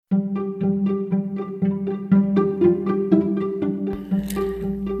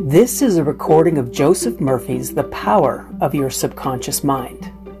This is a recording of Joseph Murphy's The Power of Your Subconscious Mind.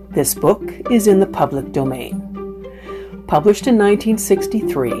 This book is in the public domain. Published in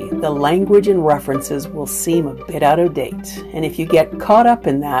 1963, the language and references will seem a bit out of date, and if you get caught up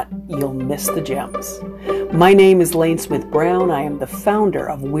in that, you'll miss the gems. My name is Lane Smith-Brown. I am the founder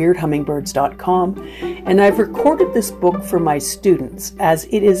of WeirdHummingbirds.com, and I've recorded this book for my students as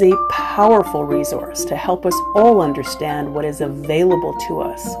it is a powerful resource to help us all understand what is available to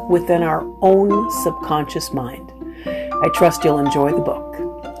us within our own subconscious mind. I trust you'll enjoy the book.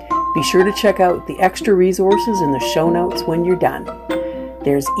 Be sure to check out the extra resources in the show notes when you're done.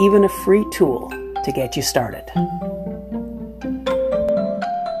 There's even a free tool to get you started.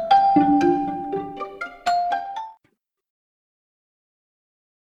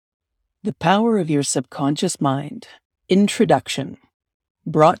 The Power of Your Subconscious Mind. Introduction.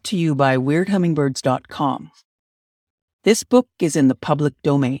 Brought to you by WeirdHummingbirds.com. This book is in the public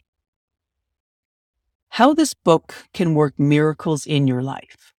domain. How this book can work miracles in your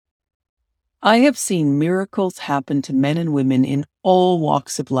life. I have seen miracles happen to men and women in all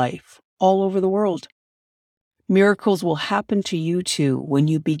walks of life, all over the world. Miracles will happen to you too when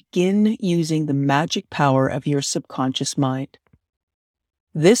you begin using the magic power of your subconscious mind.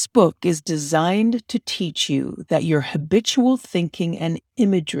 This book is designed to teach you that your habitual thinking and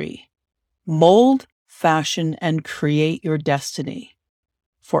imagery mold, fashion, and create your destiny.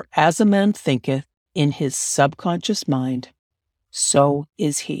 For as a man thinketh in his subconscious mind, so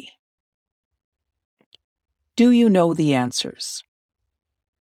is he. Do you know the answers?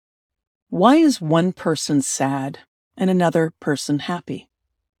 Why is one person sad and another person happy?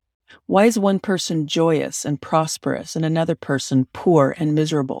 Why is one person joyous and prosperous and another person poor and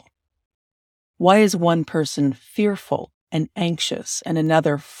miserable? Why is one person fearful and anxious and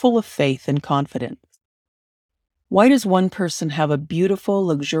another full of faith and confidence? Why does one person have a beautiful,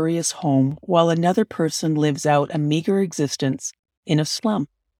 luxurious home while another person lives out a meager existence in a slum?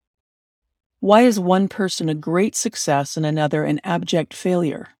 Why is one person a great success and another an abject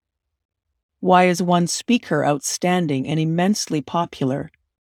failure? Why is one speaker outstanding and immensely popular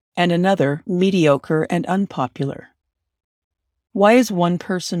and another mediocre and unpopular? Why is one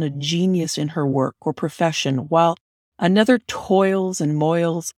person a genius in her work or profession while another toils and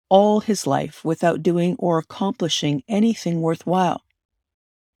moils all his life without doing or accomplishing anything worthwhile?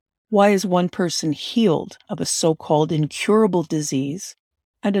 Why is one person healed of a so-called incurable disease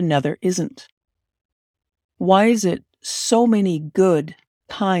and another isn't? Why is it so many good,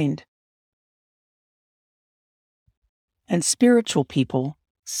 kind, and spiritual people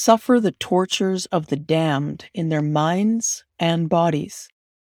suffer the tortures of the damned in their minds and bodies?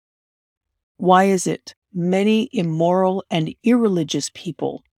 Why is it many immoral and irreligious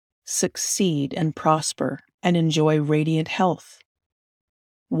people succeed and prosper and enjoy radiant health?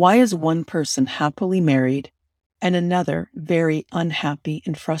 Why is one person happily married and another very unhappy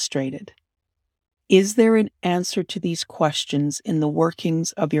and frustrated? Is there an answer to these questions in the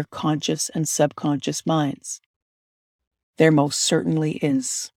workings of your conscious and subconscious minds? There most certainly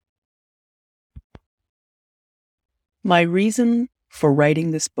is. My reason for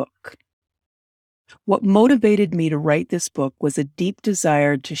writing this book. What motivated me to write this book was a deep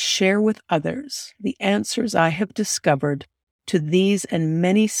desire to share with others the answers I have discovered to these and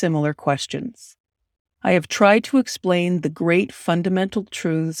many similar questions. I have tried to explain the great fundamental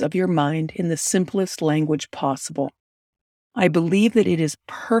truths of your mind in the simplest language possible. I believe that it is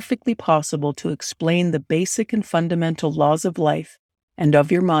perfectly possible to explain the basic and fundamental laws of life and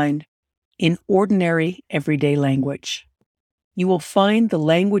of your mind in ordinary, everyday language. You will find the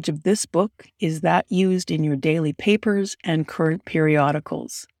language of this book is that used in your daily papers and current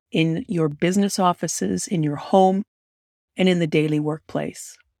periodicals, in your business offices, in your home, and in the daily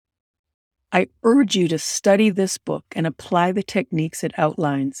workplace. I urge you to study this book and apply the techniques it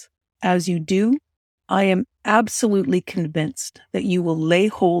outlines. As you do, I am absolutely convinced that you will lay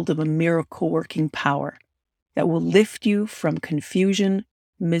hold of a miracle-working power that will lift you from confusion,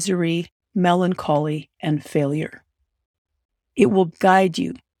 misery, melancholy, and failure. It will guide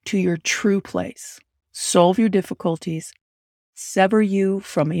you to your true place, solve your difficulties, sever you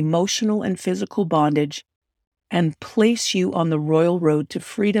from emotional and physical bondage, and place you on the royal road to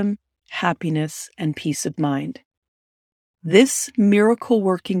freedom, happiness, and peace of mind. This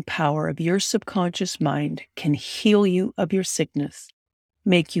miracle-working power of your subconscious mind can heal you of your sickness,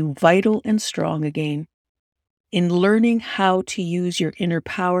 make you vital and strong again. In learning how to use your inner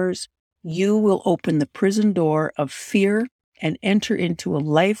powers, you will open the prison door of fear and enter into a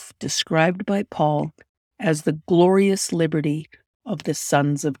life described by Paul as the glorious liberty of the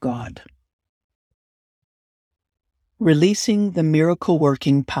sons of God. Releasing the miracle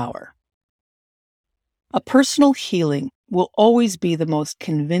working power. A personal healing will always be the most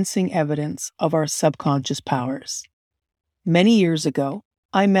convincing evidence of our subconscious powers. Many years ago,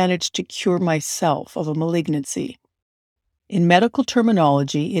 I managed to cure myself of a malignancy. In medical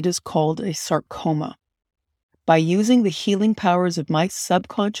terminology, it is called a sarcoma. By using the healing powers of my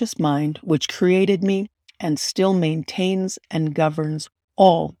subconscious mind, which created me and still maintains and governs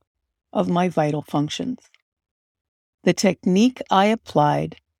all of my vital functions. The technique I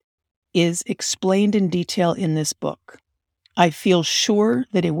applied is explained in detail in this book. I feel sure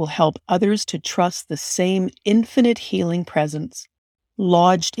that it will help others to trust the same infinite healing presence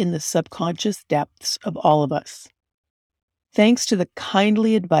lodged in the subconscious depths of all of us. Thanks to the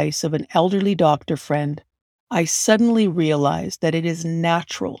kindly advice of an elderly doctor friend, I suddenly realized that it is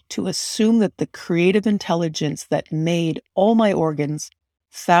natural to assume that the creative intelligence that made all my organs,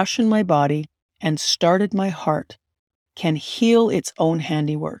 fashioned my body, and started my heart can heal its own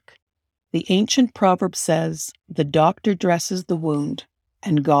handiwork. The ancient proverb says, "The doctor dresses the wound,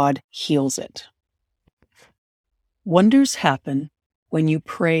 and God heals it." Wonders happen when you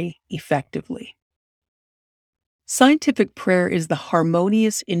pray effectively. Scientific prayer is the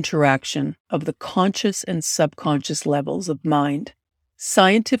harmonious interaction of the conscious and subconscious levels of mind,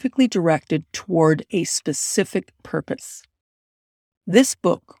 scientifically directed toward a specific purpose. This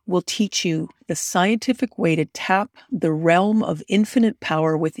book will teach you the scientific way to tap the realm of infinite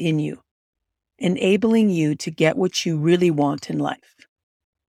power within you, enabling you to get what you really want in life.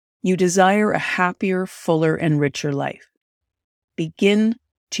 You desire a happier, fuller, and richer life. Begin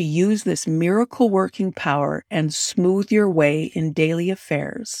to use this miracle-working power and smooth your way in daily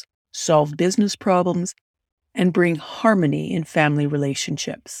affairs, solve business problems, and bring harmony in family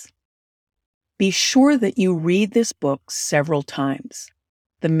relationships. Be sure that you read this book several times.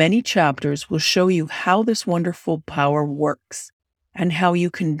 The many chapters will show you how this wonderful power works and how you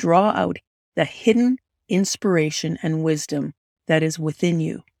can draw out the hidden inspiration and wisdom that is within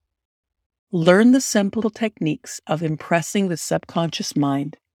you. Learn the simple techniques of impressing the subconscious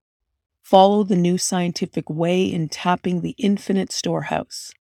mind. Follow the new scientific way in tapping the infinite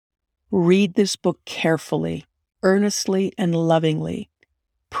storehouse. Read this book carefully, earnestly, and lovingly.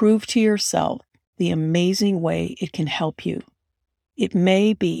 Prove to yourself the amazing way it can help you. It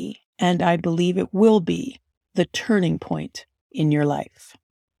may be, and I believe it will be, the turning point in your life.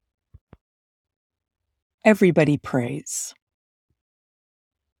 Everybody prays.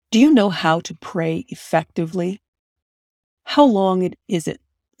 Do you know how to pray effectively? How long is it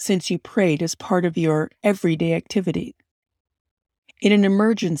since you prayed as part of your everyday activity? In an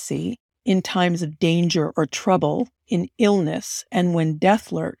emergency, in times of danger or trouble, in illness, and when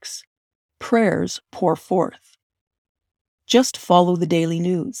death lurks, prayers pour forth. Just follow the daily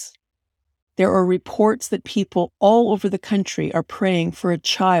news. There are reports that people all over the country are praying for a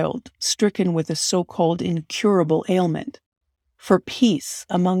child stricken with a so-called incurable ailment, for peace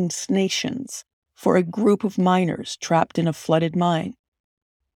amongst nations, for a group of miners trapped in a flooded mine.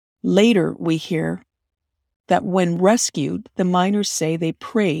 Later, we hear that when rescued, the miners say they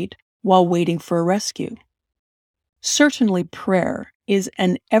prayed while waiting for a rescue. Certainly, prayer is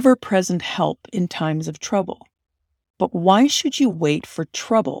an ever-present help in times of trouble. But why should you wait for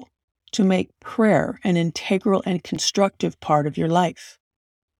trouble to make prayer an integral and constructive part of your life?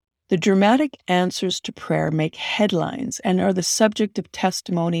 The dramatic answers to prayer make headlines and are the subject of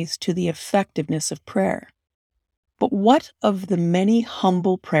testimonies to the effectiveness of prayer. But what of the many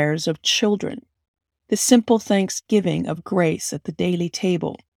humble prayers of children, the simple thanksgiving of grace at the daily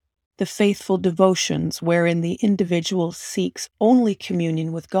table, the faithful devotions wherein the individual seeks only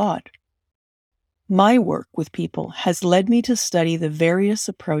communion with God? My work with people has led me to study the various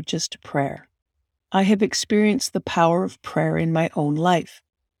approaches to prayer. I have experienced the power of prayer in my own life,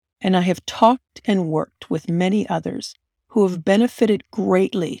 and I have talked and worked with many others who have benefited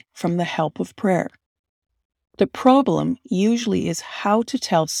greatly from the help of prayer. The problem usually is how to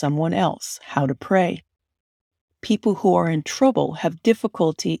tell someone else how to pray. People who are in trouble have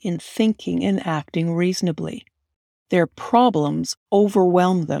difficulty in thinking and acting reasonably. Their problems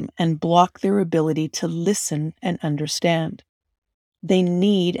overwhelm them and block their ability to listen and understand. They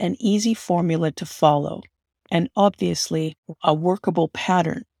need an easy formula to follow, and obviously a workable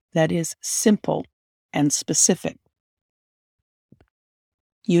pattern that is simple and specific.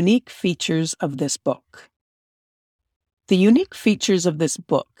 Unique features of this book. The unique features of this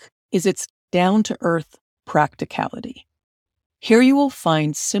book is its down-to-earth practicality. Here you will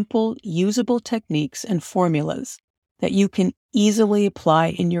find simple, usable techniques and formulas that you can easily apply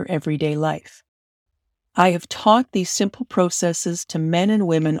in your everyday life. I have taught these simple processes to men and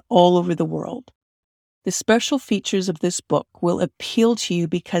women all over the world. The special features of this book will appeal to you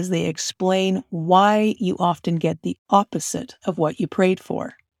because they explain why you often get the opposite of what you prayed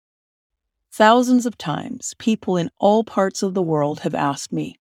for. Thousands of times, people in all parts of the world have asked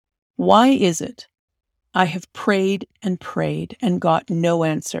me, why is it I have prayed and got no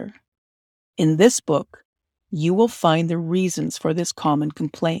answer? In this book, you will find the reasons for this common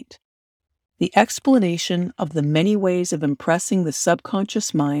complaint. The explanation of the many ways of impressing the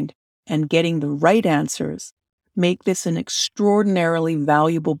subconscious mind and getting the right answers make this an extraordinarily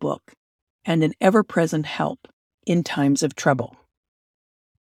valuable book and an ever-present help in times of trouble.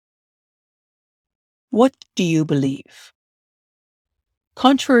 What do you believe?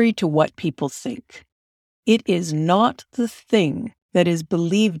 Contrary to what people think, it is not the thing that is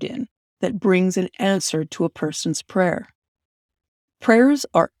believed in that brings an answer to a person's prayer. Prayers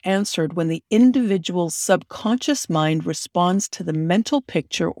are answered when the individual's subconscious mind responds to the mental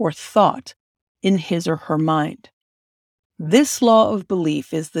picture or thought in his or her mind. This law of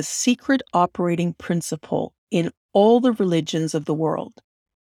belief is the secret operating principle in all the religions of the world.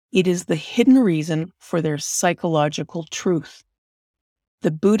 It is the hidden reason for their psychological truth. The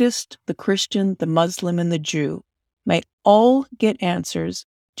Buddhist, the Christian, the Muslim, and the Jew may all get answers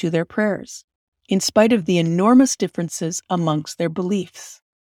to their prayers, in spite of the enormous differences amongst their beliefs.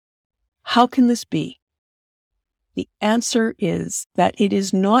 How can this be? The answer is that it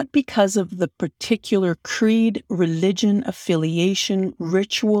is not because of the particular creed, religion, affiliation,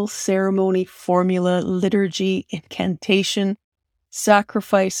 ritual, ceremony, formula, liturgy, incantation,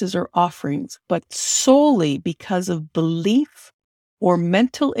 sacrifices, or offerings, but solely because of belief or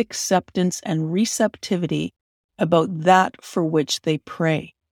mental acceptance and receptivity about that for which they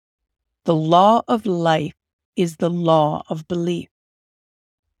pray. The law of life is the law of belief.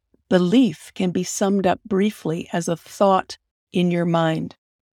 Belief can be summed up briefly as a thought in your mind.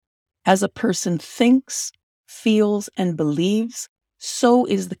 As a person thinks, feels, and believes, so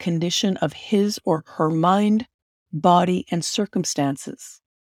is the condition of his or her mind, body, and circumstances.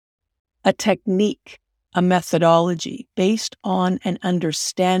 A technique, a methodology based on an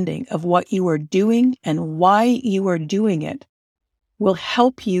understanding of what you are doing and why you are doing it will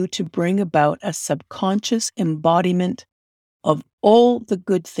help you to bring about a subconscious embodiment of all the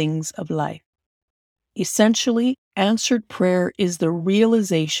good things of life. Essentially, answered prayer is the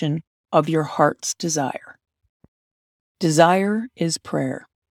realization of your heart's desire. Desire is prayer.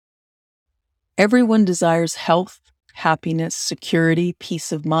 Everyone desires health, happiness, security,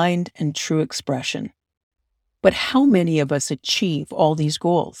 peace of mind, and true expression. But how many of us achieve all these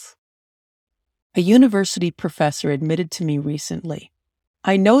goals? A university professor admitted to me recently,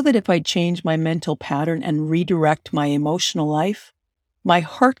 I know that if I change my mental pattern and redirect my emotional life, my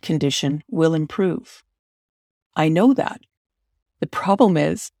heart condition will improve. I know that. The problem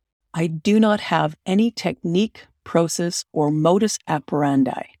is, I do not have any technique, process, or modus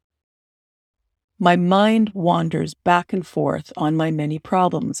operandi. My mind wanders back and forth on my many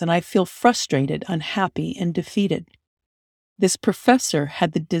problems, and I feel frustrated, unhappy, and defeated. This professor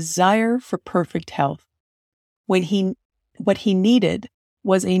had the desire for perfect health. What he needed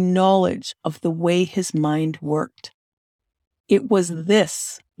was a knowledge of the way his mind worked. It was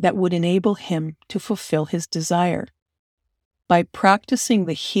this that would enable him to fulfill his desire. By practicing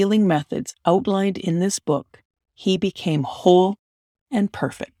the healing methods outlined in this book, he became whole and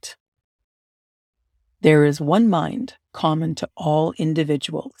perfect. There is one mind common to all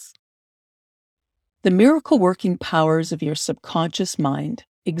individuals. The miracle-working powers of your subconscious mind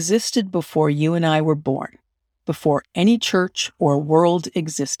existed before you and I were born, before any church or world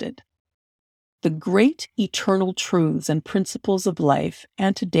existed. The great eternal truths and principles of life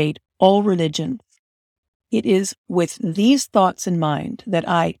antedate all religions. It is with these thoughts in mind that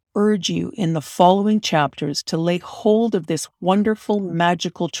I urge you in the following chapters to lay hold of this wonderful,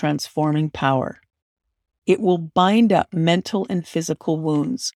 magical, transforming power. It will bind up mental and physical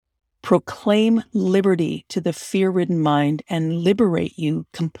wounds, proclaim liberty to the fear-ridden mind, and liberate you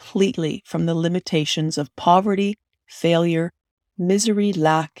completely from the limitations of poverty, failure, misery,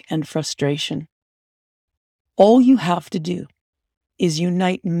 lack, and frustration. All you have to do is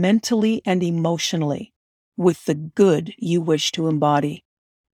unite mentally and emotionally with the good you wish to embody.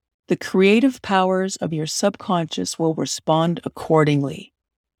 The creative powers of your subconscious will respond accordingly.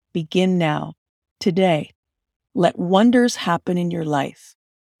 Begin now, today. Let wonders happen in your life.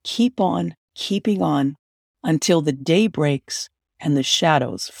 Keep on keeping on until the day breaks and the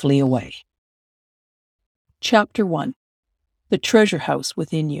shadows flee away. Chapter 1. The Treasure House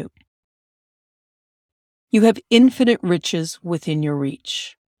Within You. You have infinite riches within your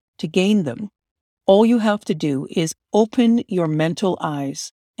reach. To gain them, all you have to do is open your mental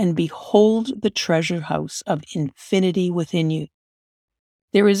eyes and behold the treasure house of infinity within you.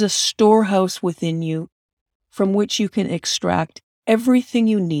 There is a storehouse within you from which you can extract everything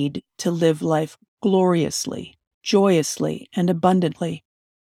you need to live life gloriously, joyously, and abundantly.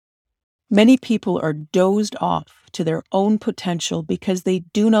 Many people are dozed off to their own potential because they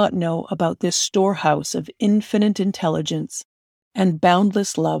do not know about this storehouse of infinite intelligence and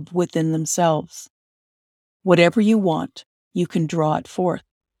boundless love within themselves. Whatever you want, you can draw it forth.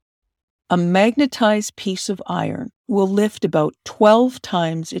 A magnetized piece of iron will lift about 12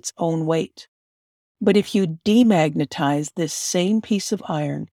 times its own weight. But if you demagnetize this same piece of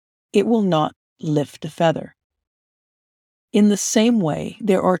iron, it will not lift a feather. In the same way,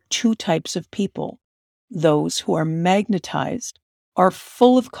 there are two types of people. Those who are magnetized are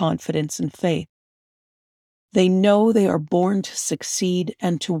full of confidence and faith. They know they are born to succeed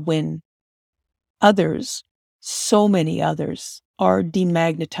and to win. Others, so many others, are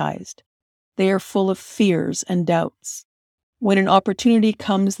demagnetized. They are full of fears and doubts. When an opportunity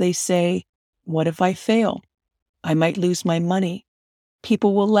comes, they say, "What if I fail? I might lose my money.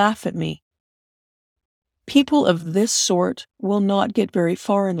 People will laugh at me." People of this sort will not get very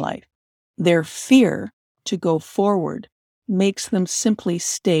far in life. Their fear to go forward makes them simply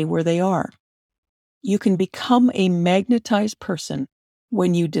stay where they are. You can become a magnetized person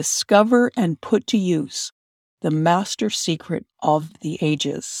when you discover and put to use the master secret of the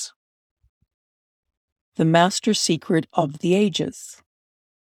ages. The master secret of the ages.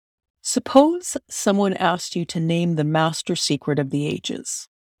 Suppose someone asked you to name the master secret of the ages.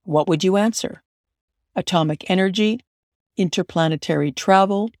 What would you answer? Atomic energy, interplanetary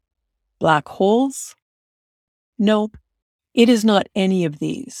travel, black holes? No, it is not any of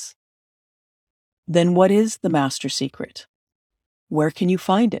these. Then what is the master secret? Where can you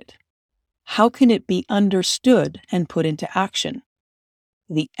find it? How can it be understood and put into action?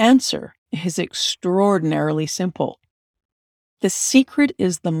 The answer is extraordinarily simple. The secret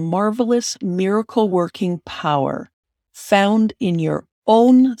is the marvelous miracle-working power found in your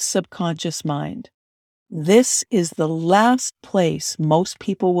own subconscious mind. This is the last place most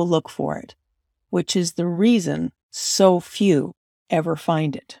people will look for it, which is the reason so few ever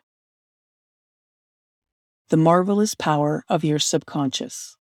find it. The marvelous power of your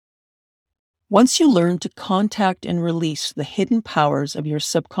subconscious. Once you learn to contact and release the hidden powers of your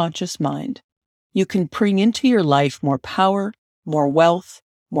subconscious mind, you can bring into your life more power, more wealth,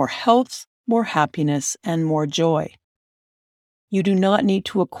 more health, more happiness, and more joy. You do not need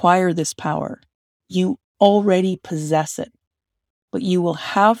to acquire this power. You already possess it, but you will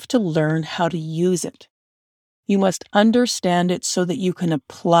have to learn how to use it. You must understand it so that you can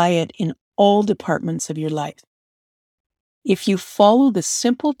apply it in all departments of your life. If you follow the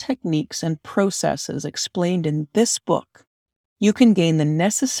simple techniques and processes explained in this book, you can gain the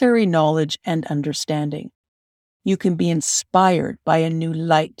necessary knowledge and understanding. You can be inspired by a new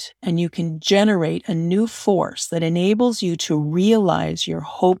light, and you can generate a new force that enables you to realize your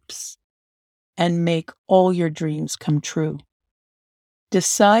hopes and make all your dreams come true.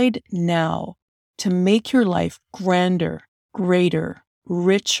 Decide now to make your life grander, greater,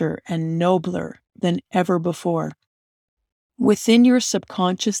 richer, and nobler than ever before. Within your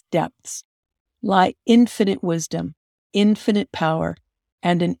subconscious depths lie infinite wisdom, infinite power,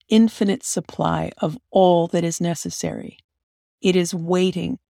 and an infinite supply of all that is necessary. It is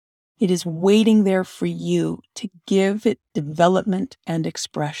waiting. It is waiting there for you to give it development and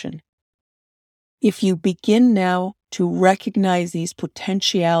expression. If you begin now to recognize these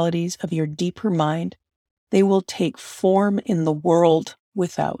potentialities of your deeper mind, they will take form in the world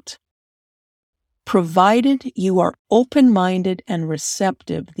without. Provided you are open-minded and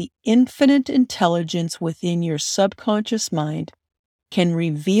receptive, the infinite intelligence within your subconscious mind can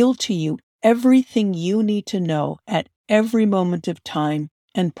reveal to you everything you need to know at every moment of time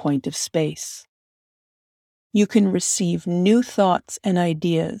and point of space. You can receive new thoughts and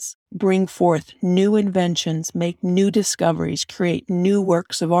ideas, bring forth new inventions, make new discoveries, create new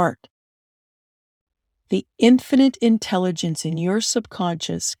works of art. The infinite intelligence in your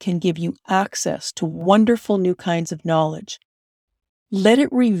subconscious can give you access to wonderful new kinds of knowledge. Let it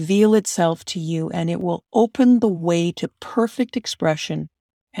reveal itself to you, and it will open the way to perfect expression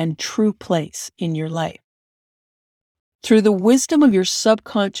and true place in your life. Through the wisdom of your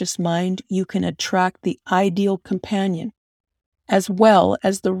subconscious mind, you can attract the ideal companion, as well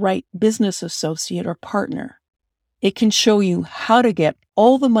as the right business associate or partner. It can show you how to get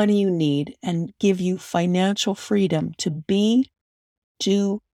all the money you need and give you financial freedom to be,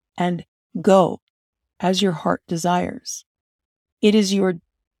 do, and go as your heart desires. It is your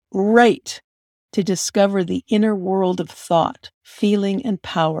right to discover the inner world of thought, feeling, and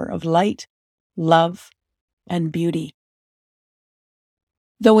power of light, love, and beauty.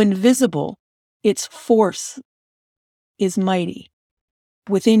 Though invisible, its force is mighty.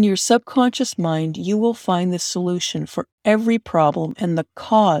 Within your subconscious mind, you will find the solution for every problem and the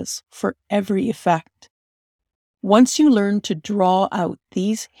cause for every effect. Once you learn to draw out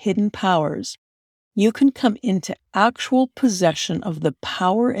these hidden powers, you can come into actual possession of the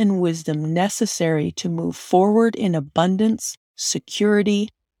power and wisdom necessary to move forward in abundance, security,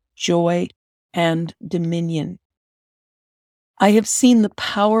 joy, and dominion. I have seen the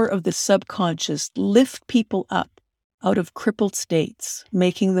power of the subconscious lift people up out of crippled states,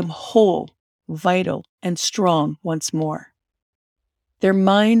 making them whole, vital, and strong once more. Their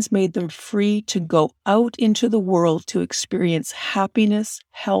minds made them free to go out into the world to experience happiness,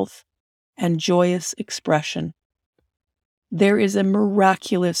 health, and joyous expression. There is a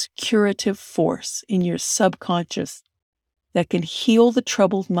miraculous curative force in your subconscious that can heal the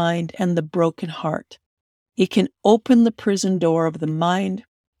troubled mind and the broken heart. It can open the prison door of the mind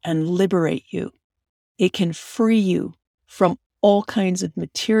and liberate you. It can free you from all kinds of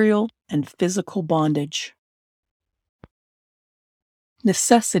material and physical bondage.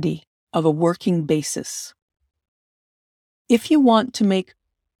 Necessity of a working basis. If you want to make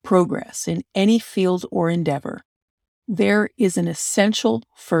progress in any field or endeavor, there is an essential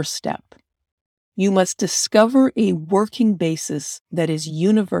first step. You must discover a working basis that is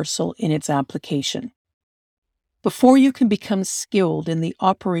universal in its application. Before you can become skilled in the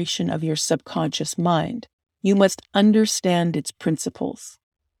operation of your subconscious mind, you must understand its principles.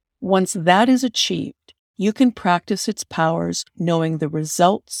 Once that is achieved, you can practice its powers, knowing the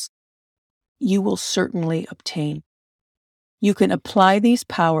results you will certainly obtain. You can apply these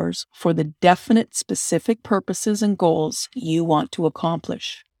powers for the definite specific purposes and goals you want to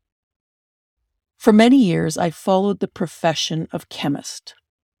accomplish. For many years, I followed the profession of chemist.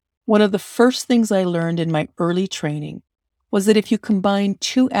 One of the first things I learned in my early training was that if you combine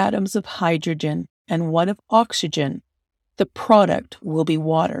 2 atoms of hydrogen and 1 of oxygen, the product will be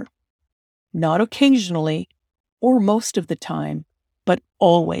water. Not occasionally or most of the time, but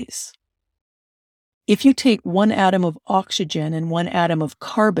always. If you take 1 atom of oxygen and 1 atom of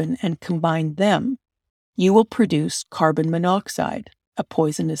carbon and combine them, you will produce carbon monoxide, a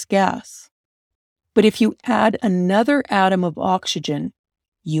poisonous gas. But if you add another atom of oxygen,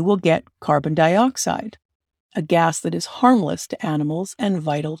 you will get carbon dioxide, a gas that is harmless to animals and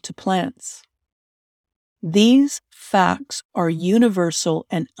vital to plants. These facts are universal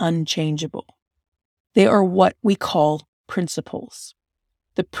and unchangeable. They are what we call principles.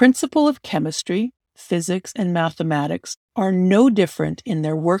 The principle of chemistry, physics, and mathematics are no different in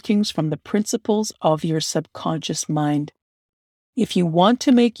their workings from the principles of your subconscious mind. If you want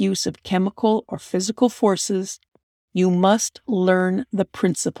to make use of chemical or physical forces, you must learn the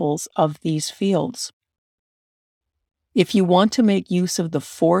principles of these fields. If you want to make use of the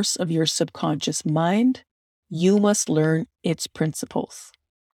force of your subconscious mind, you must learn its principles.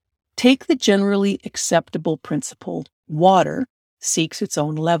 Take the generally acceptable principle, water seeks its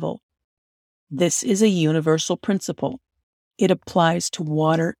own level. This is a universal principle. It applies to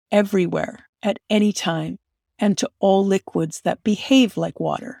water everywhere, at any time, and to all liquids that behave like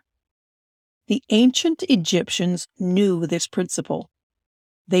water. The ancient Egyptians knew this principle.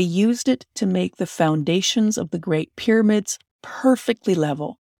 They used it to make the foundations of the Great Pyramids perfectly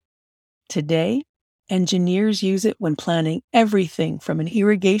level. Today, engineers use it when planning everything from an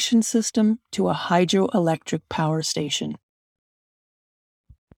irrigation system to a hydroelectric power station.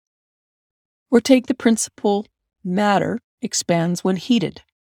 Or take the principle, matter expands when heated.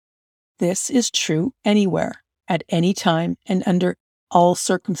 This is true anywhere, at any time, and under all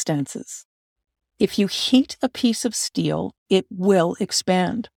circumstances. If you heat a piece of steel, it will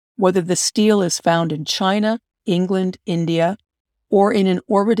expand, whether the steel is found in China, England, India, or in an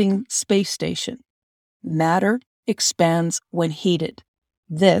orbiting space station. Matter expands when heated.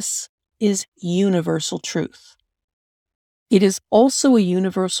 This is universal truth. It is also a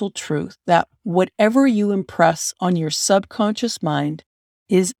universal truth that whatever you impress on your subconscious mind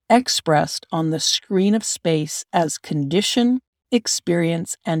is expressed on the screen of space as condition,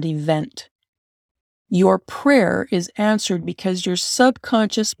 experience, and event. Your prayer is answered because your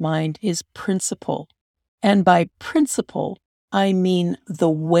subconscious mind is principle. And by principle, I mean the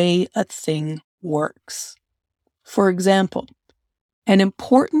way a thing works. For example, an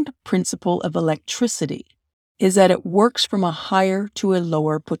important principle of electricity is that it works from a higher to a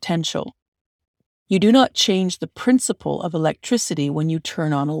lower potential. You do not change the principle of electricity when you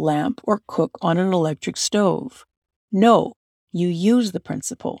turn on a lamp or cook on an electric stove. No, you use the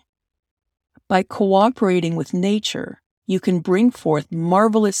principle. By cooperating with nature, you can bring forth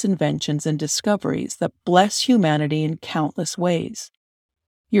marvelous inventions and discoveries that bless humanity in countless ways.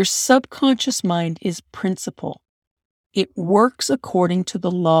 Your subconscious mind is principle. It works according to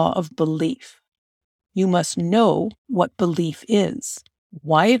the law of belief. You must know what belief is,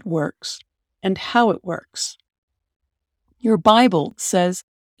 why it works, and how it works. Your Bible says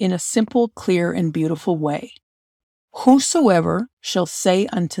in a simple, clear, and beautiful way, "Whosoever shall say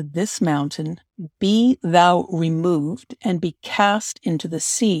unto this mountain, Be thou removed, and be cast into the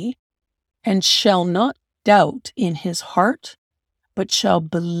sea, and shall not doubt in his heart, but shall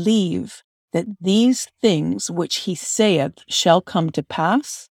believe that these things which he saith shall come to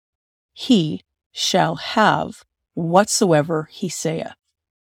pass, he shall have whatsoever he saith."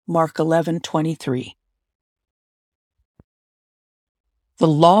 Mark 11:23. The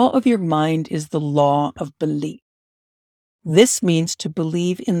law of your mind is the law of belief. This means to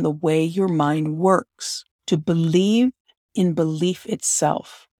believe in the way your mind works, to believe in belief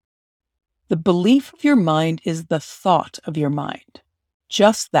itself. The belief of your mind is the thought of your mind.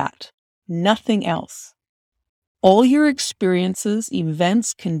 Just that, nothing else. All your experiences,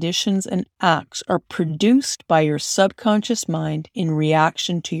 events, conditions, and acts are produced by your subconscious mind in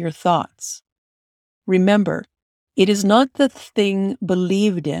reaction to your thoughts. Remember, it is not the thing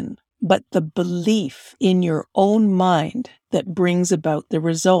believed in, but the belief in your own mind that brings about the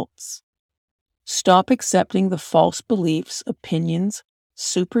results. Stop accepting the false beliefs, opinions,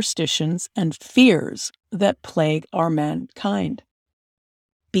 superstitions, and fears that plague our mankind.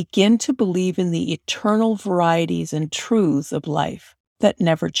 Begin to believe in the eternal varieties and truths of life that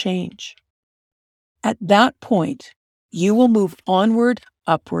never change. At that point, you will move onward,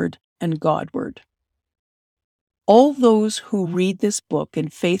 upward, and Godward. All those who read this book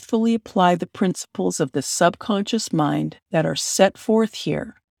and faithfully apply the principles of the subconscious mind that are set forth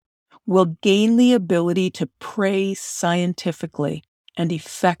here will gain the ability to pray scientifically and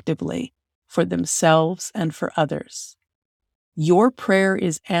effectively for themselves and for others. Your prayer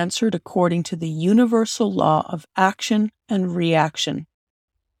is answered according to the universal law of action and reaction.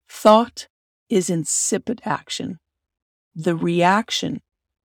 Thought is insipid action. The reaction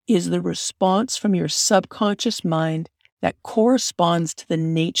is the response from your subconscious mind that corresponds to the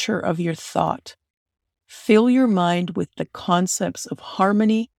nature of your thought. Fill your mind with the concepts of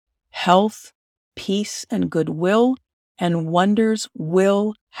harmony, health, peace, and goodwill, and wonders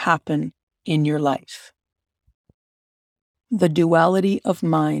will happen in your life. The duality of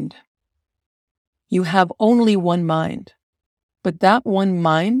mind. You have only one mind, but that one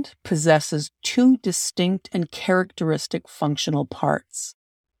mind possesses two distinct and characteristic functional parts.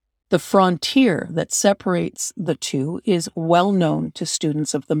 The frontier that separates the two is well known to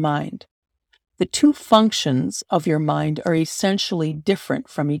students of the mind. The two functions of your mind are essentially different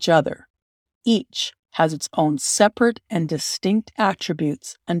from each other. Each has its own separate and distinct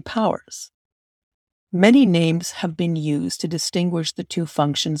attributes and powers. Many names have been used to distinguish the two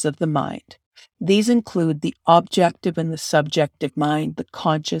functions of the mind. These include the objective and the subjective mind, the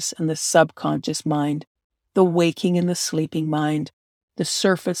conscious and the subconscious mind, the waking and the sleeping mind, the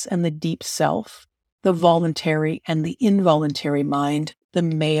surface and the deep self, the voluntary and the involuntary mind, the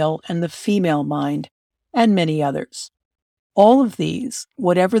male and the female mind, and many others. All of these,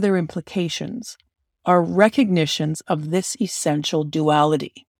 whatever their implications, are recognitions of this essential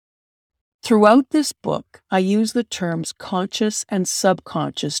duality. Throughout this book, I use the terms conscious and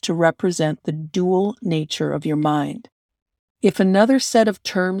subconscious to represent the dual nature of your mind. If another set of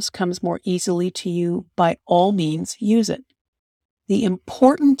terms comes more easily to you, by all means use it. The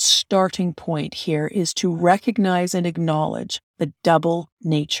important starting point here is to recognize and acknowledge the double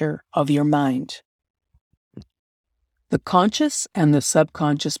nature of your mind. The conscious and the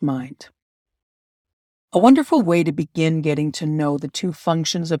subconscious mind. A wonderful way to begin getting to know the two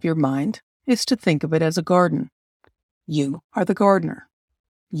functions of your mind is to think of it as a garden. You are the gardener.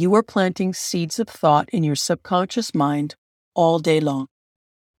 You are planting seeds of thought in your subconscious mind all day long.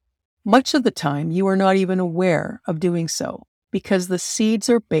 Much of the time, you are not even aware of doing so, because the seeds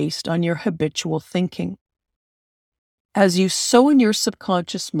are based on your habitual thinking. As you sow in your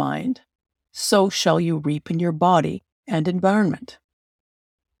subconscious mind, so shall you reap in your body and environment.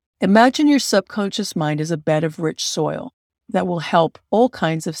 Imagine your subconscious mind as a bed of rich soil that will help all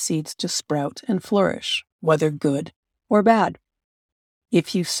kinds of seeds to sprout and flourish, whether good or bad.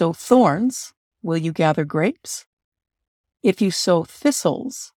 If you sow thorns, will you gather grapes? If you sow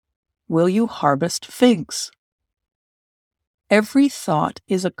thistles, will you harvest figs? Every thought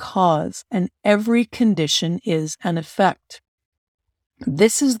is a cause, and every condition is an effect.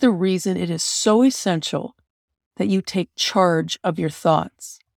 This is the reason it is so essential that you take charge of your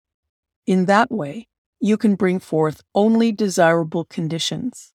thoughts. In that way, you can bring forth only desirable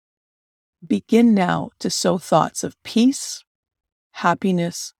conditions. Begin now to sow thoughts of peace,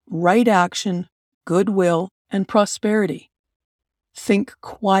 happiness, right action, goodwill, and prosperity. Think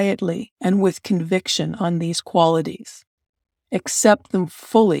quietly and with conviction on these qualities. Accept them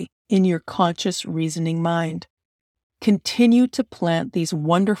fully in your conscious reasoning mind. Continue to plant these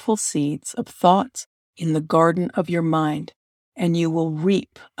wonderful seeds of thoughts in the garden of your mind, and you will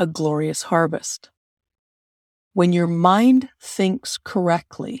reap a glorious harvest. When your mind thinks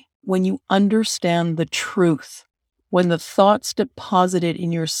correctly, when you understand the truth, when the thoughts deposited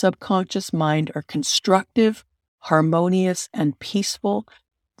in your subconscious mind are constructive, harmonious, and peaceful,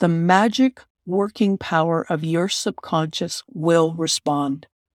 the magic working power of your subconscious will respond.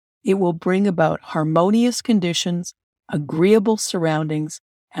 It will bring about harmonious conditions, agreeable surroundings,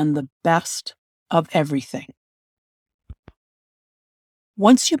 and the best of everything.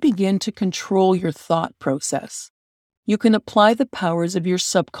 Once you begin to control your thought process, you can apply the powers of your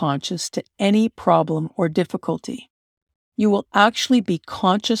subconscious to any problem or difficulty. You will actually be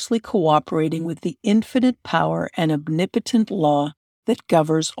consciously cooperating with the infinite power and omnipotent law that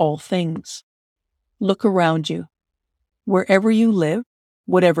governs all things. Look around you. Wherever you live,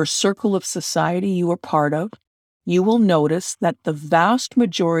 whatever circle of society you are part of, you will notice that the vast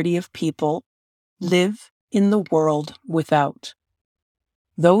majority of people live in the world without.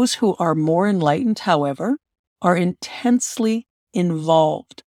 Those who are more enlightened, however, are intensely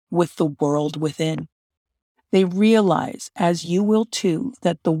involved with the world within. They realize, as you will too,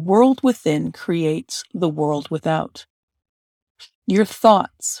 that the world within creates the world without. Your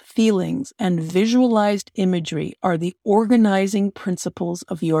thoughts, feelings, and visualized imagery are the organizing principles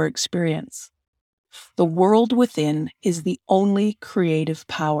of your experience. The world within is the only creative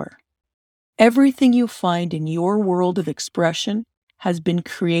power. Everything you find in your world of expression has been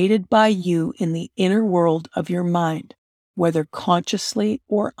created by you in the inner world of your mind, whether consciously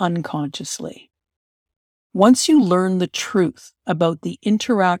or unconsciously. Once you learn the truth about the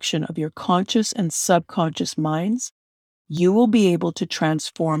interaction of your conscious and subconscious minds, you will be able to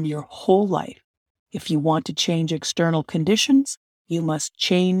transform your whole life. If you want to change external conditions, you must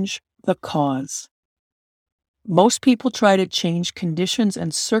change the cause. Most people try to change conditions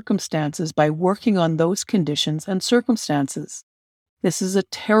and circumstances by working on those conditions and circumstances. This is a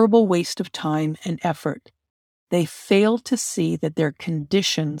terrible waste of time and effort. They fail to see that their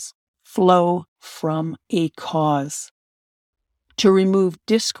conditions flow from a cause. To remove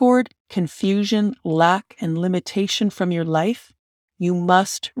discord, confusion, lack, and limitation from your life, you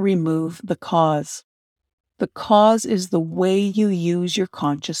must remove the cause. The cause is the way you use your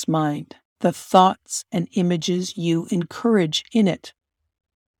conscious mind, the thoughts and images you encourage in it.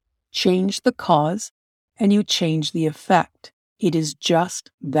 Change the cause, and you change the effect. It is just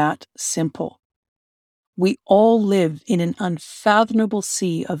that simple. We all live in an unfathomable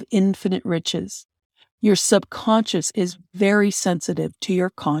sea of infinite riches. Your subconscious is very sensitive to your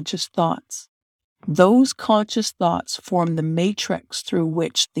conscious thoughts. Those conscious thoughts form the matrix through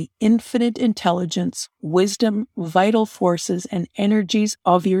which the infinite intelligence, wisdom, vital forces, and energies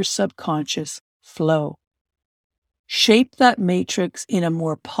of your subconscious flow. Shape that matrix in a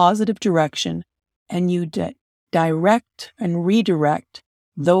more positive direction, and you direct and redirect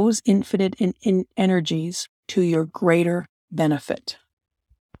those infinite energies to your greater benefit.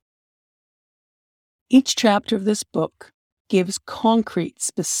 Each chapter of this book gives concrete,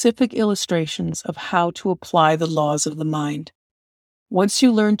 specific illustrations of how to apply the laws of the mind. Once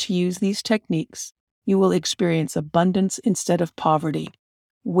you learn to use these techniques, you will experience abundance instead of poverty,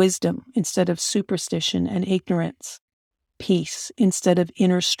 wisdom instead of superstition and ignorance, peace instead of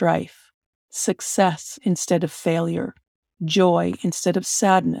inner strife, success instead of failure, joy instead of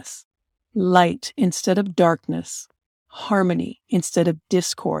sadness, light instead of darkness, harmony instead of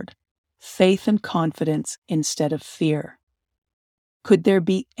discord, faith and confidence instead of fear. Could there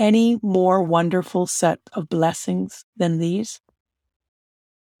be any more wonderful set of blessings than these?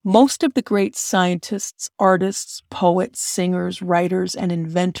 Most of the great scientists, artists, poets, singers, writers, and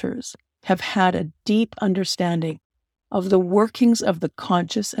inventors have had a deep understanding of the workings of the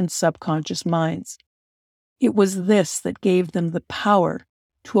conscious and subconscious minds. It was this that gave them the power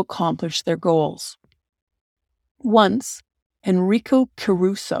to accomplish their goals. Once, Enrico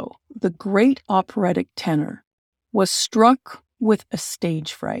Caruso, the great operatic tenor, was struck with a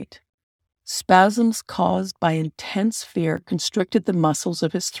stage fright. Spasms caused by intense fear constricted the muscles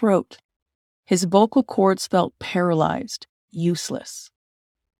of his throat. His vocal cords felt paralyzed, useless.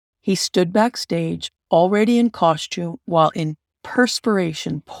 He stood backstage, already in costume, while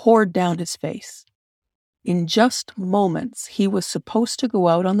perspiration poured down his face. In just moments, he was supposed to go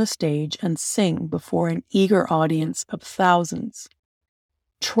out on the stage and sing before an eager audience of thousands.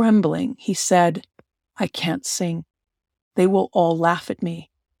 Trembling, he said, "I can't sing. They will all laugh at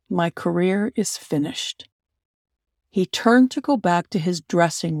me. My career is finished." He turned to go back to his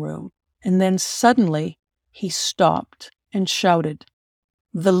dressing room, and then suddenly he stopped and shouted,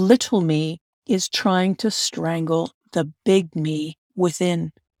 "The little me is trying to strangle the big me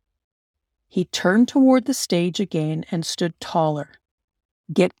within." He turned toward the stage again and stood taller.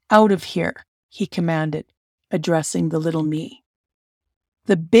 "Get out of here," he commanded, addressing the little me.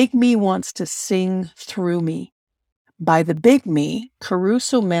 "The big me wants to sing through me." By the big me,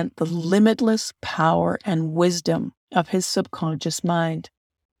 Caruso meant the limitless power and wisdom of his subconscious mind.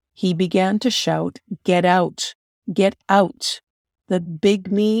 He began to shout, "Get out, get out. The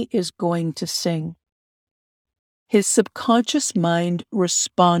big me is going to sing." His subconscious mind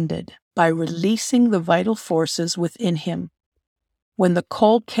responded by releasing the vital forces within him. When the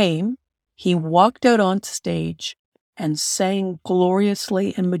call came, he walked out on stage and sang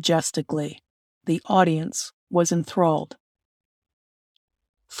gloriously and majestically. The audience was enthralled.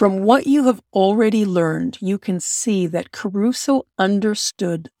 From what you have already learned, you can see that Caruso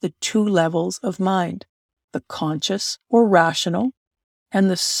understood the two levels of mind, the conscious or rational, and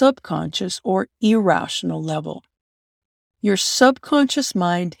the subconscious or irrational level. Your subconscious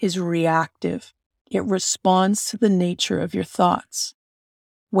mind is reactive. It responds to the nature of your thoughts.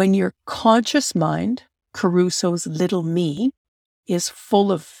 When your conscious mind, Caruso's little me, is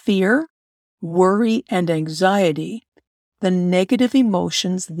full of fear, worry, and anxiety, the negative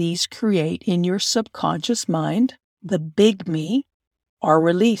emotions these create in your subconscious mind, the big me, are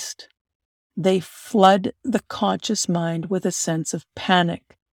released. They flood the conscious mind with a sense of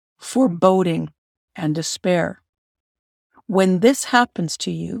panic, foreboding, and despair. When this happens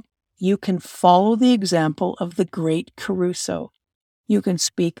to you, you can follow the example of the great Caruso. You can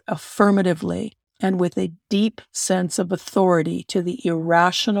speak affirmatively and with a deep sense of authority to the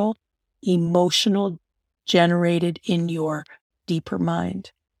irrational, emotional generated in your deeper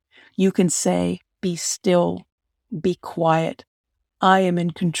mind. You can say, "Be still, be quiet. I am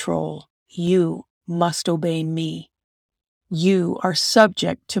in control. You must obey me. You are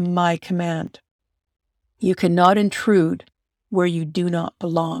subject to my command. You cannot intrude where you do not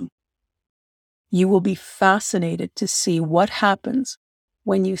belong." You will be fascinated to see what happens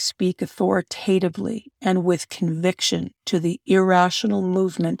when you speak authoritatively and with conviction to the irrational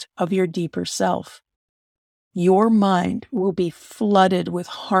movement of your deeper self. Your mind will be flooded with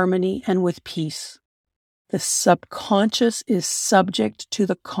harmony and with peace. The subconscious is subject to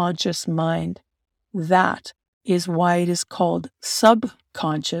the conscious mind. That is why it is called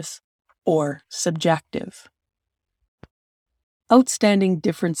subconscious or subjective. Outstanding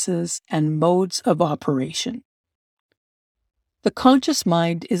differences and modes of operation. The conscious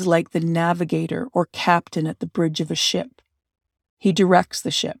mind is like the navigator or captain at the bridge of a ship. He directs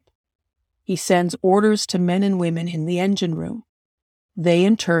the ship. He sends orders to men and women in the engine room. They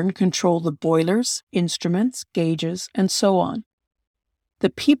in turn control the boilers, instruments, gauges, and so on. The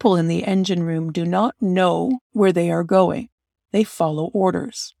people in the engine room do not know where they are going. They follow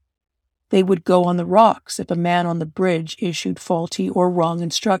orders. They would go on the rocks if a man on the bridge issued faulty or wrong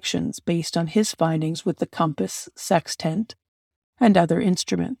instructions based on his findings with the compass, sextant, and other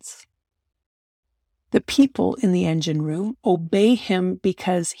instruments. The people in the engine room obey him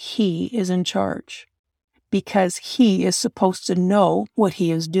because he is in charge, because he is supposed to know what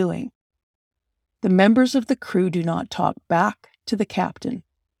he is doing. The members of the crew do not talk back to the captain.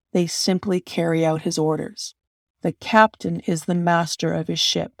 They simply carry out his orders. The captain is the master of his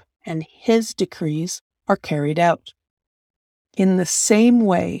ship, and his decrees are carried out. In the same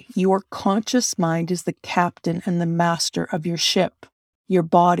way, your conscious mind is the captain and the master of your ship, your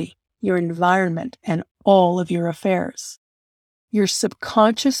body, your environment, and all of your affairs. Your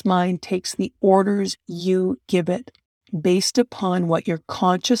subconscious mind takes the orders you give it based upon what your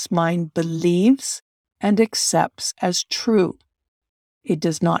conscious mind believes and accepts as true. It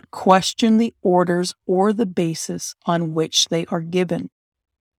does not question the orders or the basis on which they are given.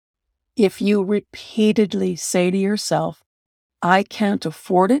 If you repeatedly say to yourself, "I can't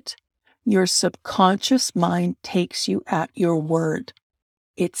afford it," your subconscious mind takes you at your word.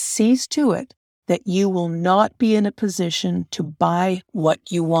 It sees to it that you will not be in a position to buy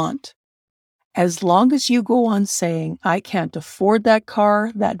what you want. As long as you go on saying, "I can't afford that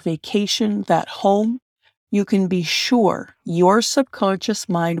car, that vacation, that home," you can be sure your subconscious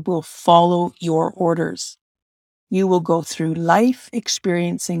mind will follow your orders. You will go through life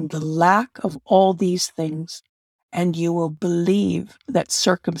experiencing the lack of all these things, and you will believe that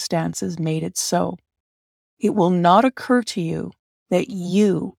circumstances made it so. It will not occur to you that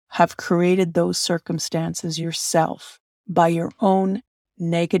you have created those circumstances yourself by your own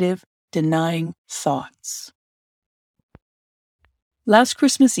negative, denying thoughts. Last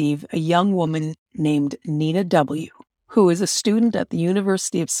Christmas Eve, a young woman named Nina W., who is a student at the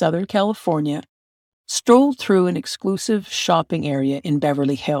University of Southern California, strolled through an exclusive shopping area in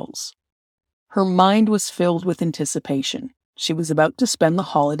Beverly Hills. Her mind was filled with anticipation. She was about to spend the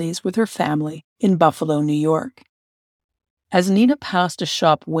holidays with her family in Buffalo, New York. As Nina passed a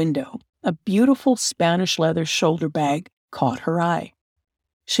shop window, a beautiful Spanish leather shoulder bag caught her eye.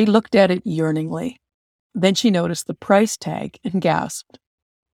 She looked at it yearningly. Then she noticed the price tag and gasped.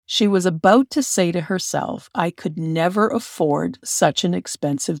 She was about to say to herself, "I could never afford such an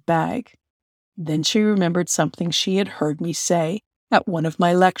expensive bag." Then she remembered something she had heard me say at one of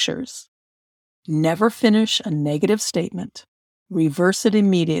my lectures. Never finish a negative statement. Reverse it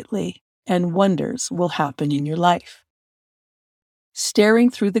immediately, and wonders will happen in your life. Staring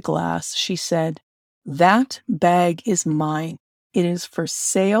through the glass, she said, "That bag is mine. It is for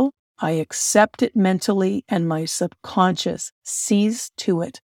sale. I accept it mentally, and my subconscious sees to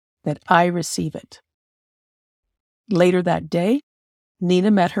it that I receive it." Later that day,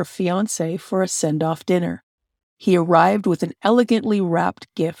 Nina met her fiancé for a send-off dinner. He arrived with an elegantly wrapped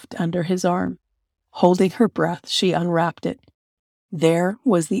gift under his arm. Holding her breath, she unwrapped it. There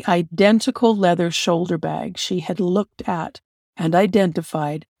was the identical leather shoulder bag she had looked at and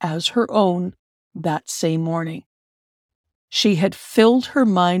identified as her own that same morning. She had filled her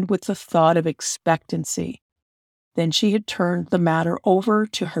mind with the thought of expectancy. Then she had turned the matter over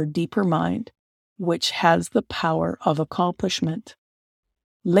to her deeper mind, which has the power of accomplishment.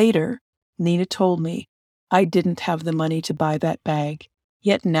 Later, Nina told me, "I didn't have the money to buy that bag,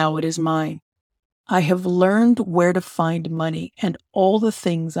 yet now it is mine. I have learned where to find money and all the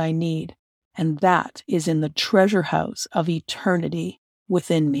things I need, and that is in the treasure house of eternity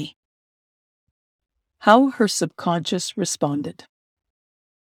within me." How her subconscious responded.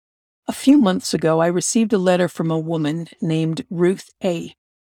 A few months ago, I received a letter from a woman named Ruth A.,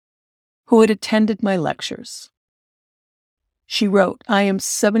 who had attended my lectures. She wrote, "I am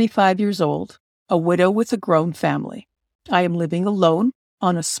 75 years old, a widow with a grown family. I am living alone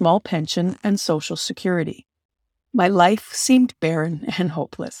on a small pension and Social Security. My life seemed barren and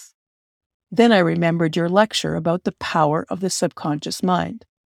hopeless. Then I remembered your lecture about the power of the subconscious mind.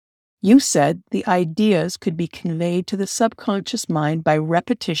 You said the ideas could be conveyed to the subconscious mind by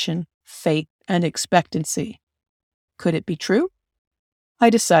repetition, faith, and expectancy. Could it be true? I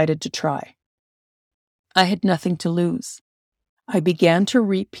decided to try. I had nothing to lose. I began to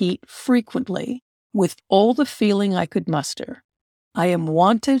repeat frequently, with all the feeling I could muster. I am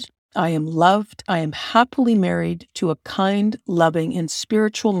wanted, I am loved, I am happily married to a kind, loving, and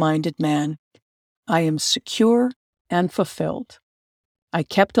spiritual-minded man. I am secure and fulfilled. I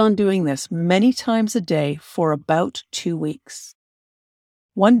kept on doing this many times a day for about 2 weeks.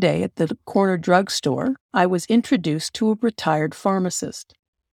 One day at the corner drugstore, I was introduced to a retired pharmacist.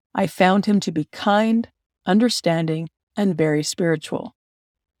 I found him to be kind, understanding, and very spiritual.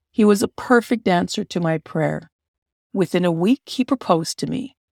 He was a perfect answer to my prayer. Within a week, he proposed to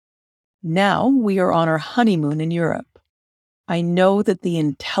me. Now we are on our honeymoon in Europe. I know that the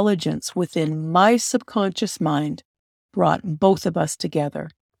intelligence within my subconscious mind brought both of us together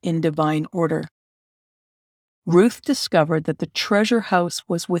in divine order. Ruth discovered that the treasure house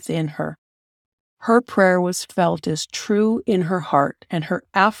was within her. Her prayer was felt as true in her heart, and her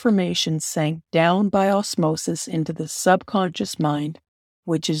affirmation sank down by osmosis into the subconscious mind,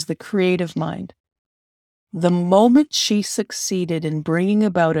 which is the creative mind. The moment she succeeded in bringing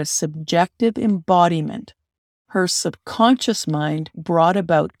about a subjective embodiment, her subconscious mind brought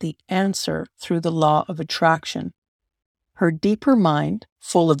about the answer through the law of attraction. Her deeper mind,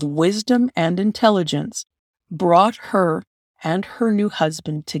 full of wisdom and intelligence, brought her and her new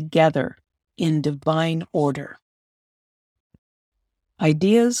husband together in divine order.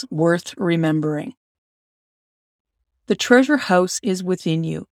 Ideas worth remembering. The treasure house is within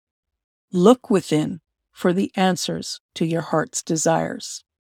you. Look within for the answers to your heart's desires.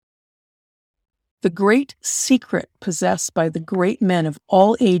 The great secret possessed by the great men of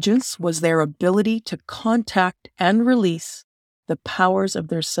all ages was their ability to contact and release the powers of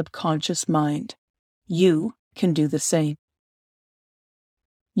their subconscious mind. You can do the same.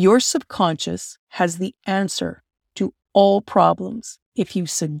 Your subconscious has the answer to all problems. If you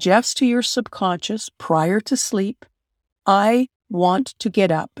suggest to your subconscious prior to sleep, "I want to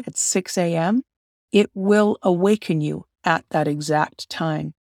get up at 6 a.m., it will awaken you at that exact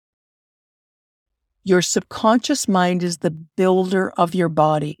time. Your subconscious mind is the builder of your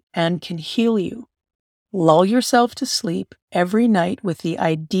body and can heal you. Lull yourself to sleep every night with the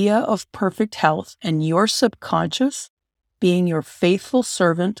idea of perfect health, and your subconscious, being your faithful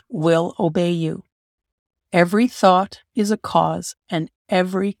servant, will obey you. Every thought is a cause, and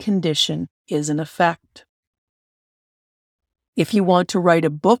every condition is an effect. If you want to write a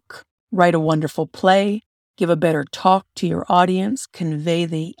book, write a wonderful play, give a better talk to your audience, convey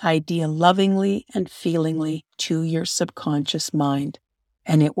the idea lovingly and feelingly to your subconscious mind,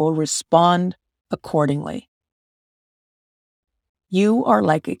 and it will respond accordingly. You are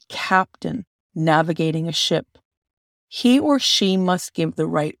like a captain navigating a ship. He or she must give the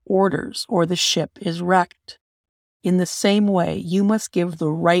right orders, or the ship is wrecked. In the same way, you must give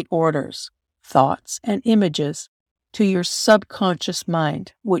the right orders, thoughts, and images to your subconscious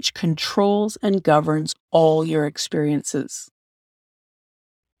mind, which controls and governs all your experiences.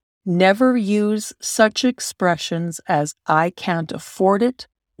 Never use such expressions as "I can't afford it"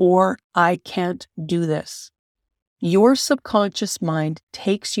 or "I can't do this." Your subconscious mind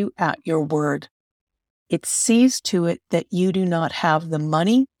takes you at your word. It sees to it that you do not have the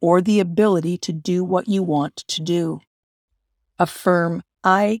money or the ability to do what you want to do. Affirm,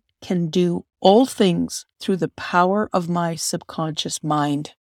 "I can do all things through the power of my subconscious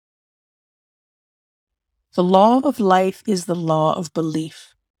mind." The law of life is the law of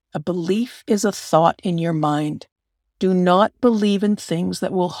belief. A belief is a thought in your mind. Do not believe in things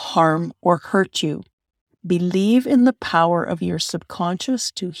that will harm or hurt you. Believe in the power of your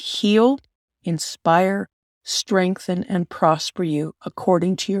subconscious to heal, inspire, strengthen, and prosper you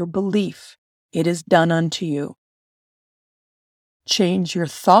according to your belief. It is done unto you. Change your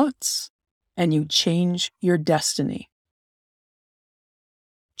thoughts, and you change your destiny.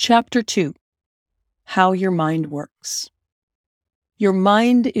 Chapter 2. How your mind works. Your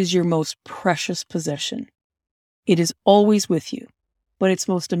mind is your most precious possession. It is always with you, but its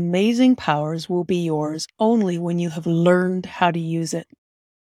most amazing powers will be yours only when you have learned how to use it.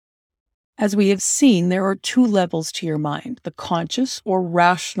 As we have seen, there are two levels to your mind: the conscious or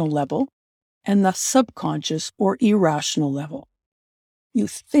rational level and the subconscious or irrational level. You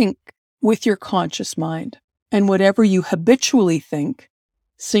think with your conscious mind, and whatever you habitually think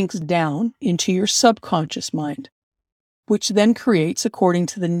sinks down into your subconscious mind, which then creates according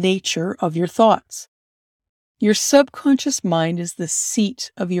to the nature of your thoughts. Your subconscious mind is the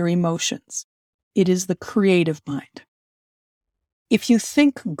seat of your emotions. It is the creative mind. If you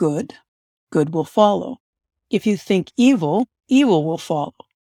think good, good will follow. If you think evil, evil will follow.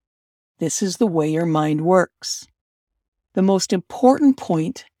 This is the way your mind works. The most important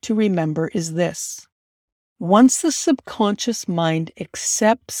point to remember is this: once the subconscious mind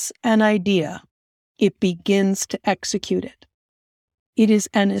accepts an idea, it begins to execute it. It is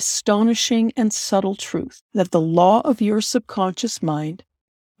an astonishing and subtle truth that the law of your subconscious mind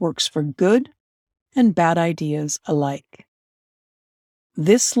works for good and bad ideas alike.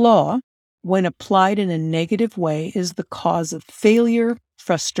 This law, when applied in a negative way, is the cause of failure,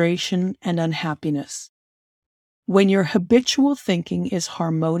 frustration, and unhappiness. When your habitual thinking is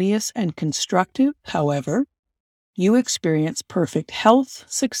harmonious and constructive, however, you experience perfect health,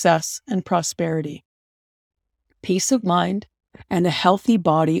 success, and prosperity. Peace of mind and a healthy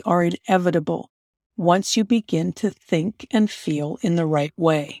body are inevitable once you begin to think and feel in the right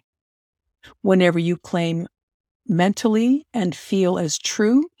way. Whenever you claim mentally and feel as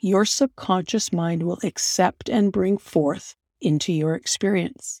true, your subconscious mind will accept and bring forth into your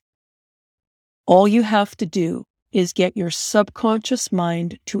experience. All you have to do is get your subconscious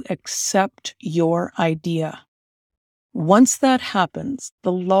mind to accept your idea. Once that happens,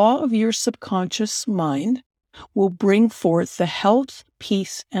 the law of your subconscious mind will bring forth the health,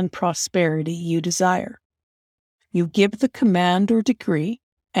 peace, and prosperity you desire. You give the command or decree,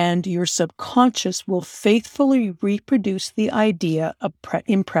 and your subconscious will faithfully reproduce the idea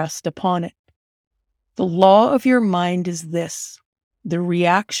impressed upon it. The law of your mind is this: the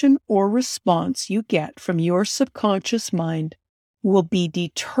reaction or response you get from your subconscious mind will be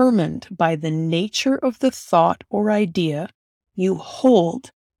determined by the nature of the thought or idea you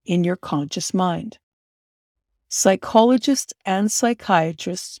hold in your conscious mind. Psychologists and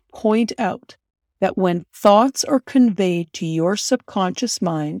psychiatrists point out that when thoughts are conveyed to your subconscious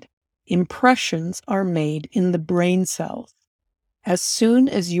mind, impressions are made in the brain cells. As soon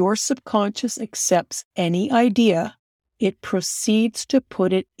as your subconscious accepts any idea, it proceeds to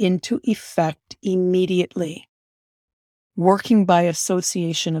put it into effect immediately. Working by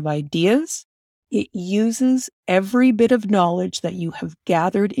association of ideas, it uses every bit of knowledge that you have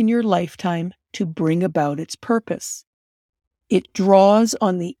gathered in your lifetime to bring about its purpose. It draws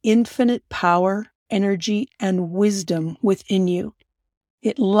on the infinite power, energy, and wisdom within you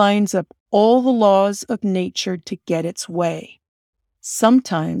It lines up all the laws of nature to get its way.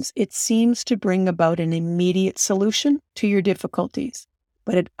 Sometimes it seems to bring about an immediate solution to your difficulties,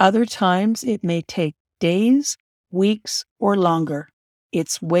 but at other times it may take days, weeks, or longer.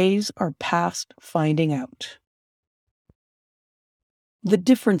 Its ways are past finding out. The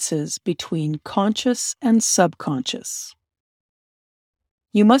differences between conscious and subconscious.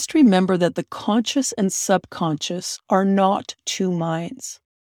 You must remember that the conscious and subconscious are not two minds.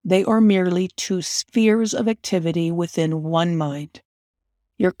 They are merely two spheres of activity within one mind.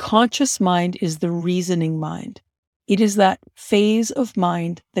 Your conscious mind is the reasoning mind. It is that phase of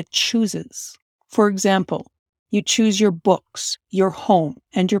mind that chooses. For example, you choose your books, your home,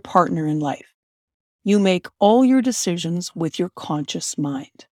 and your partner in life. You make all your decisions with your conscious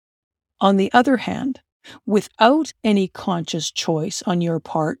mind. On the other hand, without any conscious choice on your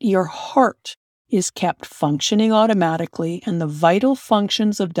part, your heart is kept functioning automatically, and the vital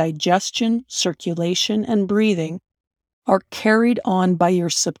functions of digestion, circulation, and breathing are carried on by your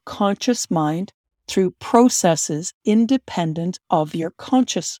subconscious mind through processes independent of your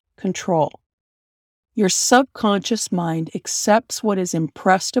conscious control. Your subconscious mind accepts what is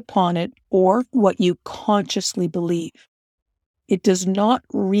impressed upon it or what you consciously believe. It does not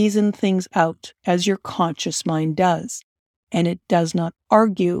reason things out as your conscious mind does, and it does not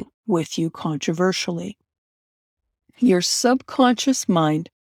argue with you controversially. Your subconscious mind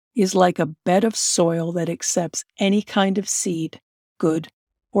is like a bed of soil that accepts any kind of seed, good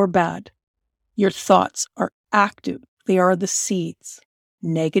or bad. Your thoughts are active. They are the seeds.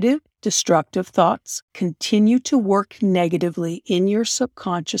 Negative, destructive thoughts continue to work negatively in your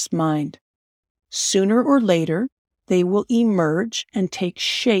subconscious mind. Sooner or later, they will emerge and take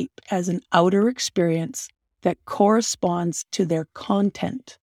shape as an outer experience that corresponds to their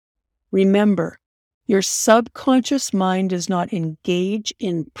content. Remember, your subconscious mind does not engage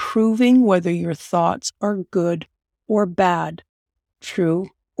in proving whether your thoughts are good or bad, true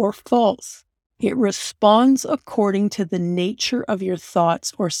or false. It responds according to the nature of your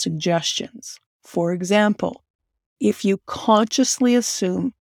thoughts or suggestions. For example, if you consciously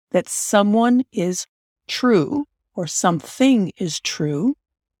assume that someone is true or something is true,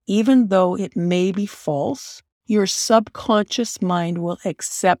 even though it may be false, your subconscious mind will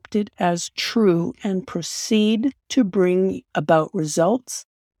accept it as true and proceed to bring about results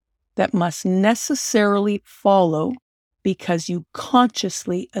that must necessarily follow because you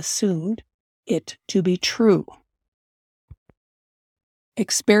consciously assumed it to be true.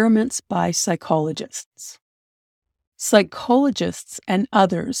 Experiments by psychologists. Psychologists and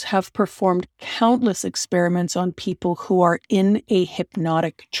others have performed countless experiments on people who are in a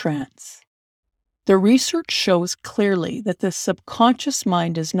hypnotic trance. The research shows clearly that the subconscious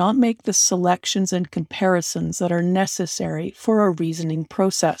mind does not make the selections and comparisons that are necessary for a reasoning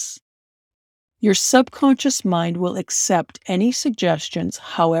process. Your subconscious mind will accept any suggestions,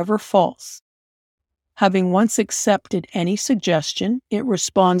 however false. Having once accepted any suggestion, it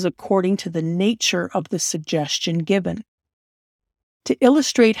responds according to the nature of the suggestion given. To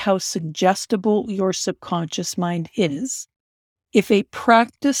illustrate how suggestible your subconscious mind is, if a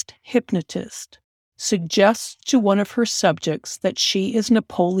practiced hypnotist suggests to one of her subjects that she is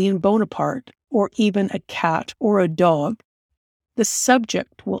Napoleon Bonaparte, or even a cat or a dog, the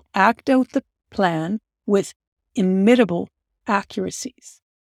subject will act out the plan with inimitable accuracies.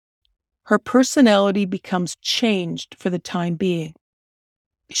 Her personality becomes changed for the time being.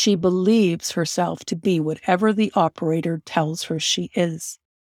 She believes herself to be whatever the operator tells her she is.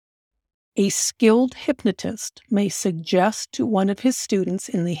 A skilled hypnotist may suggest to one of his students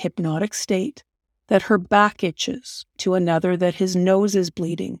in the hypnotic state that her back itches, to another that his nose is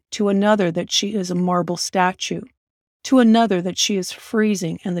bleeding, to another that she is a marble statue, to another that she is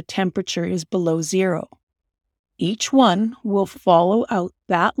freezing and the temperature is below zero. Each one will follow out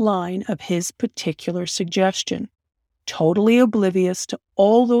that line of his particular suggestion, totally oblivious to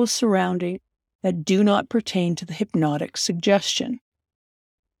all those surrounding that do not pertain to the hypnotic suggestion.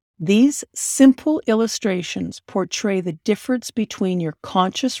 These simple illustrations portray the difference between your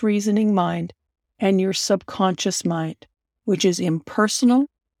conscious reasoning mind and your subconscious mind, which is impersonal,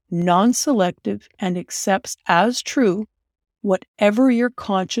 non-selective, and accepts as true whatever your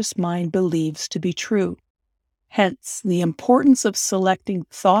conscious mind believes to be true. Hence, the importance of selecting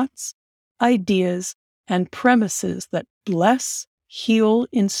thoughts, ideas, and premises that bless, heal,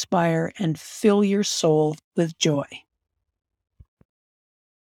 inspire, and fill your soul with joy.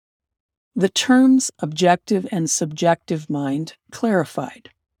 The terms objective and subjective mind clarified.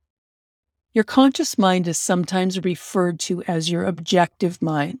 Your conscious mind is sometimes referred to as your objective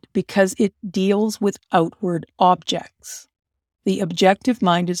mind because it deals with outward objects. The objective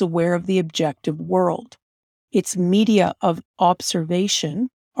mind is aware of the objective world. Its media of observation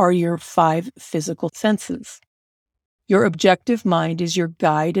are your 5 physical senses. Your objective mind is your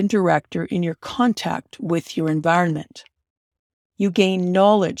guide and director in your contact with your environment. You gain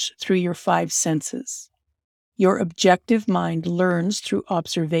knowledge through your 5 senses. Your objective mind learns through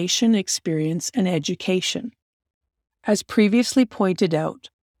observation, experience, and education. As previously pointed out,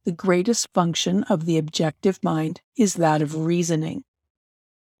 the greatest function of the objective mind is that of reasoning.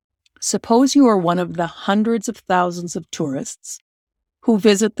 Suppose you are one of the hundreds of thousands of tourists who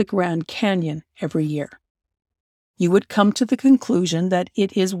visit the Grand Canyon every year. You would come to the conclusion that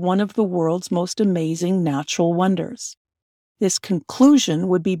it is one of the world's most amazing natural wonders. This conclusion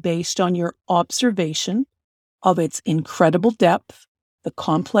would be based on your observation of its incredible depth, the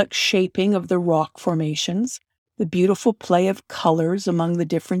complex shaping of the rock formations, the beautiful play of colors among the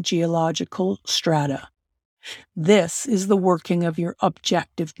different geological strata. This is the working of your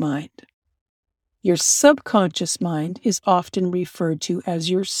objective mind. Your subconscious mind is often referred to as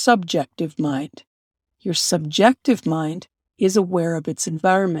your subjective mind. Your subjective mind is aware of its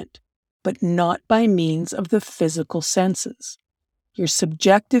environment, but not by means of the physical senses. Your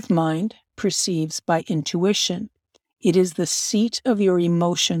subjective mind perceives by intuition. It is the seat of your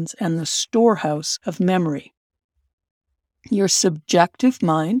emotions and the storehouse of memory. Your subjective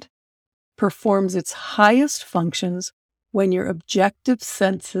mind performs its highest functions when your objective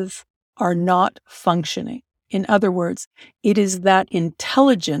senses are not functioning. In other words, it is that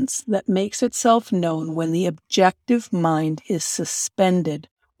intelligence that makes itself known when the objective mind is suspended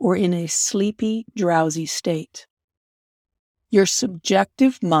or in a sleepy, drowsy state. Your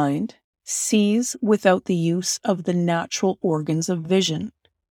subjective mind sees without the use of the natural organs of vision.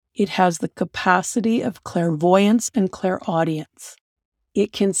 It has the capacity of clairvoyance and clairaudience.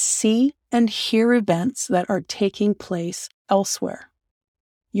 It can see and hear events that are taking place elsewhere.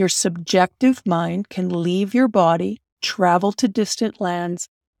 Your subjective mind can leave your body, travel to distant lands,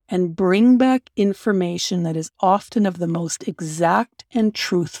 and bring back information that is often of the most exact and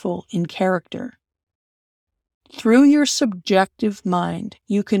truthful in character. Through your subjective mind,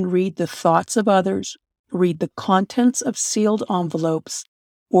 you can read the thoughts of others, read the contents of sealed envelopes,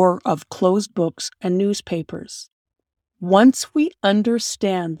 or of closed books and newspapers. Once we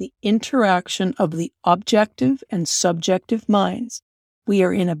understand the interaction of the objective and subjective minds, we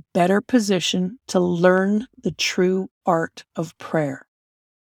are in a better position to learn the true art of prayer.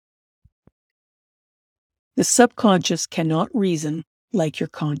 The subconscious cannot reason like your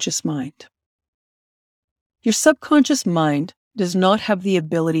conscious mind. Your subconscious mind does not have the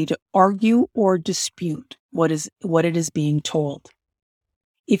ability to argue or dispute what it is being told.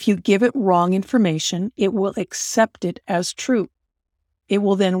 If you give it wrong information, it will accept it as true. It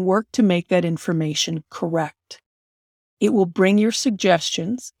will then work to make that information correct. It will bring your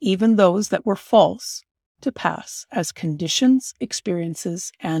suggestions, even those that were false, to pass as conditions,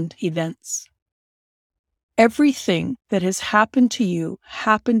 experiences, and events. Everything that has happened to you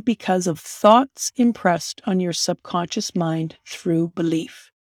happened because of thoughts impressed on your subconscious mind through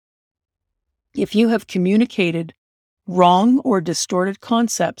belief. If you have communicated wrong or distorted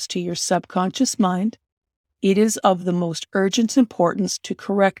concepts to your subconscious mind, it is of the most urgent importance to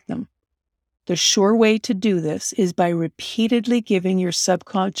correct them. The sure way to do this is by repeatedly giving your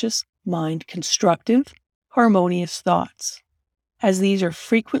subconscious mind constructive, harmonious thoughts. As these are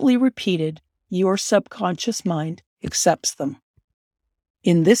frequently repeated, your subconscious mind accepts them.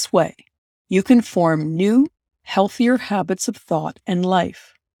 In this way, you can form new, healthier habits of thought and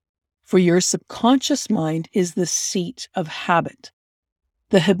life. For your subconscious mind is the seat of habit.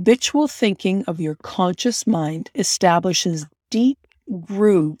 The habitual thinking of your conscious mind establishes deep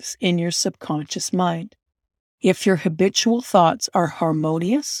grooves in your subconscious mind. If your habitual thoughts are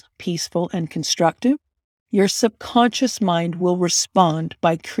harmonious, peaceful, and constructive, your subconscious mind will respond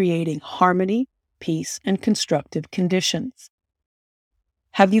by creating harmony, peace, and constructive conditions.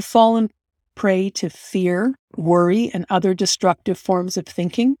 Have you fallen prey to fear, worry, and other destructive forms of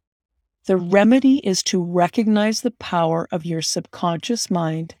thinking? The remedy is to recognize the power of your subconscious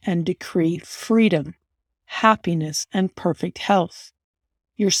mind and decree freedom, happiness, and perfect health.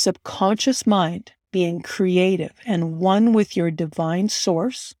 Your subconscious mind, being creative and one with your divine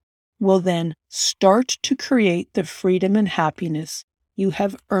source, will then start to create the freedom and happiness you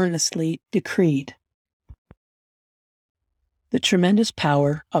have earnestly decreed. The tremendous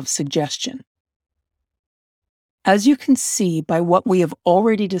power of suggestion. As you can see by what we have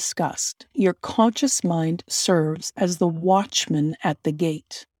already discussed, your conscious mind serves as the watchman at the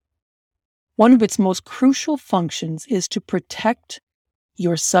gate. One of its most crucial functions is to protect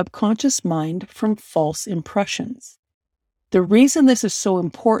your subconscious mind from false impressions. The reason this is so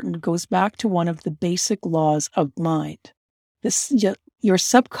important goes back to one of the basic laws of mind. Your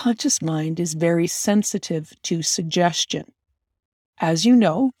subconscious mind is very sensitive to suggestion. As you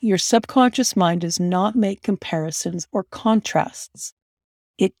know, your subconscious mind does not make comparisons or contrasts.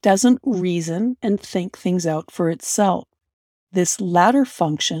 It doesn't reason and think things out for itself. This latter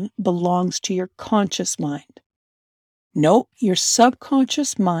function belongs to your conscious mind. No, your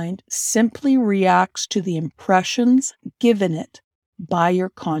subconscious mind simply reacts to the impressions given it by your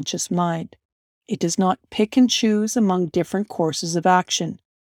conscious mind. It does not pick and choose among different courses of action.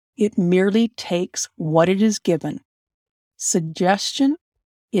 It merely takes what it is given. Suggestion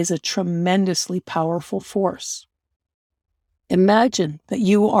is a tremendously powerful force. Imagine that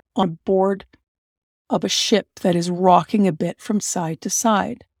you are on board of a ship that is rocking a bit from side to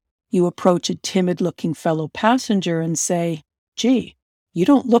side. You approach a timid-looking fellow passenger and say, "Gee, you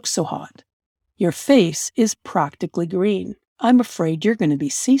don't look so hot. Your face is practically green. I'm afraid you're going to be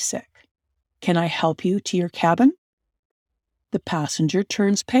seasick. Can I help you to your cabin?" The passenger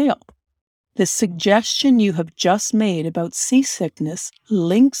turns pale. The suggestion you have just made about seasickness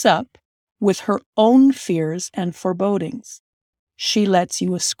links up with her own fears and forebodings. She lets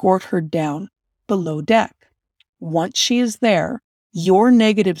you escort her down below deck. Once she is there, your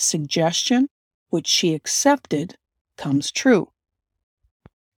negative suggestion, which she accepted, comes true.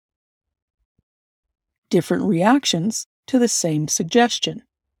 Different reactions to the same suggestion.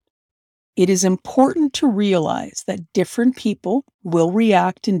 It is important to realize that different people will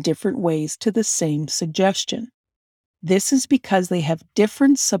react in different ways to the same suggestion. This is because they have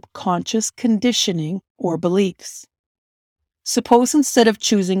different subconscious conditioning or beliefs. Suppose instead of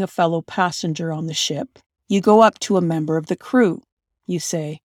choosing a fellow passenger on the ship, you go up to a member of the crew. You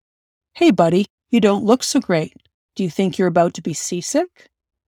say, "Hey buddy, you don't look so great. Do you think you're about to be seasick?"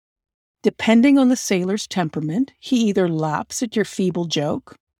 Depending on the sailor's temperament, he either laughs at your feeble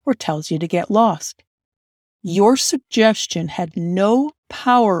joke or tells you to get lost. Your suggestion had no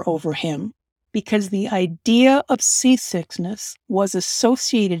power over him because the idea of seasickness was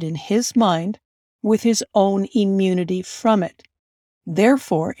associated in his mind with his own immunity from it.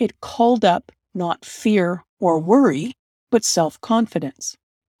 Therefore, it called up not fear or worry, but self-confidence.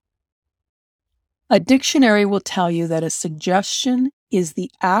 A dictionary will tell you that a suggestion is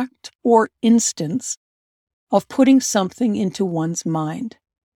the act or instance of putting something into one's mind.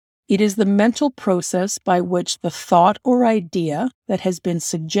 It is the mental process by which the thought or idea that has been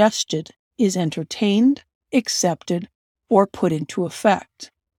suggested is entertained, accepted, or put into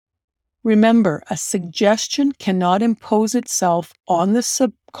effect. Remember, a suggestion cannot impose itself on the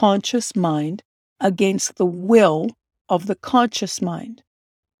subconscious mind against the will of the conscious mind.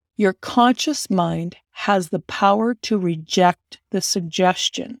 Your conscious mind has the power to reject the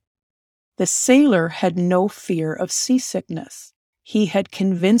suggestion. The sailor had no fear of seasickness. He had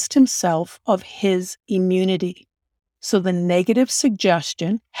convinced himself of his immunity. So the negative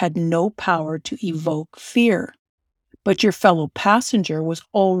suggestion had no power to evoke fear. But your fellow passenger was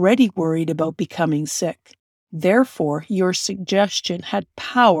already worried about becoming sick. Therefore, your suggestion had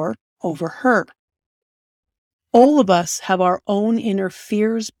power over her. All of us have our own inner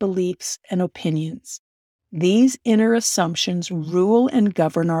fears, beliefs, and opinions. These inner assumptions rule and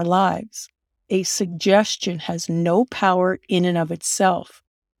govern our lives. A suggestion has no power in and of itself.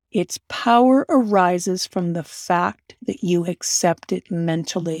 Its power arises from the fact that you accept it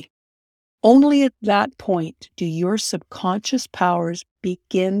mentally. Only at that point do your subconscious powers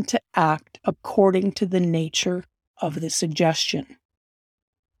begin to act according to the nature of the suggestion.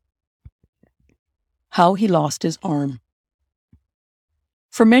 How he lost his arm.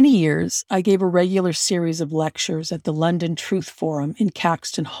 For many years, I gave a regular series of lectures at the London Truth Forum in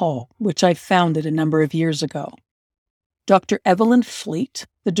Caxton Hall, which I founded a number of years ago. Dr. Evelyn Fleet,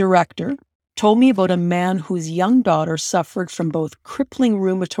 the director, told me about a man whose young daughter suffered from both crippling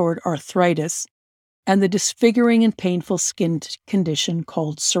rheumatoid arthritis and the disfiguring and painful skin condition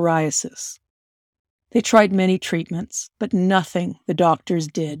called psoriasis. They tried many treatments, but nothing the doctors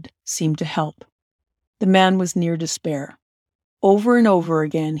did seemed to help. The man was near despair. Over and over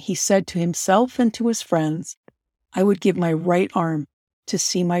again, he said to himself and to his friends, "I would give my right arm to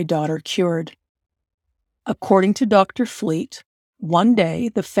see my daughter cured." According to Dr. Fleet, one day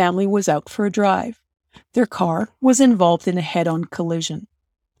the family was out for a drive. Their car was involved in a head-on collision.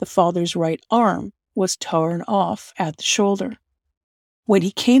 The father's right arm was torn off at the shoulder. When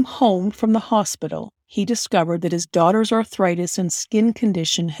he came home from the hospital, he discovered that his daughter's arthritis and skin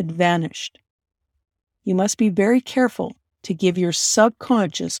condition had vanished. You must be very careful to give your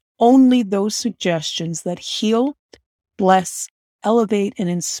subconscious only those suggestions that heal, bless, elevate, and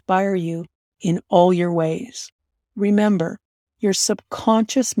inspire you in all your ways. Remember, Your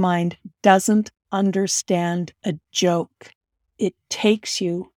subconscious mind doesn't understand a joke. It takes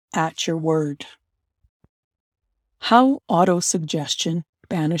you at your word. How autosuggestion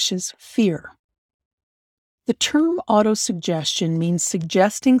banishes fear. The term autosuggestion means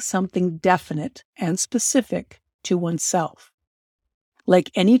suggesting something definite and specific to oneself. Like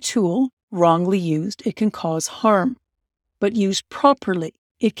any tool, wrongly used, it can cause harm, but used properly,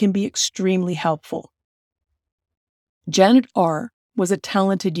 it can be extremely helpful. Janet R. was a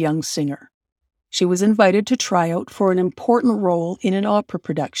talented young singer. She was invited to try out for an important role in an opera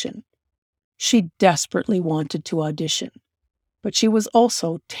production. She desperately wanted to audition, but she was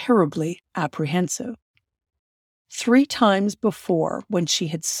also terribly apprehensive. 3 times before, when she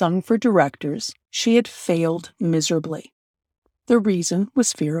had sung for directors, she had failed miserably. The reason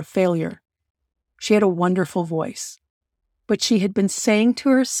was fear of failure. She had a wonderful voice, but she had been saying to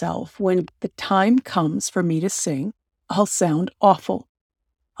herself, when the time comes for me to sing, I'll sound awful.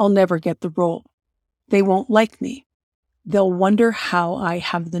 I'll never get the role. They won't like me. They'll wonder how I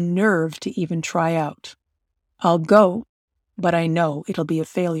have the nerve to even try out. I'll go, but I know it'll be a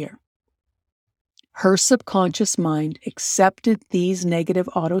failure. Her subconscious mind accepted these negative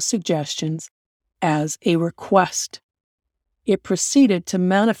autosuggestions as a request. It proceeded to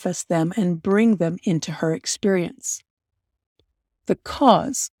manifest them and bring them into her experience. The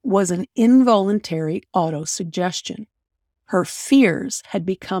cause was an involuntary autosuggestion. Her fears had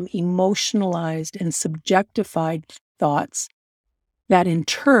become emotionalized and subjectified thoughts that in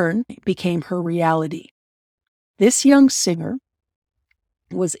turn became her reality. This young singer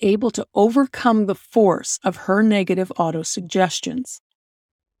was able to overcome the force of her negative autosuggestions.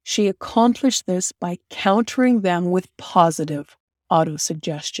 She accomplished this by countering them with positive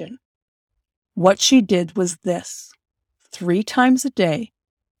autosuggestion. What she did was this. 3 times a day,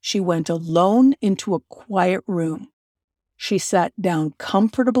 she went alone into a quiet room. She sat down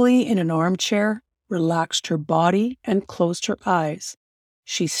comfortably in an armchair, relaxed her body, and closed her eyes.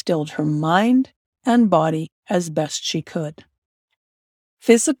 She stilled her mind and body as best she could.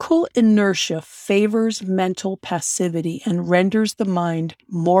 Physical inertia favors mental passivity and renders the mind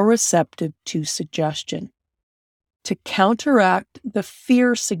more receptive to suggestion. To counteract the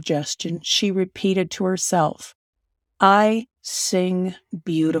fear suggestion, she repeated to herself, I sing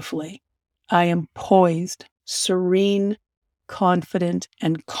beautifully. I am poised, serene, confident,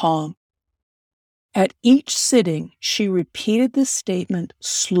 and calm. At each sitting, she repeated this statement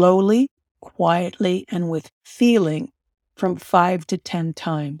slowly, quietly, and with feeling from 5 to 10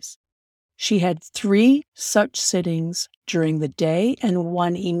 times. She had 3 such sittings during the day and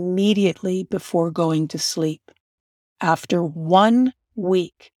 1 immediately before going to sleep. After 1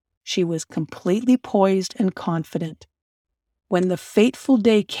 week, she was completely poised and confident. When the fateful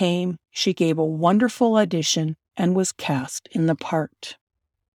day came, she gave a wonderful audition and was cast in the part.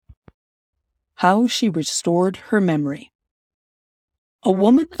 How she restored her memory. A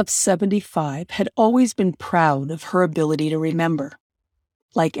woman of 75 had always been proud of her ability to remember.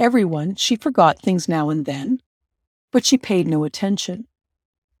 Like everyone, she forgot things now and then, but she paid no attention.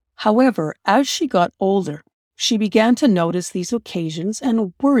 However, as she got older, she began to notice these occasions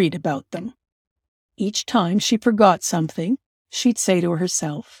and worried about them. Each time she forgot something, she'd say to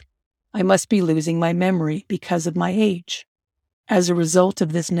herself, I must be losing my memory because of my age. As a result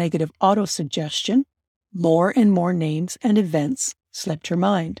of this negative autosuggestion, more and more names and events slipped her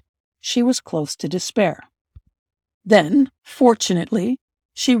mind. She was close to despair. Then, fortunately,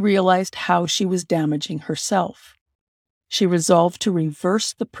 she realized how she was damaging herself. She resolved to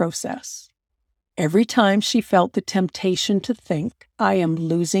reverse the process. Every time she felt the temptation to think, I am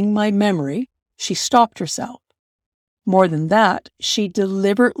losing my memory, she stopped herself. More than that, she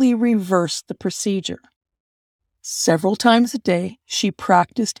deliberately reversed the procedure. Several times a day, she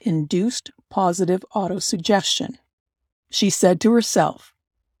practiced induced positive autosuggestion. She said to herself,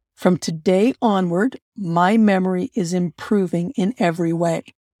 from today onward, my memory is improving in every way.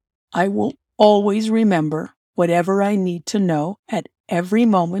 I will always remember whatever I need to know at every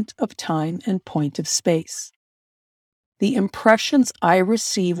moment of time and point of space. The impressions I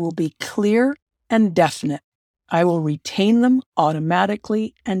receive will be clear and definite. I will retain them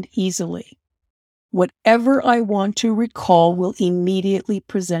automatically and easily. Whatever I want to recall will immediately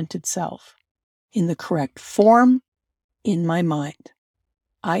present itself in the correct form in my mind.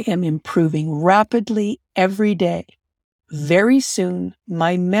 I am improving rapidly every day. Very soon,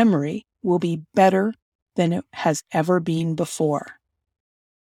 my memory will be better than it has ever been before.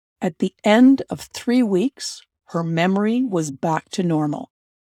 At the end of 3 weeks, her memory was back to normal.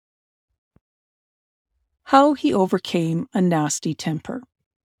 How he overcame a nasty temper.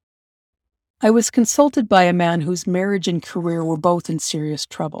 I was consulted by a man whose marriage and career were both in serious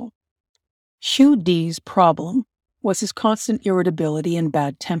trouble. Hugh D's problem was his constant irritability and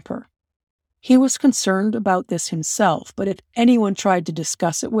bad temper. He was concerned about this himself, but if anyone tried to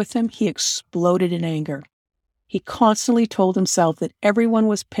discuss it with him, he exploded in anger. He constantly told himself that everyone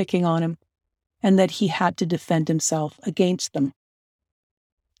was picking on him and that he had to defend himself against them.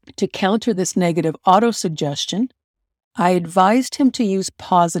 To counter this negative autosuggestion, I advised him to use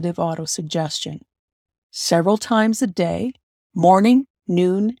positive autosuggestion. Several times a day, morning,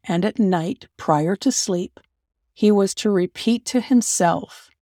 noon, and at night prior to sleep, he was to repeat to himself,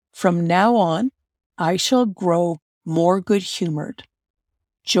 "From now on, I shall grow more good-humored.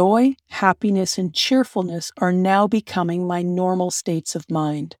 Joy, happiness, and cheerfulness are now becoming my normal states of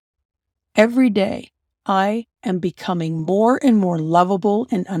mind. Every day, I am becoming more and more lovable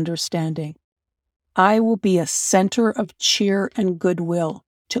and understanding. I will be a center of cheer and goodwill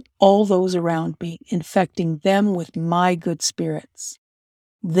to all those around me, infecting them with my good spirits.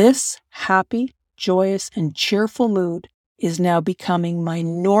 This happy, joyous, and cheerful mood is now becoming my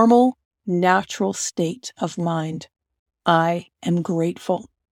normal, natural state of mind. I am grateful."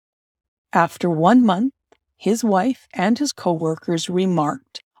 After 1 month, his wife and his co-workers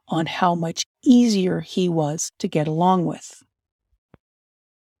remarked on how much easier he was to get along with.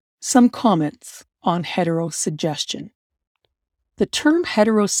 Some comments on heterosuggestion. The term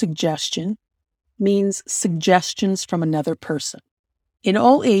heterosuggestion means suggestions from another person. In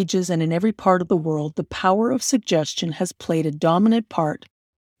all ages and in every part of the world, the power of suggestion has played a dominant part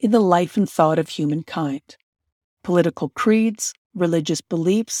in the life and thought of humankind. Political creeds, religious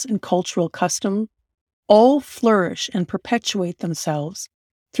beliefs, and cultural custom all flourish and perpetuate themselves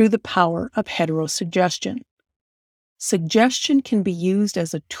through the power of heterosuggestion. Suggestion can be used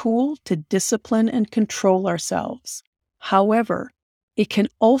as a tool to discipline and control ourselves. However, it can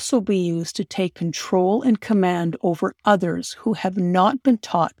also be used to take control and command over others who have not been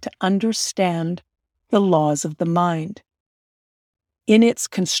taught to understand the laws of the mind. In its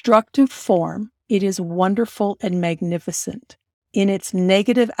constructive form, it is wonderful and magnificent. In its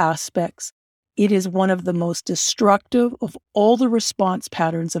negative aspects, it is one of the most destructive of all the response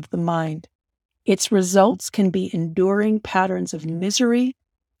patterns of the mind. Its results can be enduring patterns of misery,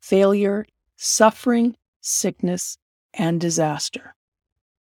 failure, suffering, sickness, and disaster.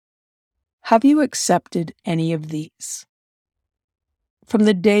 Have you accepted any of these? From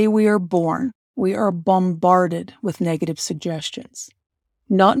the day we are born, we are bombarded with negative suggestions.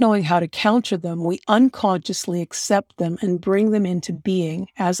 Not knowing how to counter them, we unconsciously accept them and bring them into being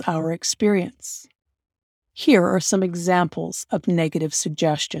as our experience. Here are some examples of negative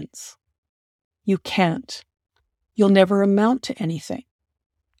suggestions. You can't. You'll never amount to anything.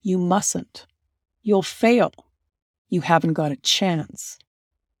 You mustn't. You'll fail. You haven't got a chance.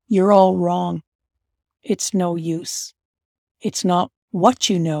 You're all wrong. It's no use. It's not what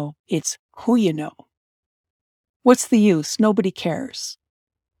you know, it's who you know. What's the use? Nobody cares.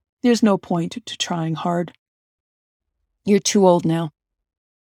 There's no point to trying hard. You're too old now.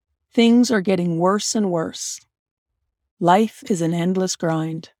 Things are getting worse and worse. Life is an endless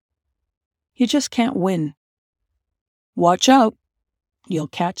grind. You just can't win. Watch out. You'll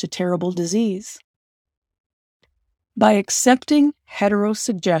catch a terrible disease. By accepting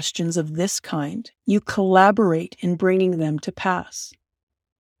heterosuggestions of this kind, you collaborate in bringing them to pass.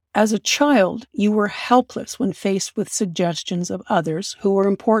 As a child, you were helpless when faced with suggestions of others who were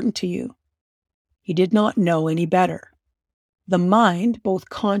important to you. You did not know any better. The mind, both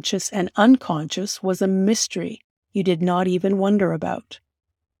conscious and unconscious, was a mystery you did not even wonder about.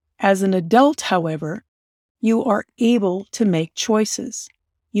 As an adult, however, you are able to make choices.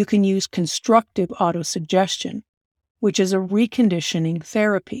 You can use constructive autosuggestion, which is a reconditioning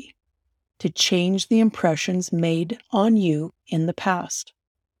therapy, to change the impressions made on you in the past.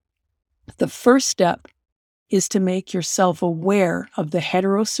 The first step is to make yourself aware of the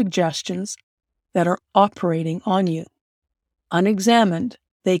heterosuggestions that are operating on you. Unexamined,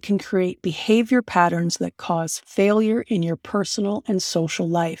 they can create behavior patterns that cause failure in your personal and social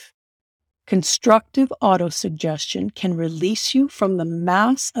life. Constructive autosuggestion can release you from the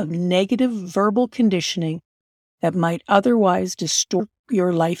mass of negative verbal conditioning that might otherwise distort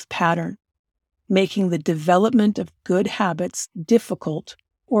your life pattern, making the development of good habits difficult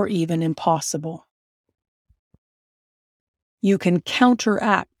or even impossible. You can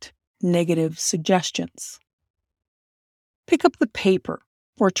counteract negative suggestions. Pick up the paper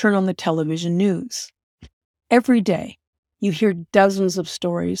or turn on the television news. Every day, you hear dozens of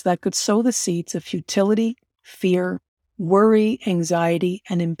stories that could sow the seeds of futility, fear, worry, anxiety,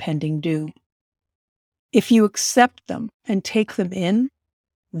 and impending doom. If you accept them and take them in,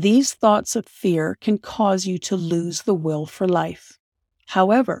 These thoughts of fear can cause you to lose the will for life.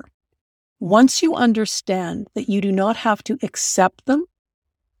 However, once you understand that you do not have to accept them,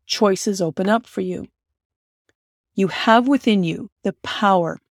 choices open up for you. You have within you the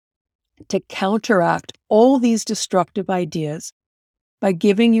power to counteract all these destructive ideas by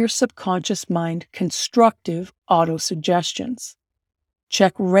giving your subconscious mind constructive autosuggestions.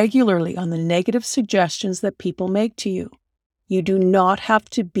 Check regularly on the negative suggestions that people make to you. You do not have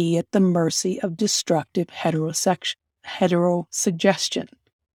to be at the mercy of destructive heterosuggestion.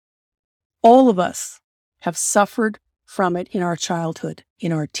 All of us have suffered from it in our childhood,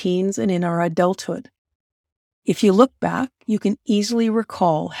 in our teens, and in our adulthood. If you look back, you can easily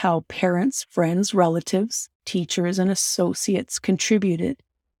recall how parents, friends, relatives, teachers, and associates contributed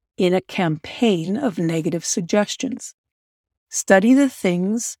in a campaign of negative suggestions. Study the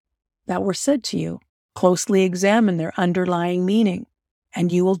things that were said to you. Closely examine their underlying meaning,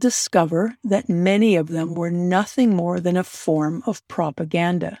 and you will discover that many of them were nothing more than a form of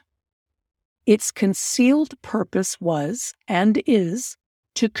propaganda. Its concealed purpose was, and is,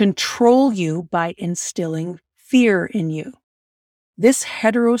 to control you by instilling fear in you. This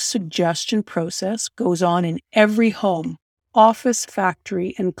heterosuggestion process goes on in every home, office,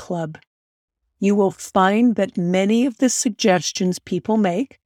 factory, and club. You will find that many of the suggestions people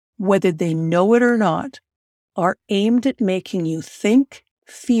make, whether they know it or not, are aimed at making you think,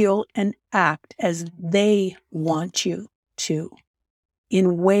 feel, and act as they want you to,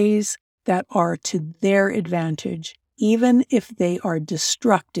 in ways that are to their advantage, even if they are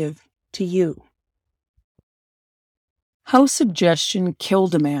destructive to you. How suggestion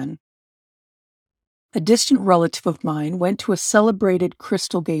killed a man. A distant relative of mine went to a celebrated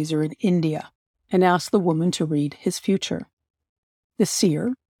crystal gazer in India and asked the woman to read his future. The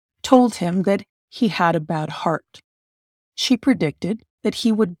seer told him that he had a bad heart. She predicted that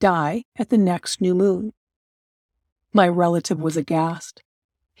he would die at the next new moon. My relative was aghast.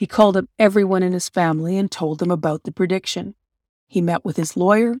 He called up everyone in his family and told them about the prediction. He met with his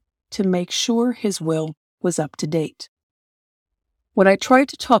lawyer to make sure his will was up to date. When I tried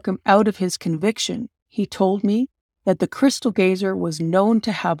to talk him out of his conviction, he told me that the crystal gazer was known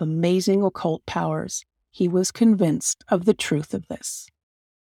to have amazing occult powers. He was convinced of the truth of this.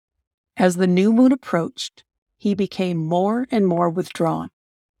 As the new moon approached, he became more and more withdrawn.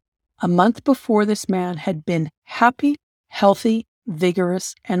 A month before, this man had been happy, healthy,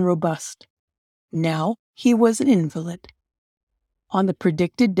 vigorous, and robust. Now he was an invalid. On the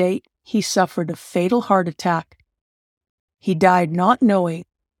predicted date, he suffered a fatal heart attack. He died not knowing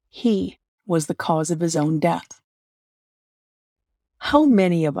he was the cause of his own death. How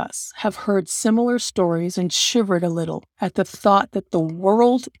many of us have heard similar stories and shivered a little at the thought that the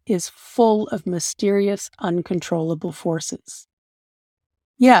world is full of mysterious, uncontrollable forces?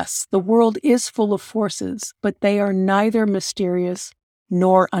 Yes, the world is full of forces, but they are neither mysterious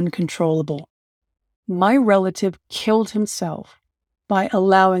nor uncontrollable. My relative killed himself by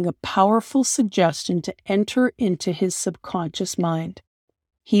allowing a powerful suggestion to enter into his subconscious mind.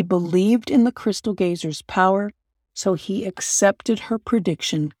 He believed in the crystal gazer's power, so he accepted her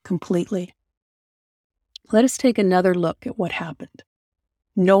prediction completely. Let us take another look at what happened.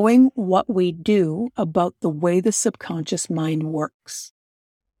 Knowing what we do about the way the subconscious mind works.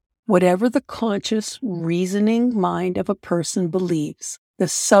 Whatever the conscious, reasoning mind of a person believes, the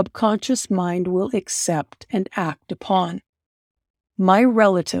subconscious mind will accept and act upon. My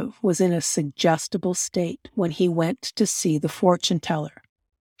relative was in a suggestible state when he went to see the fortune teller.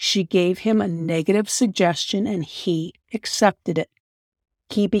 She gave him a negative suggestion and he accepted it.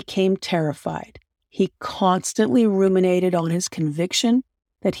 He became terrified. He constantly ruminated on his conviction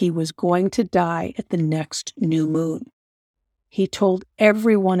that he was going to die at the next new moon. He told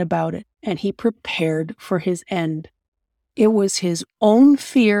everyone about it and he prepared for his end. It was his own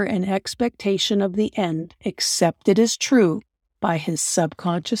fear and expectation of the end, accepted as true by his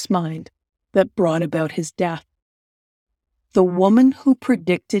subconscious mind, that brought about his death. The woman who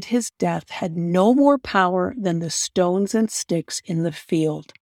predicted his death had no more power than the stones and sticks in the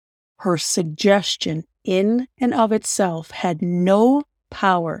field. Her suggestion in and of itself had no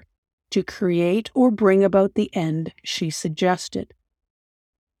power to create or bring about the end she suggested.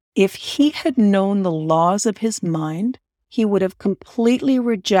 If he had known the laws of his mind, he would have completely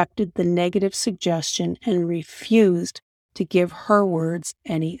rejected the negative suggestion and refused to give her words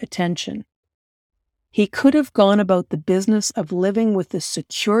any attention. He could have gone about the business of living with the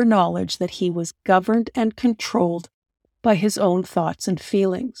secure knowledge that he was governed and controlled by his own thoughts and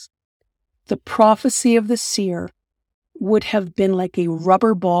feelings. The prophecy of the seer would have been like a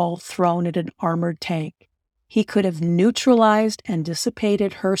rubber ball thrown at an armored tank. he could have neutralized and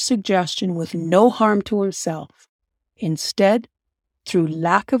dissipated her suggestion with no harm to himself. Instead, through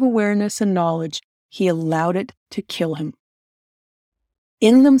lack of awareness and knowledge, he allowed it to kill him.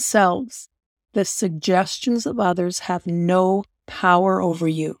 In themselves, the suggestions of others have no power over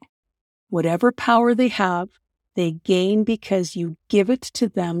you. Whatever power they have, they gain because you give it to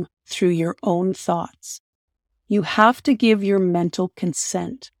them through your own thoughts. You have to give your mental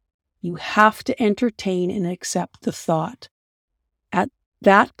consent. You have to entertain and accept the thought. At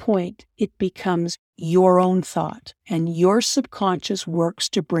that point, it becomes your own thought, and your subconscious works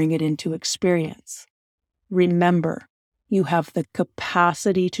to bring it into experience. Remember, you have the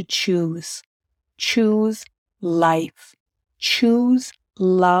capacity to choose. Choose life. Choose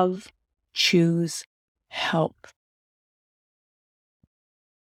love. Choose help.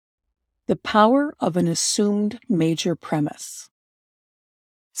 The power of an assumed major premise.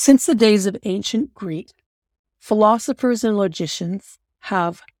 Since the days of ancient Greek, philosophers and logicians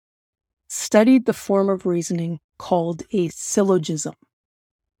have studied the form of reasoning called a syllogism.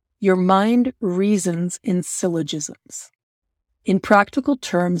 Your mind reasons in syllogisms. In practical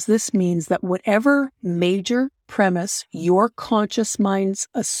terms, this means that whatever major premise your conscious mind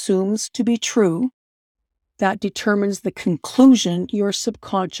assumes to be true, that determines the conclusion your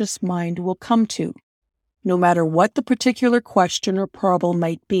subconscious mind will come to, no matter what the particular question or problem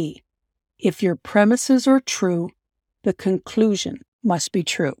might be. If your premises are true, the conclusion must be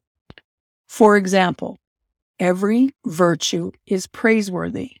true. For example, every virtue is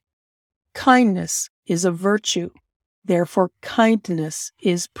praiseworthy. Kindness is a virtue, therefore kindness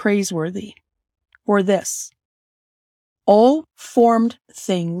is praiseworthy. Or this: all formed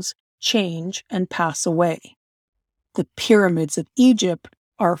things change and pass away. The pyramids of Egypt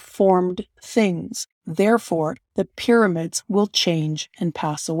are formed things, therefore the pyramids will change and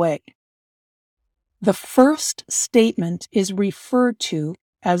pass away. The first statement is referred to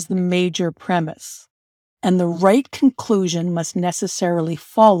as the major premise, and the right conclusion must necessarily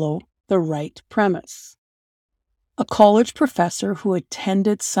follow the right premise. A college professor who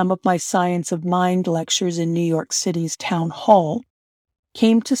attended some of my Science of Mind lectures in New York City's town hall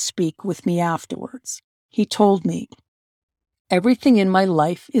came to speak with me afterwards. He told me, "Everything in my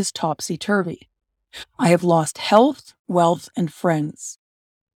life is topsy-turvy. I have lost health, wealth, and friends.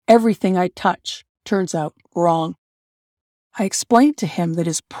 Everything I touch turns out wrong." I explained to him that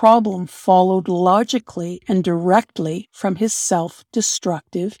his problem followed logically and directly from his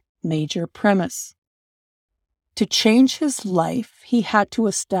self-destructive major premise. To change his life, he had to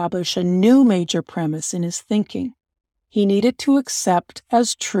establish a new major premise in his thinking. He needed to accept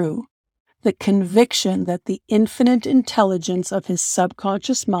as true the conviction that the infinite intelligence of his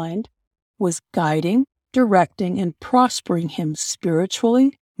subconscious mind was guiding, directing, and prospering him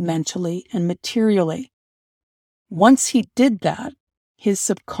spiritually, mentally, and materially. Once he did that, his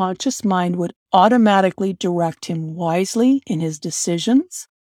subconscious mind would automatically direct him wisely in his decisions,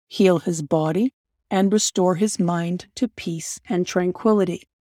 heal his body, and restore his mind to peace and tranquility.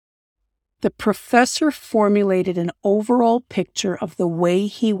 The professor formulated an overall picture of the way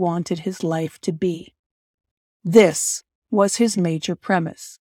he wanted his life to be. This was his major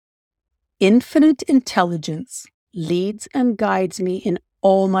premise. Infinite intelligence leads and guides me in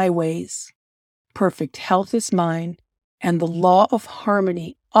all my ways. Perfect health is mine, and the law of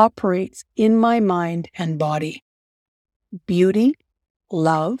harmony operates in my mind and body. Beauty,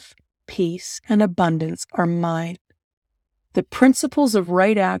 love, peace, and abundance are mine. The principles of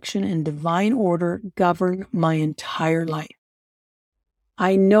right action and divine order govern my entire life.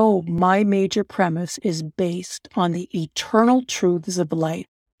 I know my major premise is based on the eternal truths of life,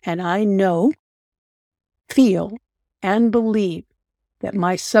 and I know, feel, and believe that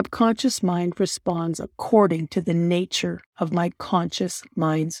my subconscious mind responds according to the nature of my conscious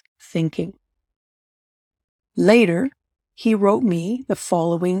mind's thinking. Later, he wrote me the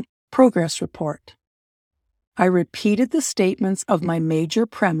following progress report. I repeated the statements of my major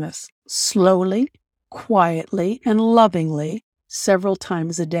premise slowly, quietly, and lovingly several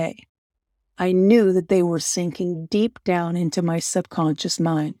times a day. I knew that they were sinking deep down into my subconscious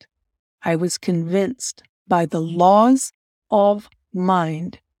mind. I was convinced by the laws of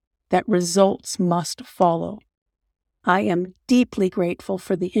mind that results must follow. I am deeply grateful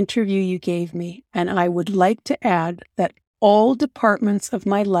for the interview you gave me, and I would like to add that all departments of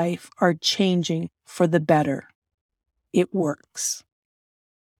my life are changing for the better. It works.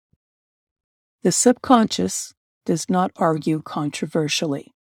 The subconscious does not argue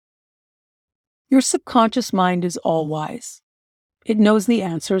controversially. Your subconscious mind is all-wise. It knows the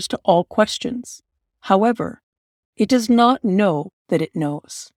answers to all questions. However, it does not know that it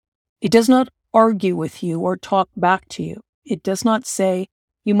knows. It does not argue with you or talk back to you. It does not say,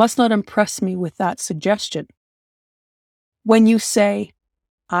 you must not impress me with that suggestion. When you say,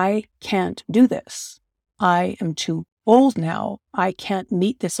 I can't do this, I am too old now, I can't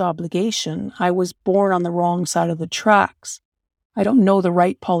meet this obligation, I was born on the wrong side of the tracks, I don't know the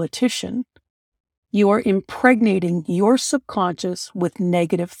right politician, you are impregnating your subconscious with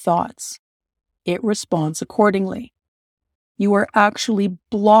negative thoughts. It responds accordingly. You are actually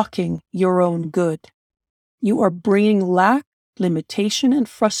blocking your own good. You are bringing lack, limitation, and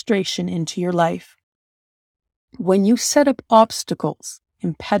frustration into your life. When you set up obstacles,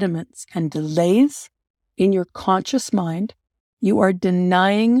 impediments, and delays in your conscious mind, you are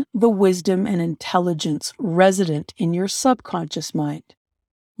denying the wisdom and intelligence resident in your subconscious mind.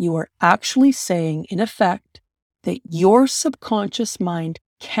 You are actually saying, in effect, that your subconscious mind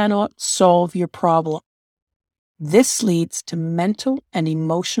cannot solve your problem. This leads to mental and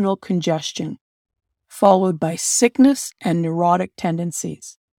emotional congestion, followed by sickness and neurotic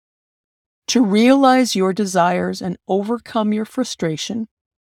tendencies. To realize your desires and overcome your frustration,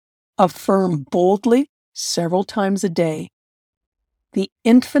 affirm boldly several times a day, the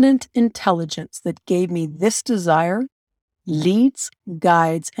infinite intelligence that gave me this desire leads,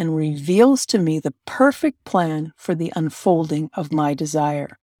 guides, and reveals to me the perfect plan for the unfolding of my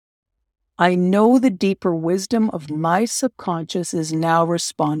desire. I know the deeper wisdom of my subconscious is now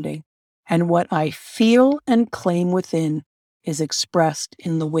responding, and what I feel and claim within is expressed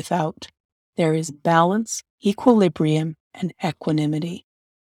in the without. There is balance, equilibrium, and equanimity.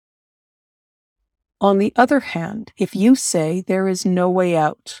 On the other hand, if you say, there is no way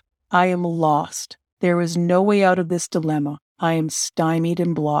out, I am lost, there is no way out of this dilemma, I am stymied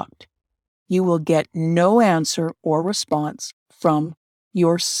and blocked, you will get no answer or response from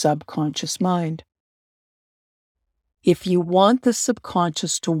your subconscious mind. If you want the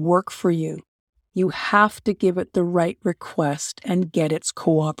subconscious to work for you, you have to give it the right request and get its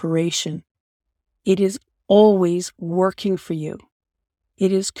cooperation. It is always working for you.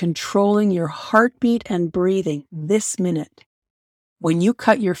 It is controlling your heartbeat and breathing this minute. When you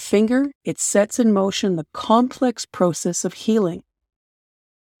cut your finger, it sets in motion the complex process of healing.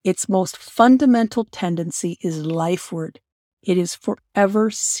 Its most fundamental tendency is lifeward. It is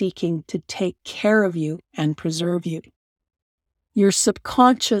forever seeking to take care of you and preserve you. Your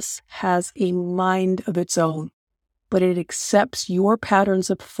subconscious has a mind of its own, but it accepts your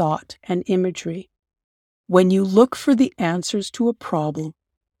patterns of thought and imagery. When you look for the answers to a problem,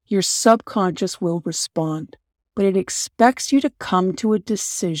 your subconscious will respond, but it expects you to come to a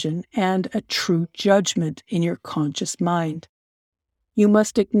decision and a true judgment in your conscious mind. You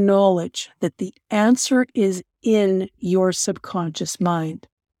must acknowledge that the answer is in your subconscious mind.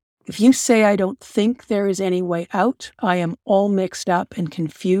 If you say, I don't think there is any way out, I am all mixed up and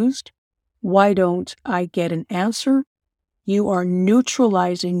confused, why don't I get an answer? You are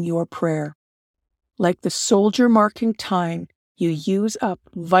neutralizing your prayer. Like the soldier marking time, you use up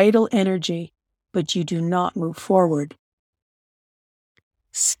vital energy, but you do not move forward.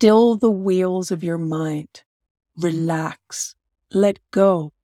 Still the wheels of your mind. Relax. Let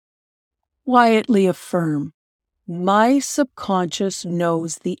go. Quietly affirm, my subconscious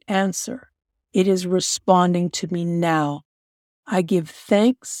knows the answer. It is responding to me now. I give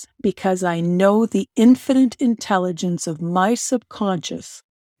thanks because I know the infinite intelligence of my subconscious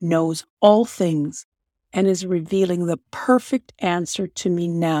knows all things and is revealing the perfect answer to me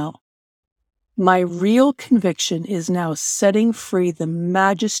now. My real conviction is now setting free the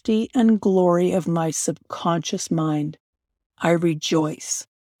majesty and glory of my subconscious mind. I rejoice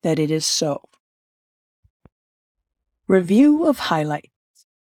that it is so. Review of highlights.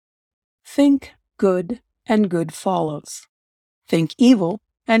 Think good and good follows. Think evil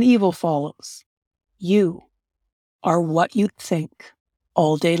and evil follows. You are what you think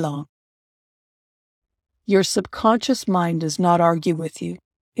all day long. Your subconscious mind does not argue with you.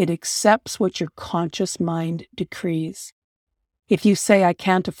 It accepts what your conscious mind decrees. If you say, I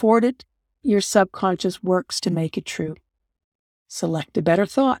can't afford it, your subconscious works to make it true. Select a better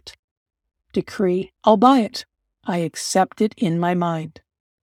thought. Decree, I'll buy it. I accept it in my mind.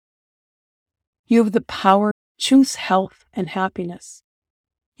 You have the power to choose health and happiness.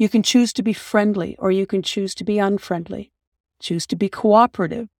 You can choose to be friendly or you can choose to be unfriendly. Choose to be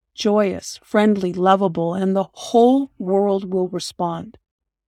cooperative, joyous, friendly, lovable, and the whole world will respond.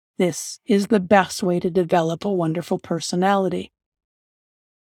 This is the best way to develop a wonderful personality.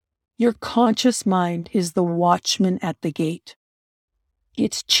 Your conscious mind is the watchman at the gate.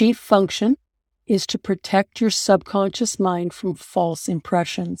 Its chief function is to protect your subconscious mind from false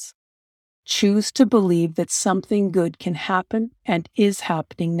impressions. Choose to believe that something good can happen and is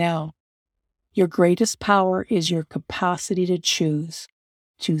happening now. Your greatest power is your capacity to choose.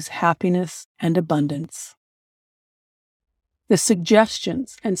 Choose happiness and abundance. The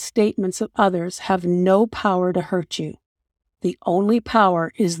suggestions and statements of others have no power to hurt you. The only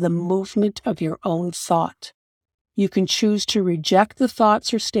power is the movement of your own thought. You can choose to reject the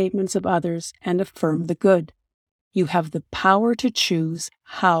thoughts or statements of others and affirm the good. You have the power to choose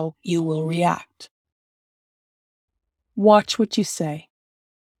how you will react. Watch what you say.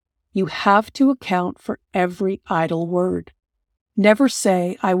 You have to account for every idle word. Never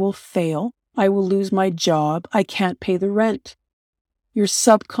say, I will fail, I will lose my job, I can't pay the rent. Your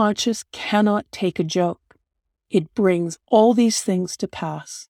subconscious cannot take a joke. It brings all these things to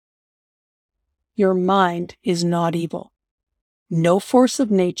pass. Your mind is not evil. No force of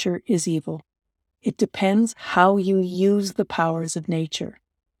nature is evil. It depends how you use the powers of nature.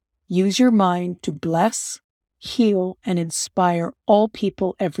 Use your mind to bless, heal, and inspire all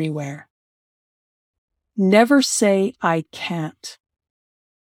people everywhere. Never say, I can't.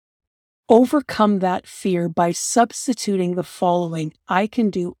 Overcome that fear by substituting the following: I can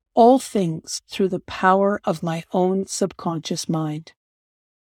do all things through the power of my own subconscious mind.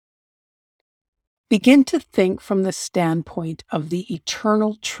 Begin to think from the standpoint of the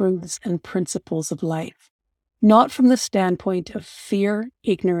eternal truths and principles of life, not from the standpoint of fear,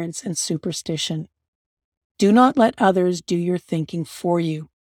 ignorance, and superstition. Do not let others do your thinking for you.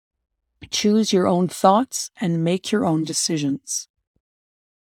 Choose your own thoughts and make your own decisions.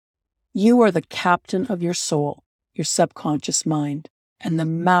 You are the captain of your soul, your subconscious mind, and the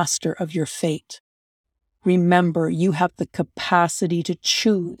master of your fate. Remember, you have the capacity to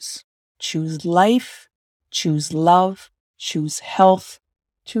choose. Choose life, choose love, choose health,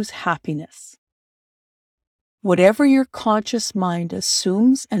 choose happiness. Whatever your conscious mind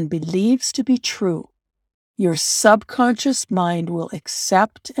assumes and believes to be true, your subconscious mind will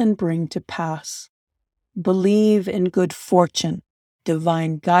accept and bring to pass. Believe in good fortune,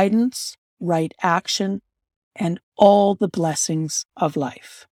 divine guidance, right action, and all the blessings of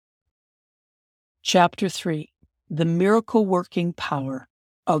life. Chapter 3: The Miracle Working Power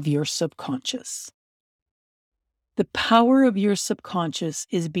of Your Subconscious. The power of your subconscious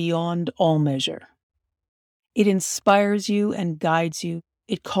is beyond all measure. It inspires you and guides you.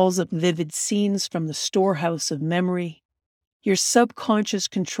 It calls up vivid scenes from the storehouse of memory. Your subconscious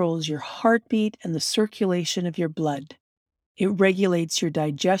controls your heartbeat and the circulation of your blood. It regulates your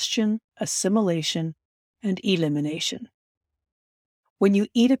digestion, assimilation, and elimination. When you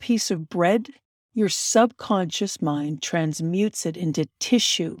eat a piece of bread, your subconscious mind transmutes it into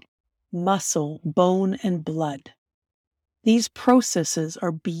tissue, muscle, bone, and blood. These processes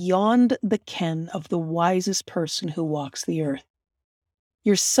are beyond the ken of the wisest person who walks the earth.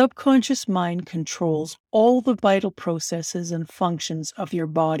 Your subconscious mind controls all the vital processes and functions of your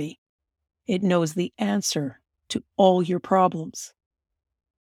body. It knows the answer to all your problems.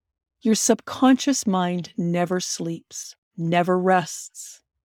 Your subconscious mind never sleeps, never rests.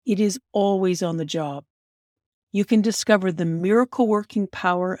 It is always on the job. You can discover the miracle-working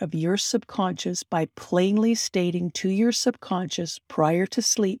power of your subconscious by plainly stating to your subconscious prior to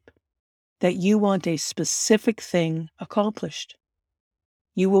sleep that you want a specific thing accomplished.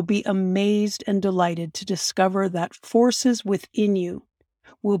 You will be amazed and delighted to discover that forces within you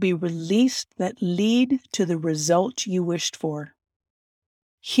will be released that lead to the result you wished for.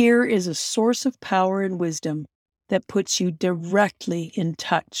 Here is a source of power and wisdom that puts you directly in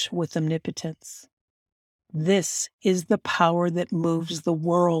touch with omnipotence. This is the power that moves the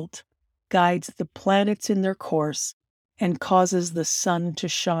world, guides the planets in their course, and causes the sun to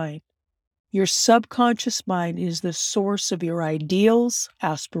shine. Your subconscious mind is the source of your ideals,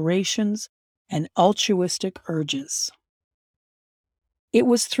 aspirations, and altruistic urges. It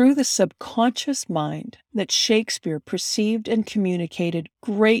was through the subconscious mind that Shakespeare perceived and communicated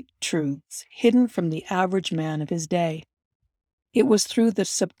great truths hidden from the average man of his day. It was through the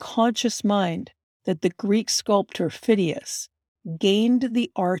subconscious mind that the Greek sculptor Phidias gained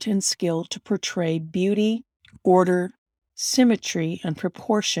the art and skill to portray beauty, order, symmetry, and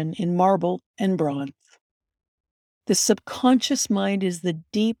proportion in marble and bronze. The subconscious mind is the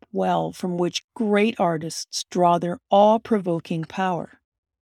deep well from which great artists draw their awe-provoking power.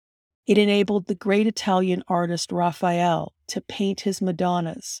 It enabled the great Italian artist Raphael to paint his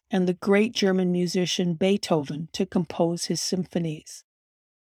Madonnas and the great German musician Beethoven to compose his symphonies.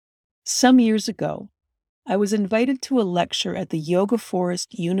 Some years ago, I was invited to a lecture at the Yoga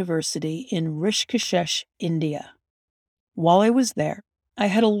Forest University in Rishikesh, India. While I was there, I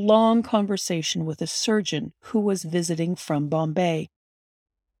had a long conversation with a surgeon who was visiting from Bombay.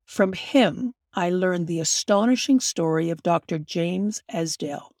 From him, I learned the astonishing story of Dr. James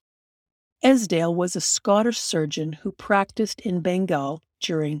Esdale. Esdale was a Scottish surgeon who practiced in Bengal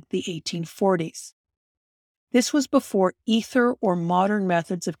during the 1840s. This was before ether or modern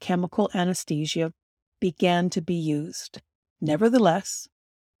methods of chemical anesthesia began to be used. Nevertheless,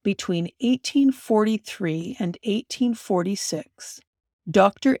 between 1843 and 1846,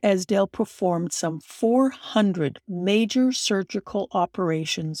 Dr. Esdale performed some 400 major surgical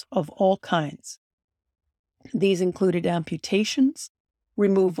operations of all kinds. These included amputations,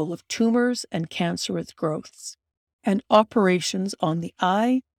 removal of tumors and cancerous growths, and operations on the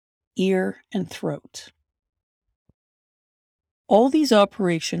eye, ear, and throat. All these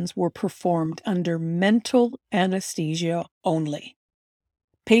operations were performed under mental anesthesia only.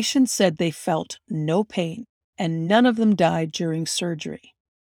 Patients said they felt no pain, and none of them died during surgery.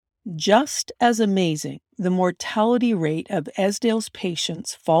 Just as amazing, the mortality rate of Esdale's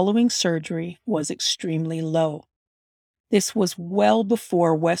patients following surgery was extremely low. This was well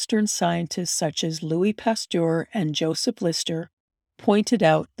before Western scientists such as Louis Pasteur and Joseph Lister pointed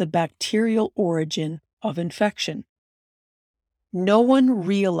out the bacterial origin of infection. No one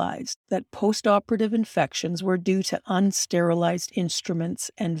realized that postoperative infections were due to unsterilized instruments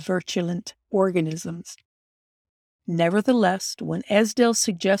and virulent organisms. Nevertheless, when Esdale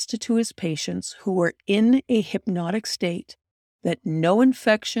suggested to his patients who were in a hypnotic state that no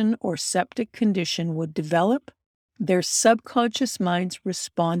infection or septic condition would develop, their subconscious minds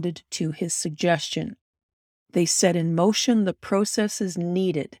responded to his suggestion. They set in motion the processes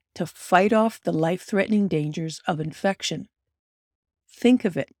needed to fight off the life-threatening dangers of infection. Think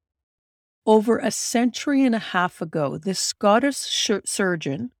of it. Over a century and a half ago, this Scottish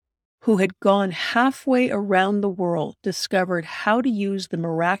surgeon, who had gone halfway around the world, discovered how to use the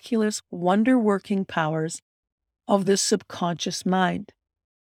miraculous, wonder-working powers of the subconscious mind.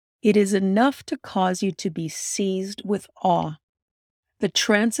 It is enough to cause you to be seized with awe. The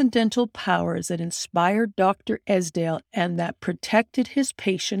transcendental powers that inspired Dr. Esdale and that protected his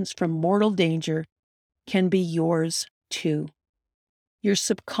patients from mortal danger can be yours too. Your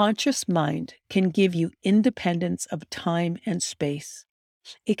subconscious mind can give you independence of time and space.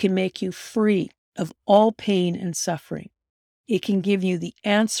 It can make you free of all pain and suffering. It can give you the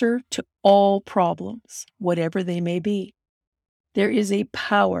answer to all problems, whatever they may be. There is a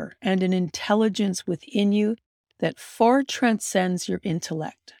power and an intelligence within you that far transcends your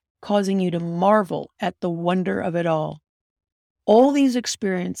intellect, causing you to marvel at the wonder of it all. All these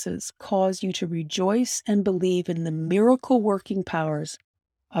experiences cause you to rejoice and believe in the miracle-working powers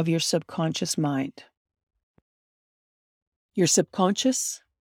of your subconscious mind. Your subconscious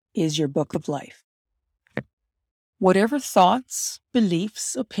is your book of life. Whatever thoughts,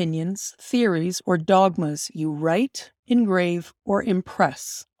 beliefs, opinions, theories, or dogmas you write, engrave, or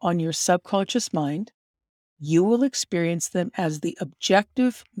impress on your subconscious mind, you will experience them as the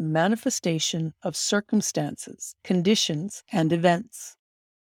objective manifestation of circumstances, conditions, and events.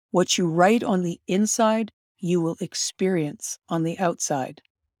 What you write on the inside, you will experience on the outside.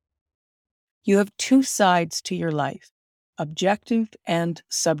 You have two sides to your life, objective and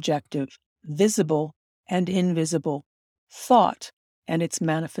subjective, visible and invisible, thought and its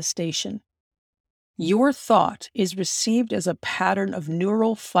manifestation. Your thought is received as a pattern of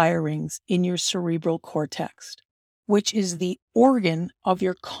neural firings in your cerebral cortex, which is the organ of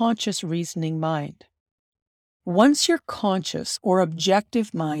your conscious reasoning mind. Once your conscious or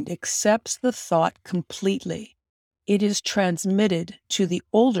objective mind accepts the thought completely, it is transmitted to the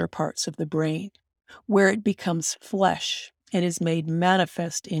older parts of the brain, where it becomes flesh and is made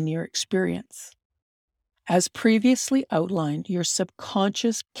manifest in your experience. As previously outlined, your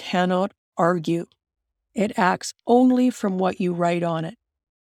subconscious cannot argue. It acts only from what you write on it.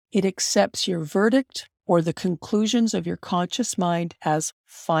 It accepts your verdict or the conclusions of your conscious mind as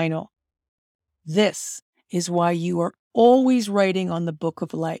final. This is why you are always writing on the book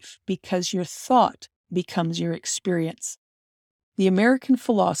of life, because your thought becomes your experience. The American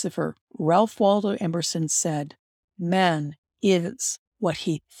philosopher Ralph Waldo Emerson said, "Man is what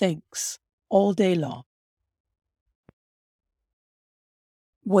he thinks all day long."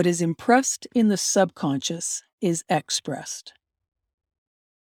 What is impressed in the subconscious is expressed.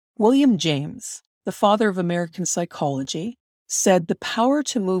 William James, the father of American psychology, said the power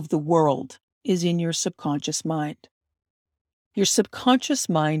to move the world is in your subconscious mind. Your subconscious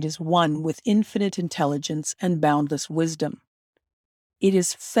mind is one with infinite intelligence and boundless wisdom. It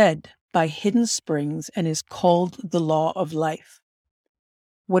is fed by hidden springs and is called the law of life.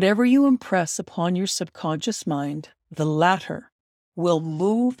 Whatever you impress upon your subconscious mind, the latter will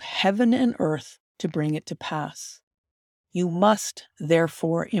move heaven and earth to bring it to pass. You must,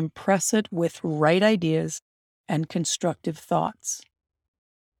 therefore, impress it with right ideas and constructive thoughts.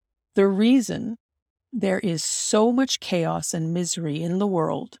 The reason there is so much chaos and misery in the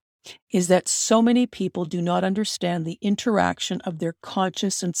world is that so many people do not understand the interaction of their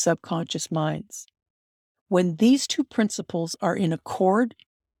conscious and subconscious minds. When these two principles are in accord,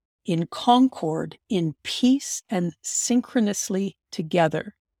 in concord, in peace, and synchronously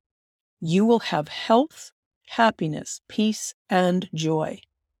together, you will have health, happiness, peace, and joy.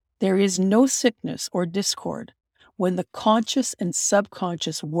 There is no sickness or discord when the conscious and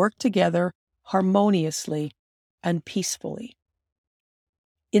subconscious work together harmoniously and peacefully.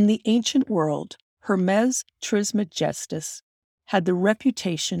 In the ancient world, Hermes Trismegistus had the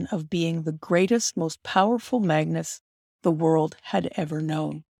reputation of being the greatest, most powerful magus the world had ever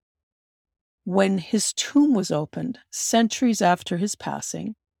known. When his tomb was opened, centuries after his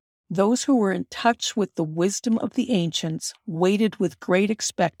passing, those who were in touch with the wisdom of the ancients waited with great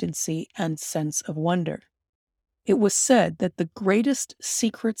expectancy and sense of wonder. It was said that the greatest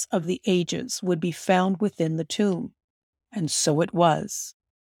secrets of the ages would be found within the tomb, and so it was.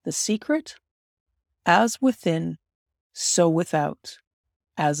 The secret? As within, so without.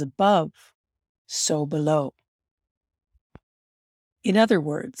 As above, so below. In other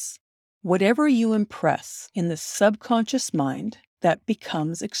words, whatever you impress in the subconscious mind, that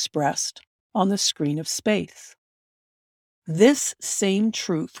becomes expressed on the screen of space. This same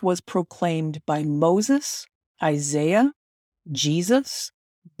truth was proclaimed by Moses, Isaiah, Jesus,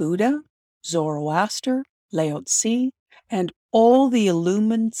 Buddha, Zoroaster, Lao Tzu, and all the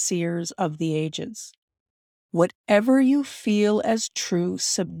illumined seers of the ages. Whatever you feel as true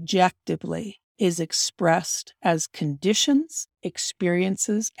subjectively is expressed as conditions,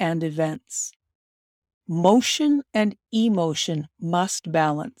 experiences, and events. Motion and emotion must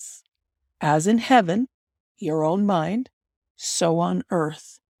balance. As in heaven, your own mind, so on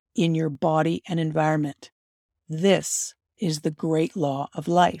earth, in your body and environment. This is the great law of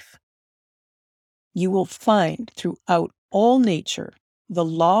life. You will find throughout all nature the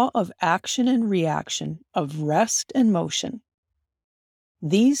law of action and reaction, of rest and motion.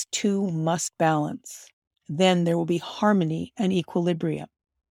 These two must balance. Then there will be harmony and equilibrium.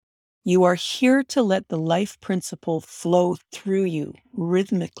 You are here to let the life principle flow through you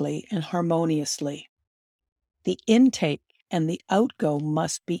rhythmically and harmoniously. The intake and the outgo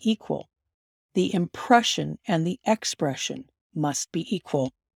must be equal. The impression and the expression must be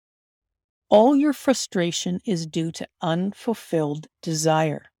equal. All your frustration is due to unfulfilled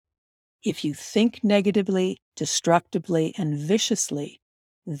desire. If you think negatively, destructively, and viciously,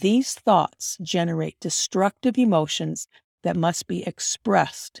 these thoughts generate destructive emotions that must be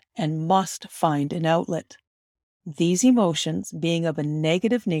expressed and must find an outlet. These emotions, being of a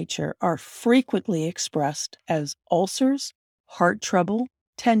negative nature, are frequently expressed as ulcers, heart trouble,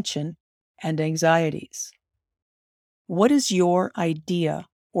 tension, and anxieties. What is your idea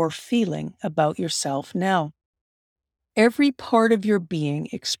or feeling about yourself now? Every part of your being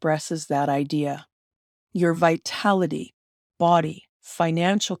expresses that idea. Your vitality, body,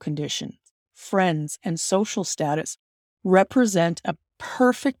 financial condition, friends, and social status represent a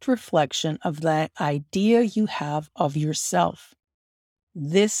perfect reflection of that idea you have of yourself.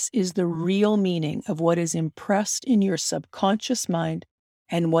 This is the real meaning of what is impressed in your subconscious mind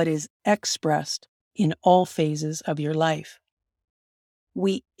and what is expressed in all phases of your life.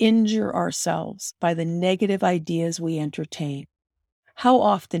 We injure ourselves by the negative ideas we entertain. How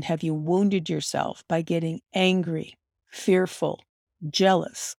often have you wounded yourself by getting angry, fearful,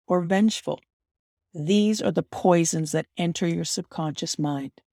 jealous, or vengeful? These are the poisons that enter your subconscious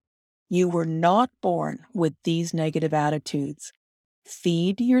mind. You were not born with these negative attitudes.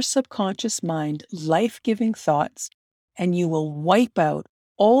 Feed your subconscious mind life-giving thoughts, and you will wipe out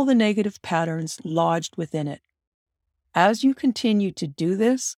all the negative patterns lodged within it. As you continue to do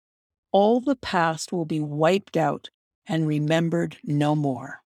this, all the past will be wiped out and remembered no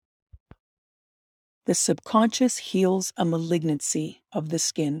more. The subconscious heals a malignancy of the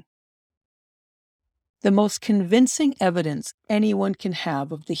skin. The most convincing evidence anyone can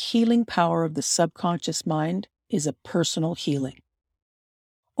have of the healing power of the subconscious mind is a personal healing.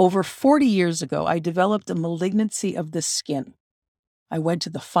 Over 40 years ago, I developed a malignancy of the skin. I went to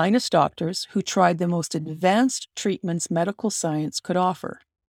the finest doctors who tried the most advanced treatments medical science could offer.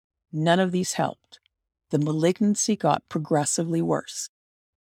 None of these helped. The malignancy got progressively worse.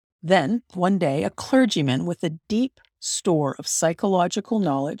 Then, one day, a clergyman with a deep store of psychological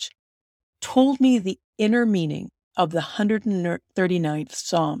knowledge told me the inner meaning of the 139th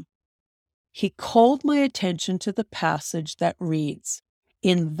Psalm. He called my attention to the passage that reads,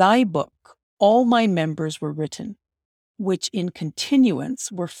 "In thy book all my members were written, which in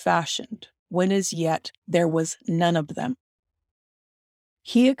continuance were fashioned, when as yet there was none of them."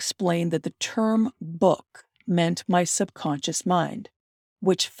 He explained that the term book meant my subconscious mind,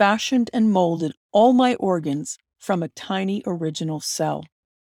 which fashioned and molded all my organs from a tiny original cell.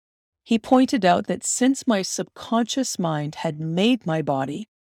 He pointed out that since my subconscious mind had made my body,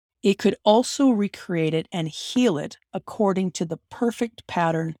 it could also recreate it and heal it according to the perfect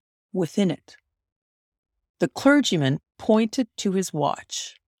pattern within it. The clergyman pointed to his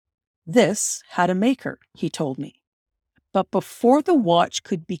watch. This had a maker, he told me. But before the watch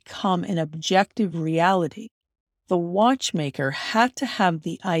could become an objective reality, the watchmaker had to have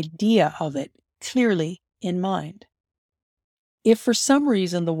the idea of it clearly in mind. If for some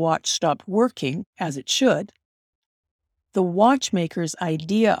reason the watch stopped working, as it should, the watchmaker's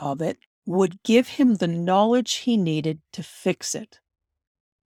idea of it would give him the knowledge he needed to fix it.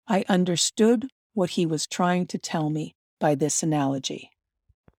 I understood what he was trying to tell me by this analogy.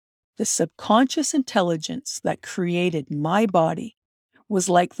 The subconscious intelligence that created my body was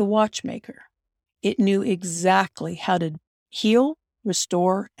like the watchmaker. It knew exactly how to heal,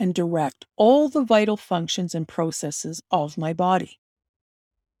 restore, and direct all the vital functions and processes of my body.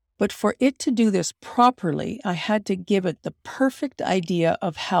 But for it to do this properly, I had to give it the perfect idea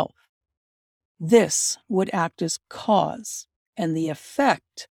of health. This would act as cause, and the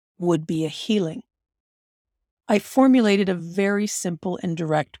effect would be a healing. I formulated a very simple and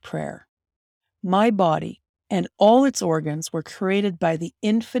direct prayer. My body and all its organs were created by the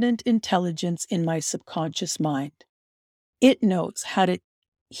infinite intelligence in my subconscious mind. It knows how to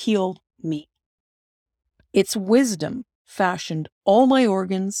heal me. Its wisdom fashioned all my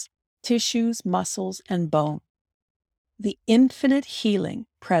organs, tissues, muscles, and bone. The infinite healing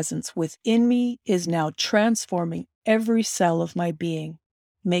presence within me is now transforming every cell of my being,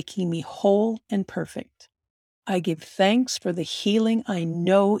 making me whole and perfect. I give thanks for the healing I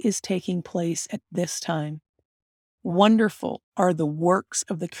know is taking place at this time. Wonderful are the works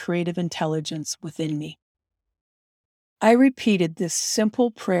of the creative intelligence within me. I repeated this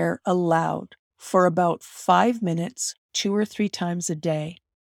simple prayer aloud for about 5 minutes, 2 or 3 times a day.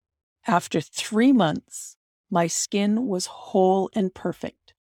 After 3 months, my skin was whole and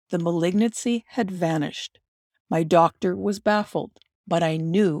perfect. The malignancy had vanished. My doctor was baffled, but I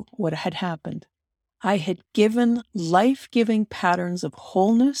knew what had happened. I had given life-giving patterns of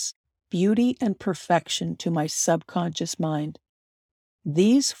wholeness, beauty, and perfection to my subconscious mind.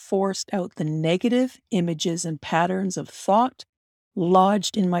 These forced out the negative images and patterns of thought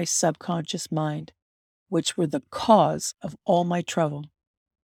lodged in my subconscious mind, which were the cause of all my trouble.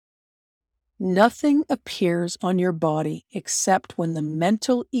 Nothing appears on your body except when the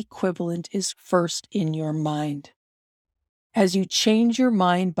mental equivalent is first in your mind. As you change your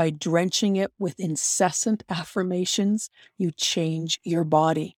mind by drenching it with incessant affirmations, you change your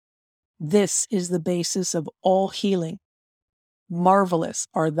body. This is the basis of all healing. Marvelous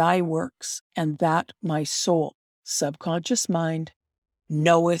are thy works, and that my soul, subconscious mind,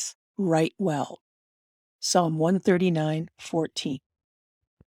 knoweth right well. Psalm 139:14.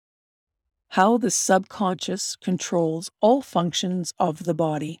 How the subconscious controls all functions of the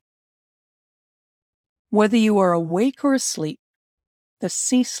body. Whether you are awake or asleep, the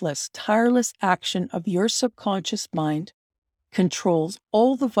ceaseless, tireless action of your subconscious mind controls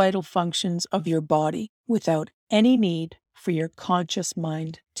all the vital functions of your body without any need for your conscious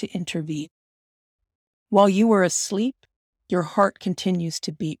mind to intervene. While you are asleep, your heart continues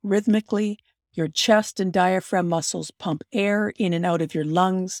to beat rhythmically, your chest and diaphragm muscles pump air in and out of your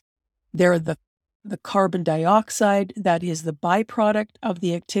lungs. There, the carbon dioxide that is the byproduct of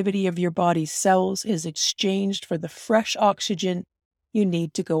the activity of your body's cells is exchanged for the fresh oxygen you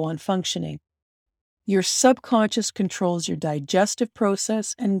need to go on functioning. Your subconscious controls your digestive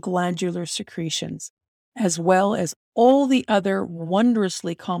process and glandular secretions, as well as all the other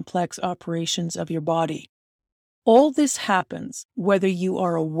wondrously complex operations of your body. All this happens whether you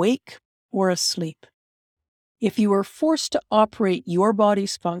are awake or asleep. If you were forced to operate your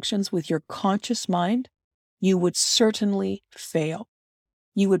body's functions with your conscious mind, you would certainly fail.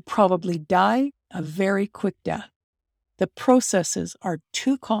 You would probably die a very quick death. The processes are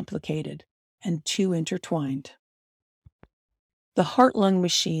too complicated and too intertwined. The heart-lung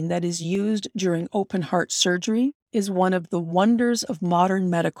machine that is used during open heart surgery is one of the wonders of modern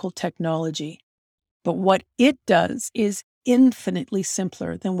medical technology. But what it does is infinitely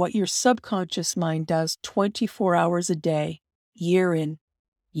simpler than what your subconscious mind does 24 hours a day, year in,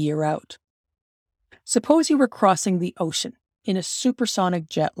 year out. Suppose you were crossing the ocean in a supersonic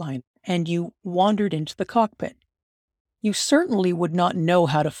jet line and you wandered into the cockpit. You certainly would not know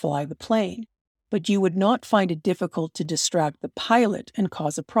how to fly the plane, but you would not find it difficult to distract the pilot and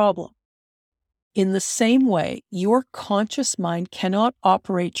cause a problem. In the same way, your conscious mind cannot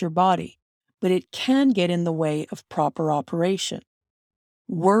operate your body, but it can get in the way of proper operation.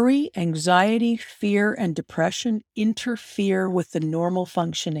 Worry, anxiety, fear, and depression interfere with the normal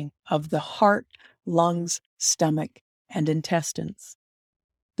functioning of the heart, lungs, stomach, and intestines.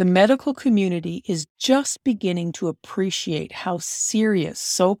 The medical community is just beginning to appreciate how serious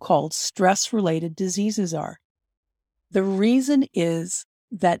so-called stress-related diseases are. The reason is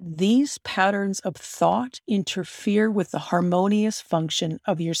that these patterns of thought interfere with the harmonious function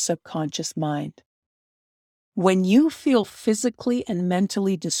of your subconscious mind. When you feel physically and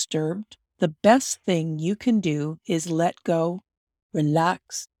mentally disturbed, the best thing you can do is let go,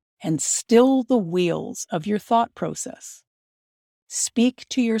 relax, and still the wheels of your thought process. Speak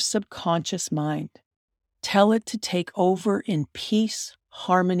to your subconscious mind. Tell it to take over in peace,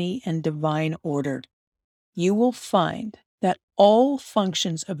 harmony, and divine order. You will find that all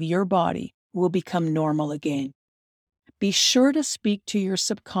functions of your body will become normal again. Be sure to speak to your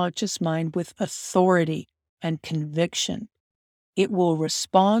subconscious mind with authority and conviction. It will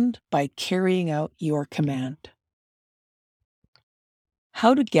respond by carrying out your command.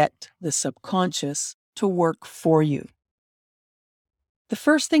 How to get the subconscious to work for you. The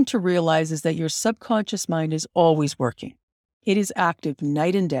first thing to realize is that your subconscious mind is always working. It is active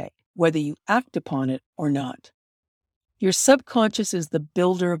night and day, whether you act upon it or not. Your subconscious is the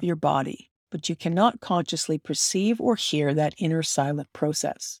builder of your body, but you cannot consciously perceive or hear that inner silent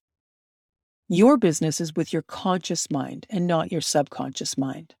process. Your business is with your conscious mind and not your subconscious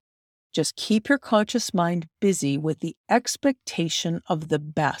mind. Just keep your conscious mind busy with the expectation of the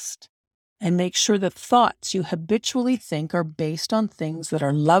best, and make sure the thoughts you habitually think are based on things that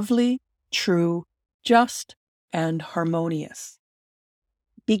are lovely, true, just, and harmonious.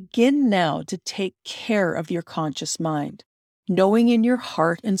 Begin now to take care of your conscious mind, knowing in your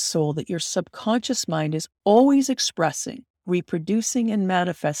heart and soul that your subconscious mind is always expressing, reproducing, and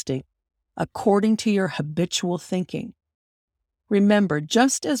manifesting according to your habitual thinking. Remember,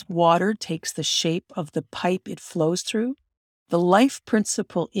 just as water takes the shape of the pipe it flows through, the life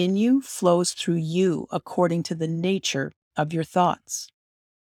principle in you flows through you according to the nature of your thoughts.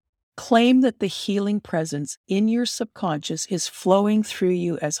 Claim that the healing presence in your subconscious is flowing through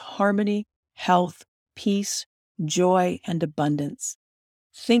you as harmony, health, peace, joy, and abundance.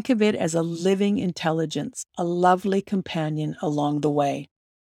 Think of it as a living intelligence, a lovely companion along the way.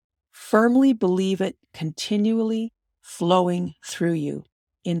 Firmly believe it continually flowing through you,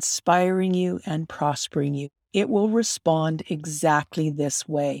 inspiring you and prospering you. It will respond exactly this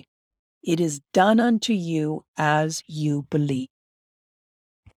way. It is done unto you as you believe.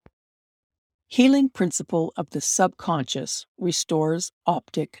 Healing principle of the subconscious restores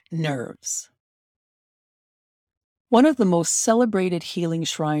optic nerves. One of the most celebrated healing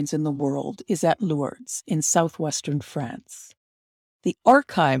shrines in the world is at Lourdes in southwestern France. The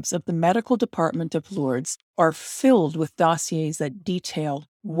archives of the medical department of Lourdes are filled with dossiers that detail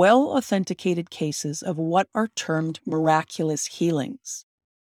well-authenticated cases of what are termed miraculous healings.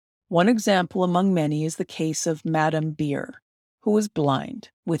 One example among many is the case of Madame Beer, who was blind,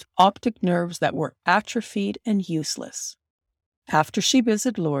 with optic nerves that were atrophied and useless. After she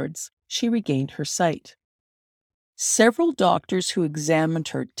visited Lourdes, she regained her sight. Several doctors who examined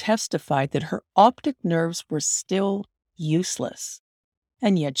her testified that her optic nerves were still useless,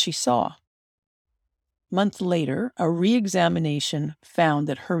 and yet she saw. A month later, a re-examination found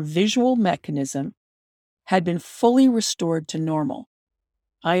that her visual mechanism had been fully restored to normal.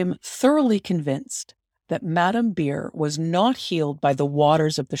 I am thoroughly convinced that Madame Beer was not healed by the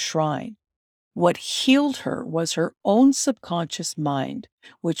waters of the shrine. What healed her was her own subconscious mind,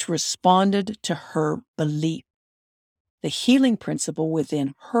 which responded to her belief. The healing principle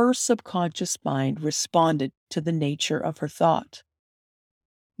within her subconscious mind responded to the nature of her thought.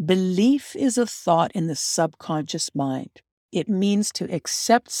 Belief is a thought in the subconscious mind. It means to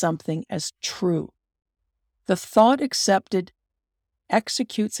accept something as true. The thought accepted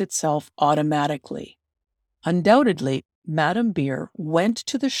executes itself automatically. Undoubtedly, Madame Beer went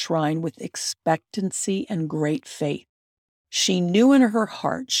to the shrine with expectancy and great faith. She knew in her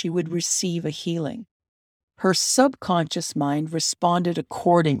heart she would receive a healing. Her subconscious mind responded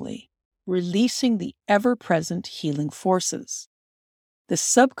accordingly, releasing the ever-present healing forces. The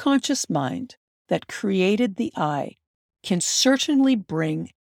subconscious mind that created the eye can certainly bring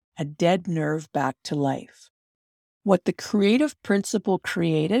a dead nerve back to life. What the creative principle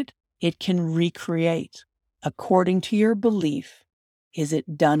created, it can recreate. According to your belief, is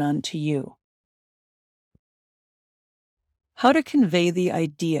it done unto you? How to convey the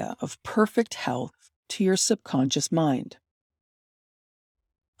idea of perfect health to your subconscious mind.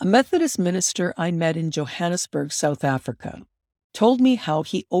 A Methodist minister I met in Johannesburg, South Africa, told me how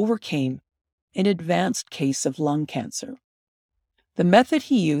he overcame an advanced case of lung cancer. The method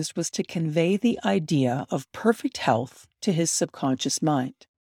he used was to convey the idea of perfect health to his subconscious mind.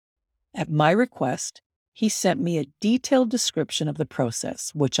 At my request, he sent me a detailed description of the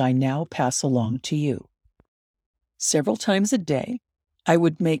process, which I now pass along to you. Several times a day, I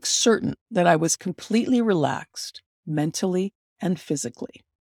would make certain that I was completely relaxed, mentally and physically.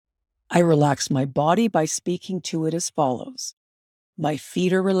 I relaxed my body by speaking to it as follows. My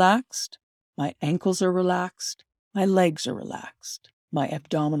feet are relaxed, my ankles are relaxed, my legs are relaxed, my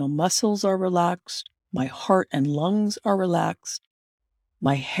abdominal muscles are relaxed, my heart and lungs are relaxed,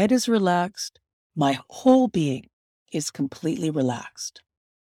 my head is relaxed, my whole being is completely relaxed.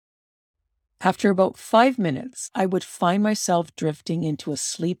 After about 5 minutes, I would find myself drifting into a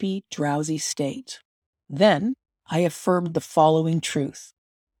sleepy, drowsy state. Then I affirmed the following truth.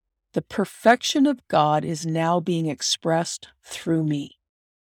 The perfection of God is now being expressed through me.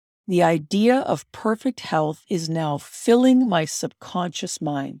 The idea of perfect health is now filling my subconscious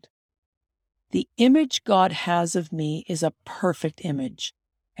mind. The image God has of me is a perfect image,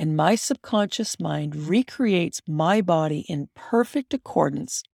 and my subconscious mind recreates my body in perfect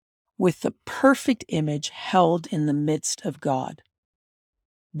accordance with the perfect image held in the midst of God.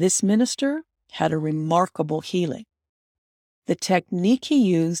 This minister had a remarkable healing. The technique he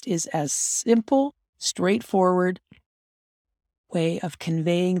used is as simple, straightforward way of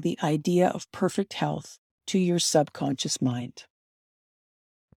conveying the idea of perfect health to your subconscious mind.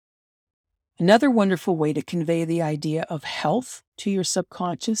 Another wonderful way to convey the idea of health to your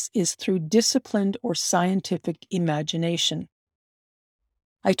subconscious is through disciplined or scientific imagination.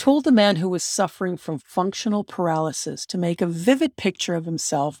 I told the man who was suffering from functional paralysis to make a vivid picture of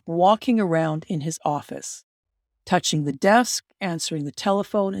himself walking around in his office, touching the desk, answering the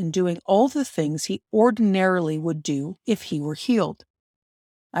telephone, and doing all the things he ordinarily would do if he were healed.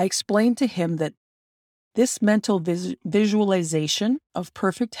 I explained to him that this mental visualization of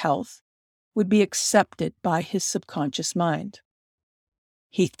perfect health would be accepted by his subconscious mind.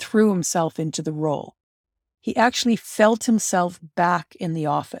 He threw himself into the role. He actually felt himself back in the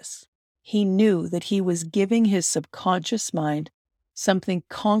office. He knew that he was giving his subconscious mind something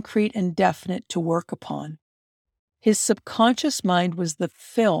concrete and definite to work upon. His subconscious mind was the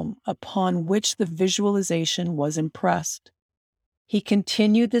film upon which the visualization was impressed. He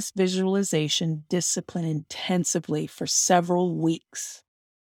continued this visualization discipline intensively for several weeks.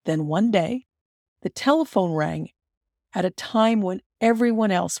 Then one day, the telephone rang at a time when everyone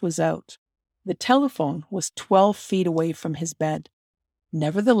else was out. The telephone was 12 feet away from his bed.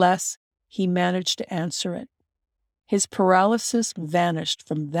 Nevertheless, he managed to answer it. His paralysis vanished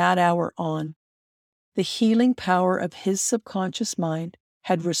from that hour on. The healing power of his subconscious mind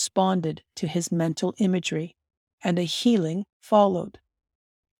had responded to his mental imagery, and a healing followed.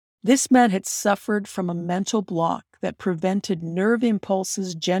 This man had suffered from a mental block that prevented nerve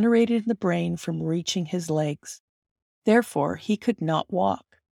impulses generated in the brain from reaching his legs. Therefore, he could not walk.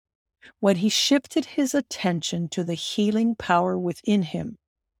 When he shifted his attention to the healing power within him,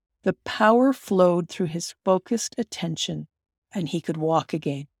 the power flowed through his focused attention, and he could walk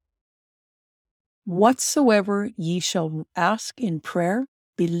again. Whatsoever ye shall ask in prayer,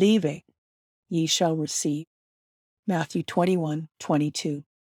 believing, ye shall receive. Matthew 21:22.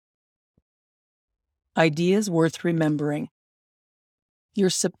 Ideas worth remembering. Your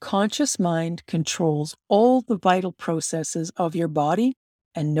subconscious mind controls all the vital processes of your body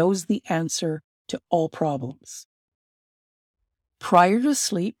and knows the answer to all problems. Prior to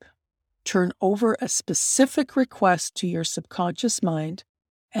sleep, turn over a specific request to your subconscious mind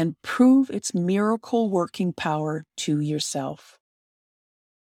and prove its miracle working power to yourself.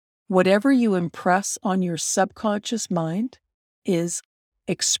 Whatever you impress on your subconscious mind is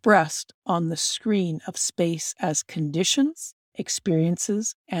expressed on the screen of space as conditions,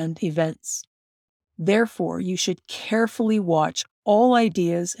 experiences, and events. Therefore, you should carefully watch all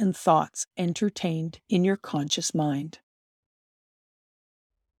ideas and thoughts entertained in your conscious mind.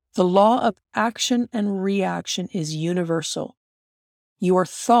 The law of action and reaction is universal. Your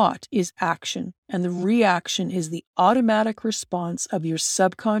thought is action, and the reaction is the automatic response of your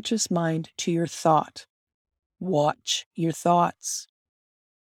subconscious mind to your thought. Watch your thoughts.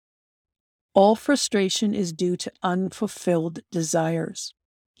 All frustration is due to unfulfilled desires.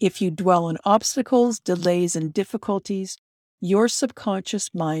 If you dwell on obstacles, delays, and difficulties, your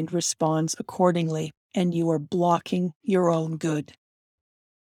subconscious mind responds accordingly, and you are blocking your own good.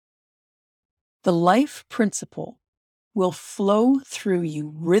 The life principle will flow through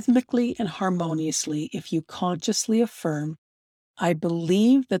you rhythmically and harmoniously if you consciously affirm, I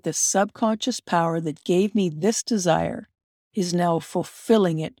believe that the subconscious power that gave me this desire is now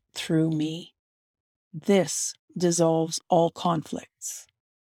fulfilling it through me. This dissolves all conflicts.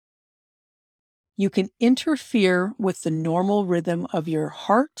 You can interfere with the normal rhythm of your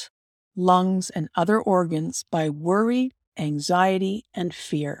heart, lungs, and other organs by worry, anxiety, and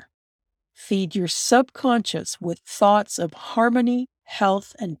fear. Feed your subconscious with thoughts of harmony,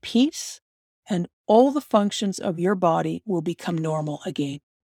 health, and peace, and all the functions of your body will become normal again.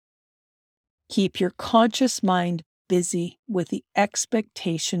 Keep your conscious mind busy with the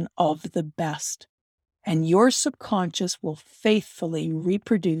expectation of the best, and your subconscious will faithfully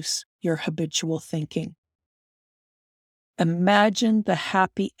reproduce your habitual thinking. Imagine the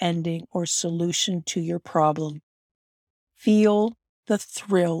happy ending or solution to your problem. Feel the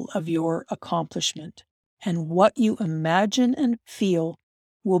thrill of your accomplishment, and what you imagine and feel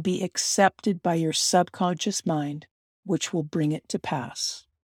will be accepted by your subconscious mind, which will bring it to pass.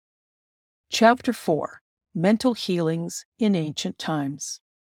 Chapter 4: Mental Healings in Ancient Times.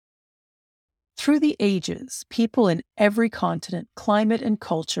 Through the ages, people in every continent, climate, and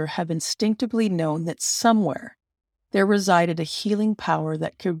culture have instinctively known that somewhere there resided a healing power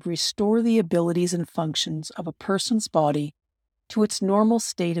that could restore the abilities and functions of a person's body to its normal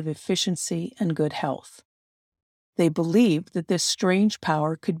state of efficiency and good health. They believed that this strange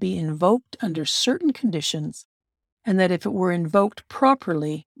power could be invoked under certain conditions, and that if it were invoked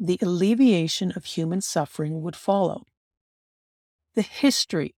properly, the alleviation of human suffering would follow. The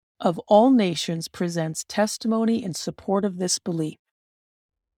history of all nations presents testimony in support of this belief.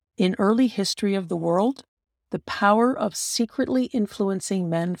 In early history of the world, the power of secretly influencing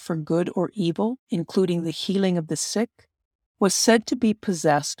men for good or evil, including the healing of the sick, was said to be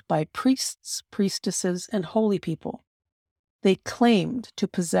possessed by priests, priestesses, and holy people. They claimed to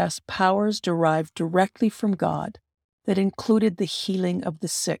possess powers derived directly from God that included the healing of the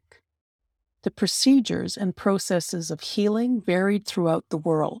sick. The procedures and processes of healing varied throughout the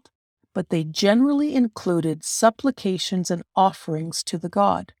world, but they generally included supplications and offerings to the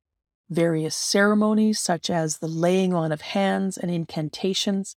god, various ceremonies such as the laying on of hands and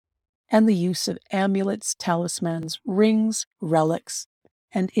incantations, and the use of amulets, talismans, rings, relics,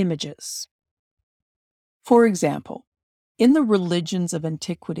 and images. For example, in the religions of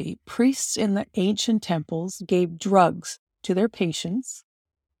antiquity, priests in the ancient temples gave drugs to their patients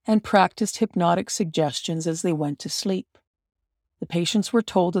and practiced hypnotic suggestions as they went to sleep. The patients were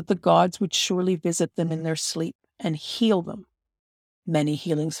told that the gods would surely visit them in their sleep and heal them. Many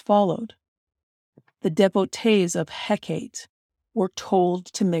healings followed. The devotees of Hecate were told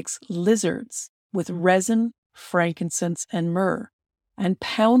to mix lizards with resin, frankincense, and myrrh, and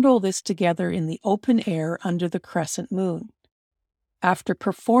pound all this together in the open air under the crescent moon. After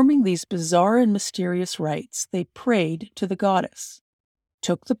performing these bizarre and mysterious rites, they prayed to the goddess,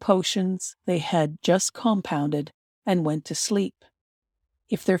 took the potions they had just compounded, and went to sleep.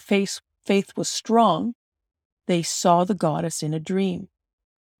 If their faith was strong, they saw the goddess in a dream.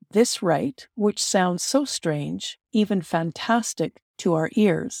 This rite, which sounds so strange, even fantastic to our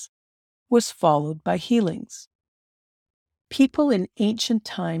ears, was followed by healings. People in ancient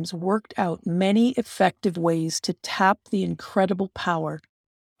times worked out many effective ways to tap the incredible power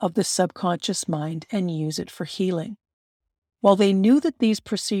of the subconscious mind and use it for healing. While they knew that these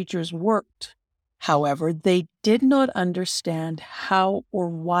procedures worked, however, they did not understand how or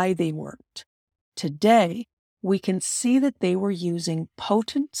why they worked. Today, we can see that they were using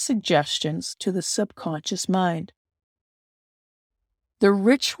potent suggestions to the subconscious mind. The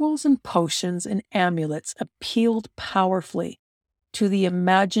rituals and potions and amulets appealed powerfully to the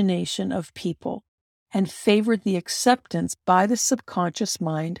imagination of people and favored the acceptance by the subconscious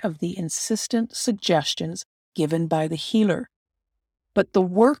mind of the insistent suggestions given by the healer. But the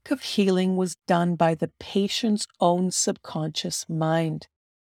work of healing was done by the patient's own subconscious mind.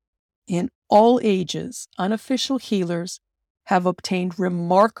 In all ages, unofficial healers have obtained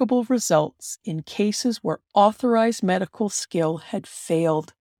remarkable results in cases where authorized medical skill had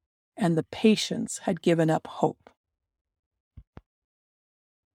failed and the patients had given up hope.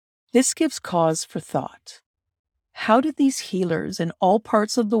 This gives cause for thought. How did these healers in all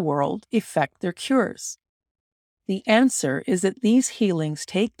parts of the world effect their cures? The answer is that these healings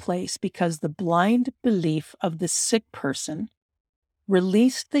take place because the blind belief of the sick person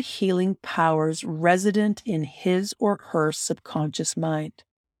released the healing powers resident in his or her subconscious mind.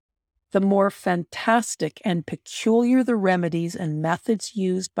 The more fantastic and peculiar the remedies and methods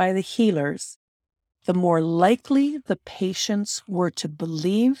used by the healers, the more likely the patients were to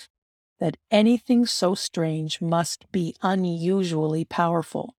believe that anything so strange must be unusually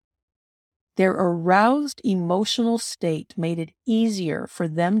powerful. Their aroused emotional state made it easier for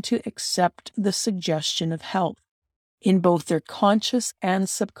them to accept the suggestion of help in both their conscious and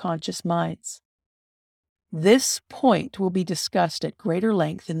subconscious minds. This point will be discussed at greater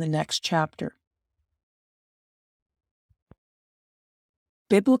length in the next chapter.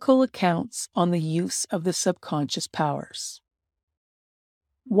 Biblical accounts on the use of the subconscious powers.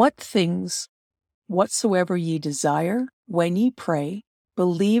 What things whatsoever ye desire, when ye pray,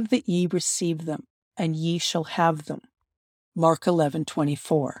 believe that ye receive them, and ye shall have them. Mark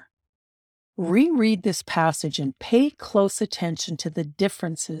 11:24. Reread this passage and pay close attention to the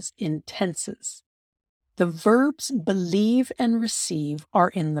differences in tenses. The verbs believe and receive are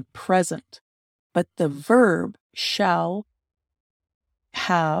in the present, but the verb shall,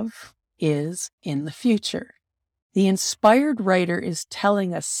 have, is in the future. The inspired writer is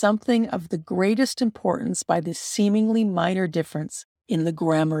telling us something of the greatest importance by this seemingly minor difference in the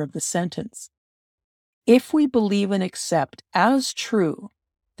grammar of the sentence. If we believe and accept as true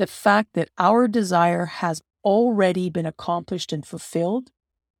the fact that our desire has already been accomplished and fulfilled,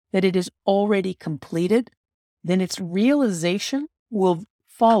 that it is already completed, then its realization will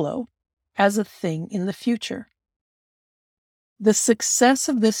follow as a thing in the future. The success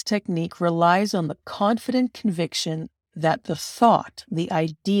of this technique relies on the confident conviction that the thought, the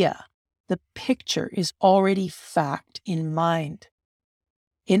idea, the picture is already fact in mind.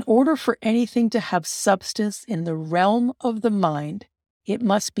 In order for anything to have substance in the realm of the mind, it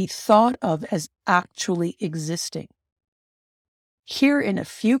must be thought of as actually existing. Here, in a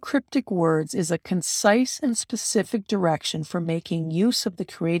few cryptic words, is a concise and specific direction for making use of the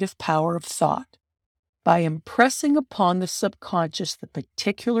creative power of thought by impressing upon the subconscious the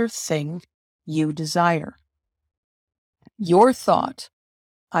particular thing you desire. Your thought,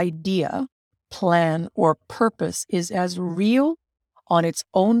 idea, plan, or purpose is as real on its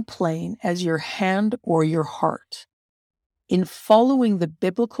own plane as your hand or your heart. In following the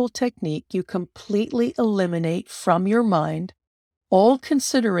biblical technique, you completely eliminate from your mind all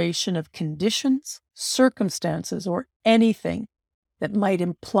consideration of conditions, circumstances, or anything that might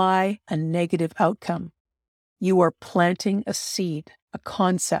imply a negative outcome. You are planting a seed, a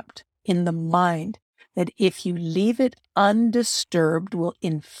concept in the mind that if you leave it undisturbed will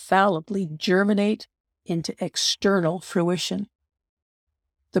infallibly germinate into external fruition.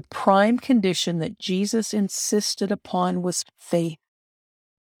 The prime condition that Jesus insisted upon was faith.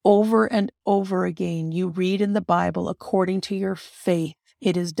 Over and over again, you read in the Bible, according to your faith,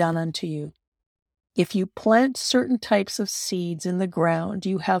 it is done unto you. If you plant certain types of seeds in the ground,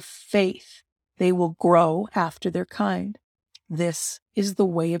 you have faith they will grow after their kind. This is the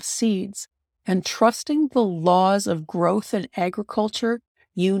way of seeds. And trusting the laws of growth in agriculture,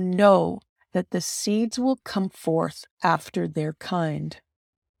 you know that the seeds will come forth after their kind.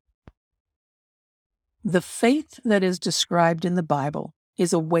 The faith that is described in the Bible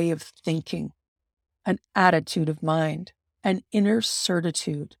is a way of thinking, an attitude of mind, an inner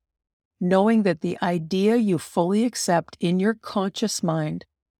certitude, knowing that the idea you fully accept in your conscious mind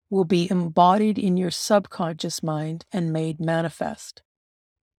will be embodied in your subconscious mind and made manifest.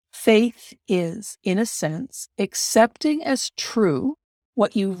 Faith is, in a sense, accepting as true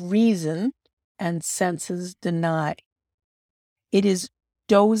what you reason and senses deny. It is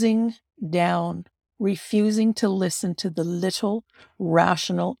dozing down, refusing to listen to the little,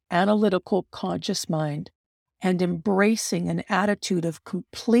 rational, analytical conscious mind, and embracing an attitude of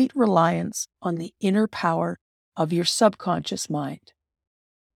complete reliance on the inner power of your subconscious mind.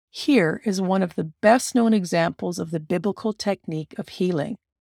 Here is one of the best-known examples of the biblical technique of healing.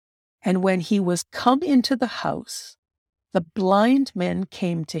 And when he was come into the house, the blind men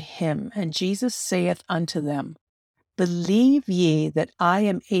came to him, and Jesus saith unto them, Believe ye that I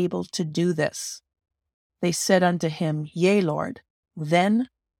am able to do this? They said unto him, Yea, Lord. Then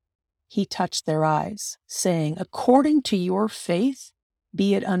he touched their eyes, saying, According to your faith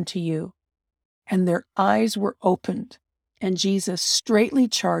be it unto you. And their eyes were opened, and Jesus straitly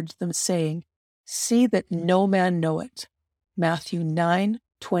charged them, saying, See that no man know it. Matthew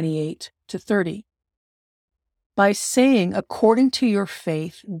 9:28-30. By saying, According to your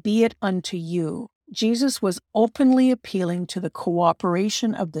faith be it unto you, Jesus was openly appealing to the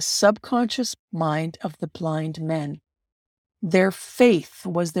cooperation of the subconscious mind of the blind men. Their faith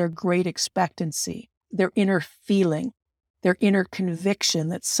was their great expectancy, their inner feeling, their inner conviction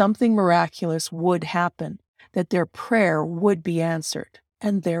that something miraculous would happen, that their prayer would be answered,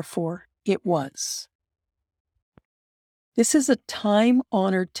 and therefore it was. This is a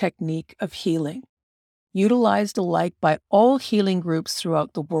time-honored technique of healing, utilized alike by all healing groups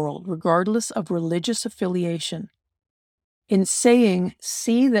throughout the world, regardless of religious affiliation. In saying,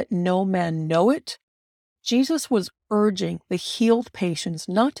 "See that no man know it," Jesus was urging the healed patients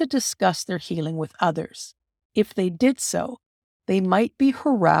not to discuss their healing with others. If they did so, they might be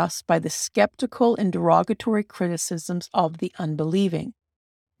harassed by the skeptical and derogatory criticisms of the unbelieving.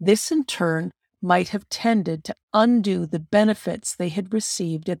 This, in turn, might have tended to undo the benefits they had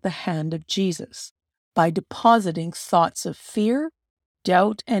received at the hand of Jesus by depositing thoughts of fear,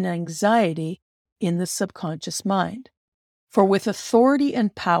 doubt, and anxiety in the subconscious mind. For with authority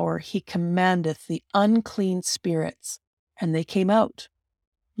and power he commandeth the unclean spirits, and they came out.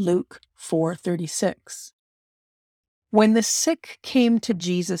 Luke 4:36. When the sick came to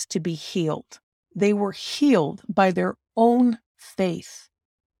Jesus to be healed, they were healed by their own faith,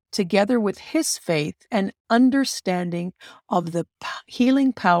 together with his faith and understanding of the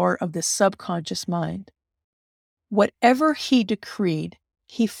healing power of the subconscious mind. Whatever he decreed,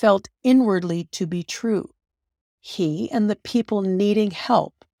 he felt inwardly to be true. He and the people needing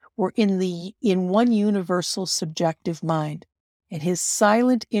help were in one universal subjective mind, and his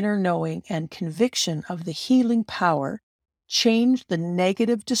silent inner knowing and conviction of the healing power changed the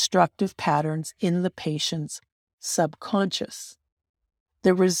negative destructive patterns in the patient's subconscious.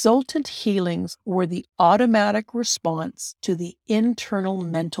 The resultant healings were the automatic response to the internal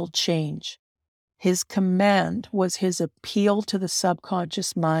mental change. His command was his appeal to the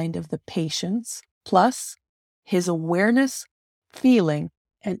subconscious mind of the patients, plus his awareness, feeling,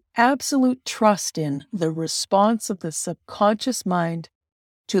 and absolute trust in the response of the subconscious mind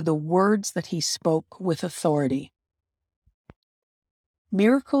to the words that he spoke with authority.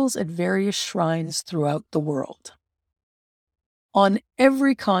 Miracles at various shrines throughout the world. On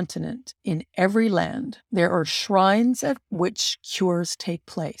every continent, in every land, there are shrines at which cures take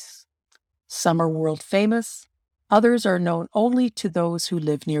place. Some are world famous, others are known only to those who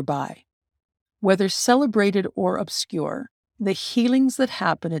live nearby. Whether celebrated or obscure, the healings that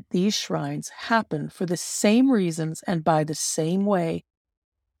happen at these shrines happen for the same reasons and by the same way,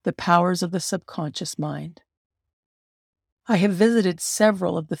 the powers of the subconscious mind. I have visited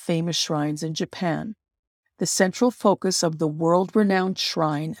several of the famous shrines in Japan. The central focus of the world-renowned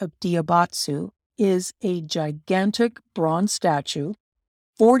shrine of Diabatsu is a gigantic bronze statue,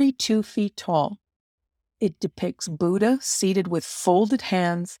 42 feet tall. It depicts Buddha seated with folded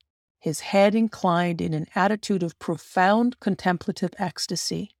hands, his head inclined in an attitude of profound contemplative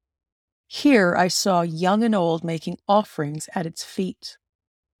ecstasy. Here I saw young and old making offerings at its feet.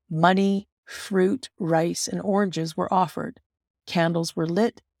 Money, fruit, rice, and oranges were offered. Candles were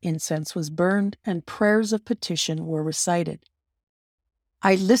lit, incense was burned, and prayers of petition were recited.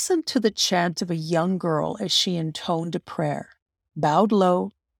 I listened to the chant of a young girl as she intoned a prayer, bowed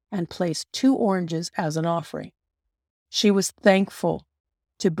low, and placed 2 oranges as an offering. She was thankful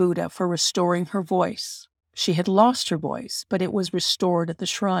to Buddha for restoring her voice. She had lost her voice, but it was restored at the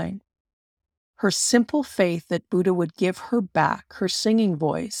shrine. Her simple faith that Buddha would give her back her singing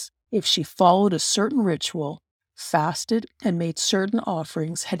voice if she followed a certain ritual, fasted, and made certain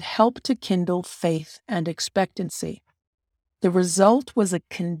offerings had helped to kindle faith and expectancy. The result was a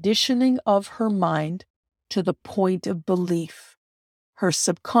conditioning of her mind to the point of belief. Her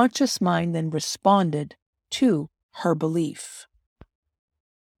subconscious mind then responded to her belief.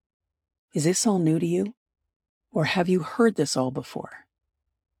 Is this all new to you? Or have you heard this all before?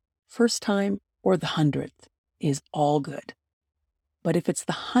 First time or the 100th is all good. But if it's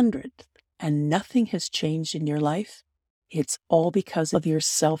the 100th and nothing has changed in your life, it's all because of your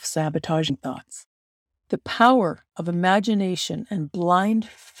self-sabotaging thoughts. The power of imagination and blind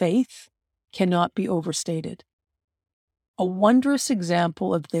faith cannot be overstated. A wondrous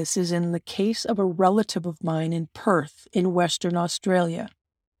example of this is in the case of a relative of mine in Perth, in Western Australia,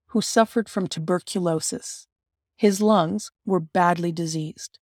 who suffered from tuberculosis. His lungs were badly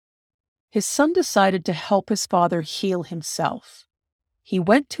diseased. His son decided to help his father heal himself. He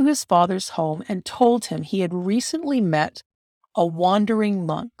went to his father's home and told him he had recently met a wandering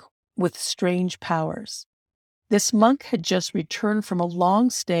monk with strange powers. This monk had just returned from a long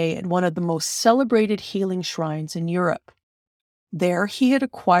stay at one of the most celebrated healing shrines in Europe. There he had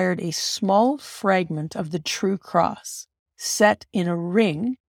acquired a small fragment of the true cross, set in a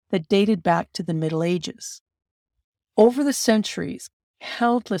ring that dated back to the Middle Ages. Over the centuries,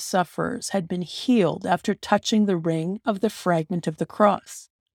 countless sufferers had been healed after touching the ring of the fragment of the cross.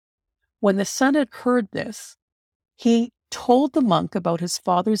 When the son had heard this, he told the monk about his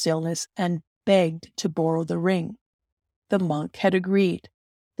father's illness and begged to borrow the ring. The monk had agreed.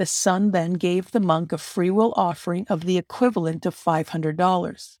 The son then gave the monk a freewill offering of the equivalent of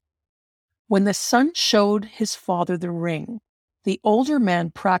 $500. When the son showed his father the ring, the older man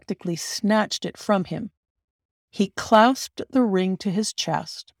practically snatched it from him. He clasped the ring to his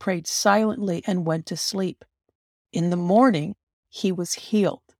chest, prayed silently, and went to sleep. In the morning, he was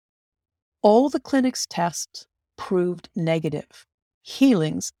healed. All the clinic's tests proved negative.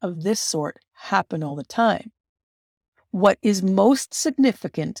 Healings of this sort happen all the time. What is most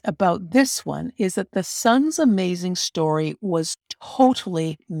significant about this one is that the son's amazing story was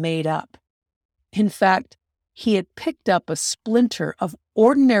totally made up. In fact, he had picked up a splinter of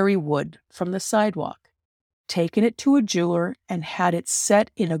ordinary wood from the sidewalk, taken it to a jeweler, and had it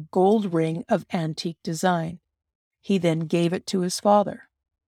set in a gold ring of antique design. He then gave it to his father.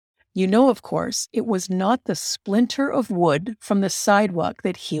 You know, of course, it was not the splinter of wood from the sidewalk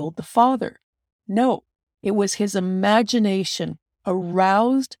that healed the father. No, it was his imagination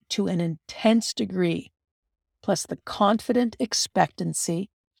aroused to an intense degree, plus the confident expectancy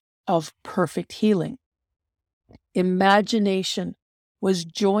of perfect healing. Imagination was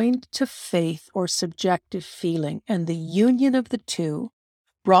joined to faith or subjective feeling, and the union of the two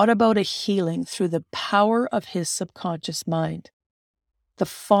brought about a healing through the power of his subconscious mind. The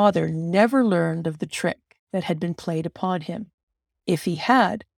father never learned of the trick that had been played upon him. If he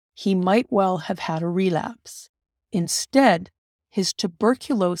had, he might well have had a relapse. Instead, his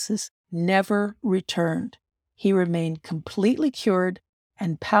tuberculosis never returned. He remained completely cured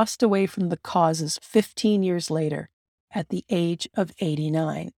and passed away from the causes 15 years later at the age of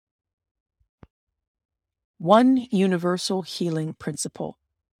 89. One universal healing principle.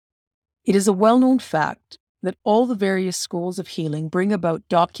 It is a well-known fact that all the various schools of healing bring about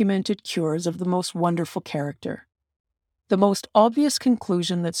documented cures of the most wonderful character. The most obvious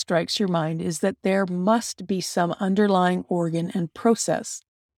conclusion that strikes your mind is that there must be some underlying organ and process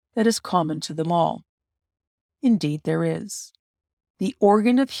that is common to them all. Indeed, there is. The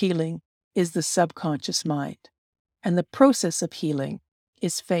organ of healing is the subconscious mind, and the process of healing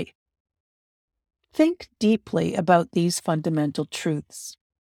is faith. Think deeply about these fundamental truths.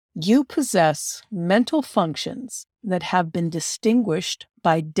 You possess mental functions that have been distinguished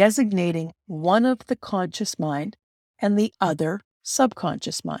by designating one of the conscious mind and the other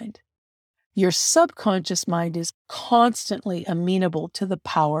subconscious mind. Your subconscious mind is constantly amenable to the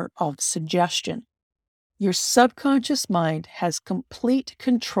power of suggestion. Your subconscious mind has complete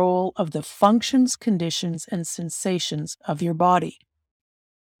control of the functions, conditions, and sensations of your body.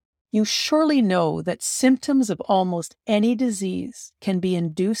 You surely know that symptoms of almost any disease can be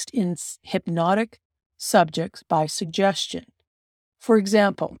induced in hypnotic subjects by suggestion. For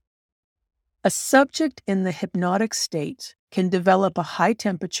example, a subject in the hypnotic state can develop a high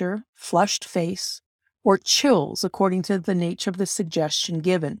temperature, flushed face, or chills according to the nature of the suggestion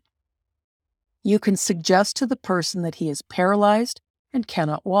given. You can suggest to the person that he is paralyzed and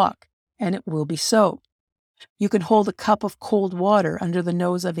cannot walk, and it will be so. You can hold a cup of cold water under the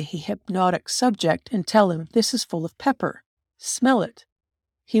nose of a hypnotic subject and tell him, "This is full of pepper. Smell it."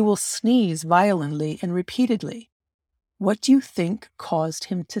 He will sneeze violently and repeatedly. What do you think caused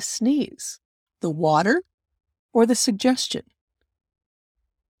him to sneeze? The water or the suggestion?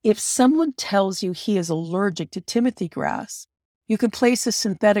 If someone tells you he is allergic to timothy grass, you can place a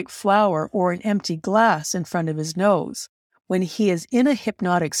synthetic flower or an empty glass in front of his nose when he is in a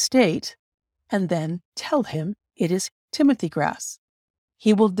hypnotic state, and then tell him it is timothy grass.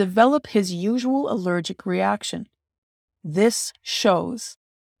 He will develop his usual allergic reaction. This shows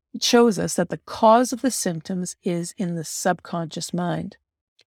us that the cause of the symptoms is in the subconscious mind.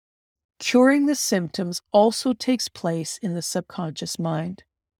 Curing the symptoms also takes place in the subconscious mind.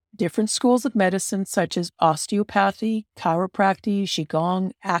 Different schools of medicine, such as osteopathy, chiropractic,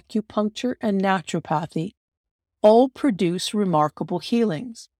 qigong, acupuncture, and naturopathy, all produce remarkable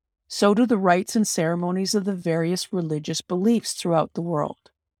healings. So do the rites and ceremonies of the various religious beliefs throughout the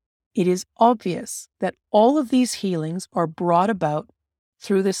world. It is obvious that all of these healings are brought about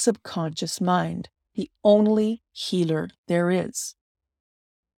through the subconscious mind, the only healer there is.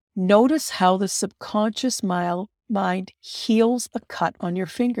 Notice how the subconscious mind heals a cut on your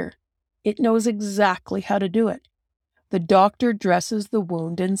finger. It knows exactly how to do it. The doctor dresses the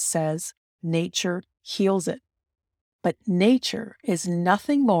wound and says, "Nature heals it." But nature is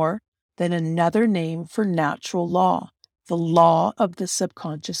nothing more than another name for natural law, the law of the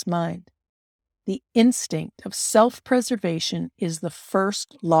subconscious mind. The instinct of self-preservation is the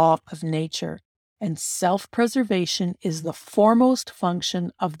first law of nature, and self-preservation is the foremost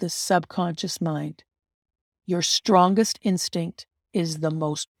function of the subconscious mind. Your strongest instinct is the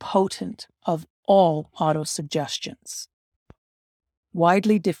most potent of all autosuggestions.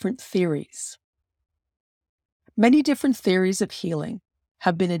 Widely different theories. Many different theories of healing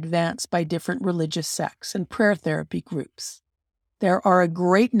have been advanced by different religious sects and prayer therapy groups. There are a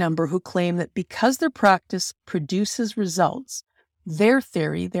great number who claim that because their practice produces results, their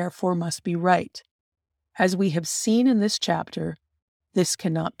theory therefore must be right. As we have seen in this chapter, this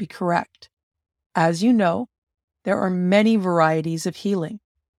cannot be correct. As you know, there are many varieties of healing.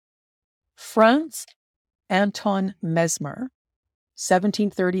 Franz Anton Mesmer,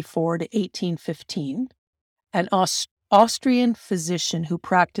 1734 to 1815, an Austrian physician who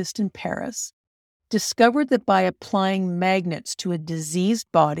practiced in Paris, discovered that by applying magnets to a diseased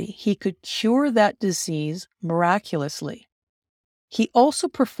body, he could cure that disease miraculously. He also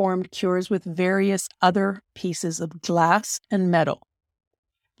performed cures with various other pieces of glass and metal.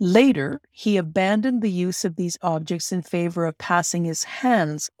 Later, he abandoned the use of these objects in favor of passing his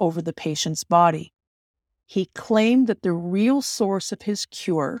hands over the patient's body. He claimed that the real source of his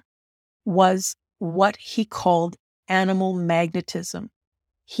cure was what he called animal magnetism.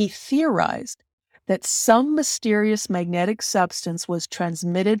 He theorized that some mysterious magnetic substance was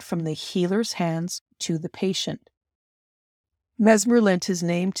transmitted from the healer's hands to the patient. Mesmer lent his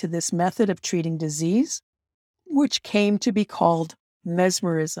name to this method of treating disease, which came to be called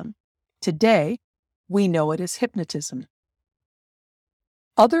mesmerism. Today, we know it as hypnotism.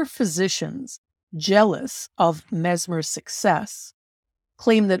 Other physicians, jealous of Mesmer's success,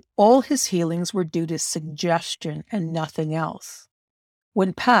 claim that all his healings were due to suggestion and nothing else.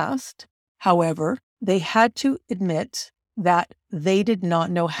 When passed, however, they had to admit that they did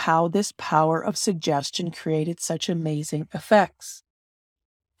not know how this power of suggestion created such amazing effects.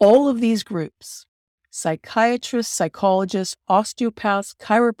 All of these groups, psychiatrists, psychologists, osteopaths,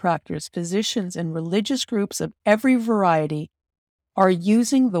 chiropractors, physicians, and religious groups of every variety, are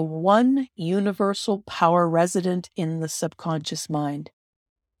using the one universal power resident in the subconscious mind.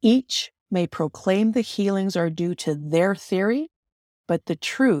 Each may proclaim the healings are due to their theory, but the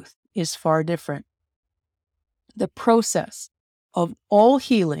truth is far different. The process of all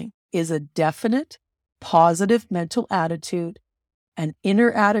healing is a definite, positive mental attitude, an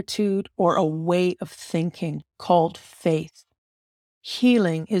inner attitude, or a way of thinking called faith.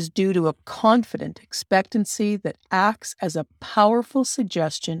 Healing is due to a confident expectancy that acts as a powerful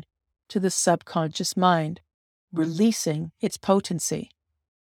suggestion to the subconscious mind, releasing its potency.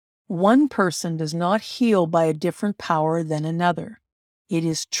 One person does not heal by a different power than another. It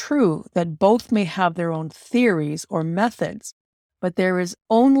is true that both may have their own theories or methods, but there is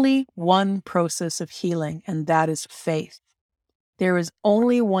only one process of healing, and that is faith. There is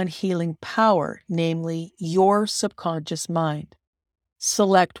only one healing power, namely your subconscious mind.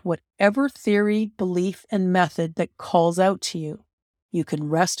 Select whatever theory, belief, and method that calls out to you. You can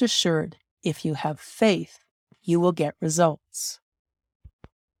rest assured, if you have faith, you will get results.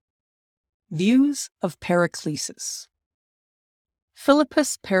 Views of Paracelsus.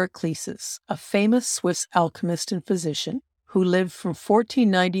 Philippus Paracelsus, a famous Swiss alchemist and physician who lived from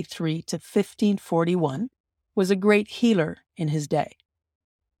 1493 to 1541, was a great healer in his day.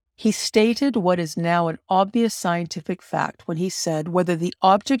 He stated what is now an obvious scientific fact when he said, whether the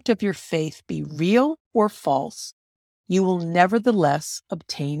object of your faith be real or false, you will nevertheless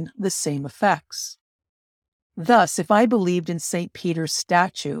obtain the same effects. Thus, if I believed in St. Peter's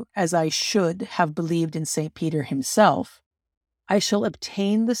statue as I should have believed in St. Peter himself, I shall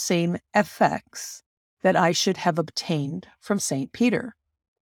obtain the same effects that I should have obtained from St. Peter.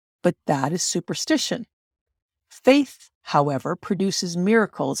 But that is superstition. Faith, however, produces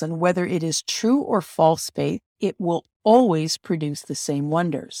miracles, and whether it is true or false faith, it will always produce the same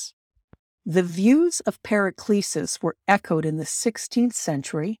wonders. The views of Paracelsus were echoed in the 16th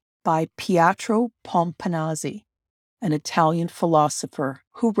century by Pietro Pomponazzi, an Italian philosopher,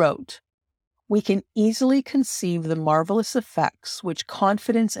 who wrote, "We can easily conceive the marvelous effects which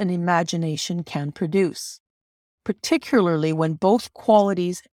confidence and imagination can produce, particularly when both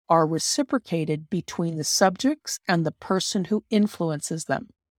qualities are reciprocated between the subjects and the person who influences them.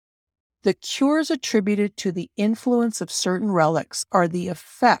 The cures attributed to the influence of certain relics are the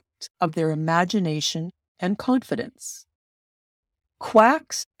effect of their imagination and confidence.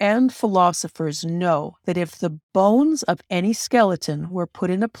 Quacks and philosophers know that if the bones of any skeleton were put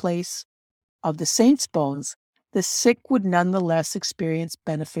in a place of the saint's bones, the sick would nonetheless experience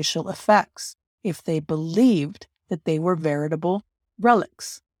beneficial effects if they believed that they were veritable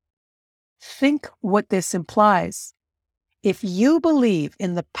relics. Think what this implies. If you believe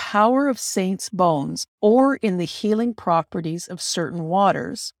in the power of saints' bones or in the healing properties of certain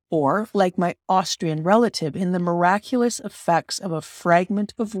waters, or, like my Austrian relative, in the miraculous effects of a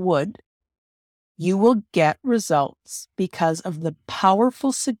fragment of wood, you will get results because of the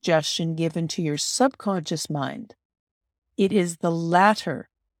powerful suggestion given to your subconscious mind. It is the latter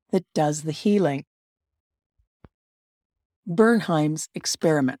that does the healing. Bernheim's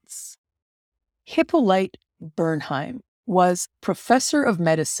experiments. Hippolyte Bernheim was professor of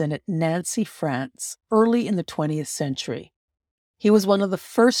medicine at Nancy, France, early in the 20th century. He was one of the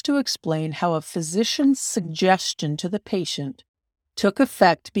first to explain how a physician's suggestion to the patient took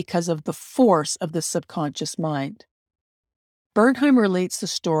effect because of the force of the subconscious mind. Bernheim relates the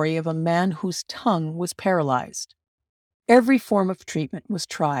story of a man whose tongue was paralyzed. Every form of treatment was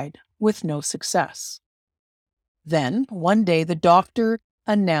tried, with no success. Then, one day, the doctor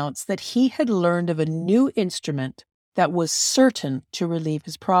announced that he had learned of a new instrument that was certain to relieve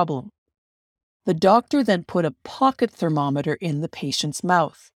his problem. The doctor then put a pocket thermometer in the patient's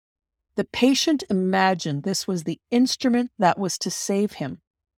mouth. The patient imagined this was the instrument that was to save him.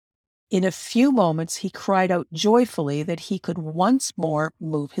 In a few moments, he cried out joyfully that he could once more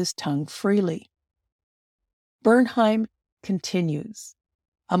move his tongue freely. Bernheim continues,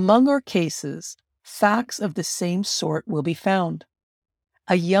 among our cases, facts of the same sort will be found.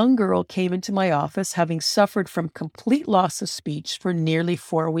 A young girl came into my office having suffered from complete loss of speech for nearly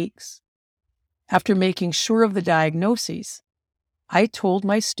 4 weeks. After making sure of the diagnoses, I told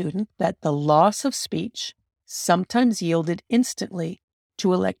my student that the loss of speech sometimes yielded instantly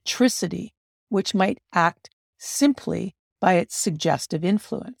to electricity, which might act simply by its suggestive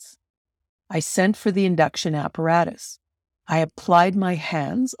influence. I sent for the induction apparatus. I applied my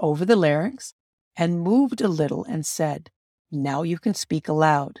hands over the larynx and moved a little and said, "Now you can speak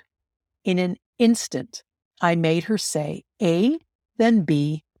aloud." In an instant, I made her say A, then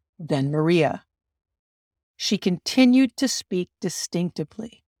B, then Maria. She continued to speak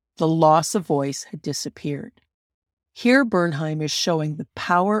distinctively. The loss of voice had disappeared. Here Bernheim is showing the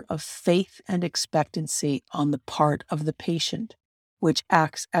power of faith and expectancy on the part of the patient, which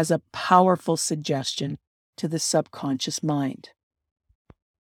acts as a powerful suggestion to the subconscious mind.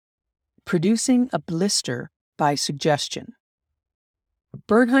 Producing a blister by suggestion.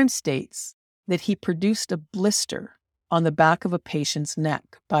 Bernheim states that he produced a blister on the back of a patient's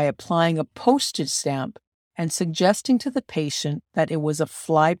neck by applying a postage stamp and suggesting to the patient that it was a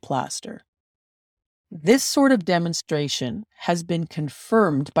fly plaster. This sort of demonstration has been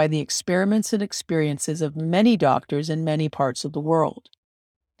confirmed by the experiments and experiences of many doctors in many parts of the world.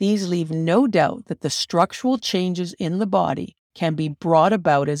 These leave no doubt that the structural changes in the body can be brought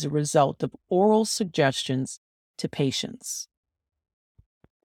about as a result of oral suggestions to patients.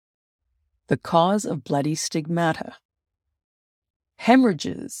 The cause of bloody stigmata.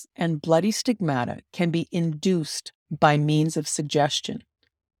 Hemorrhages and bloody stigmata can be induced by means of suggestion.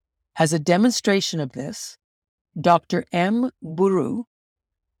 As a demonstration of this, Dr. M. Buru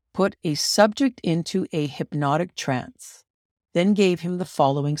put a subject into a hypnotic trance, then gave him the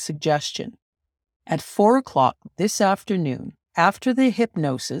following suggestion. At 4 o'clock this afternoon, after the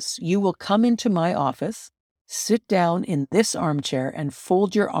hypnosis, you will come into my office, sit down in this armchair, and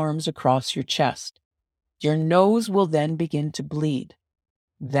fold your arms across your chest. Your nose will then begin to bleed.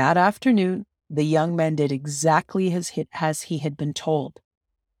 That afternoon, the young man did exactly as he had been told.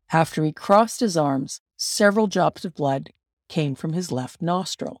 After he crossed his arms, several drops of blood came from his left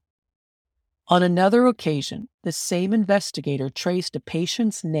nostril. On another occasion, the same investigator traced a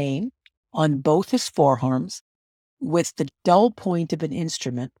patient's name on both his forearms with the dull point of an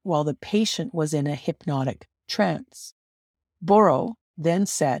instrument while the patient was in a hypnotic trance. Borrow then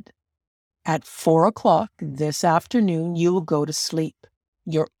said, "At 4 o'clock this afternoon, you will go to sleep.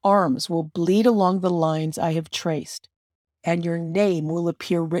 Your arms will bleed along the lines I have traced, and your name will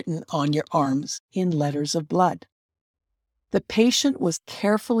appear written on your arms in letters of blood." The patient was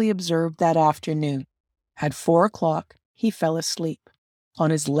carefully observed that afternoon. At 4 o'clock, he fell asleep. On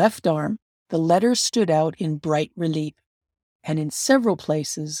his left arm, the letters stood out in bright relief, and in several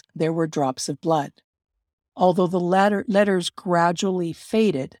places there were drops of blood. Although the letters gradually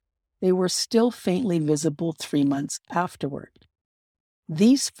faded, they were still faintly visible 3 months afterward.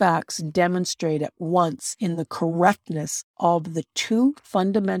 These facts demonstrate at once in the correctness of the 2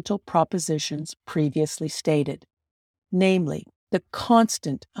 fundamental propositions previously stated, namely, the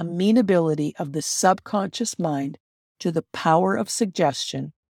constant amenability of the subconscious mind to the power of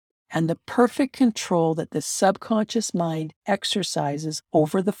suggestion and the perfect control that the subconscious mind exercises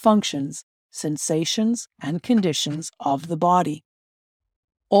over the functions, sensations, and conditions of the body.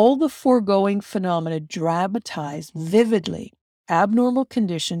 All the foregoing phenomena dramatize vividly abnormal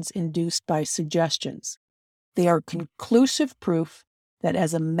conditions induced by suggestions. They are conclusive proof that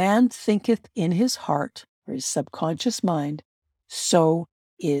as a man thinketh in his heart, or his subconscious mind, so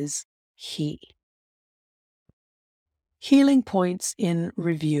is he. Healing points in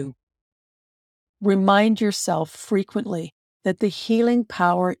review. Remind yourself frequently that the healing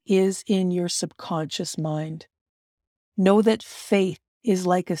power is in your subconscious mind. Know that faith is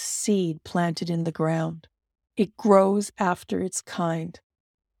like a seed planted in the ground. It grows after its kind.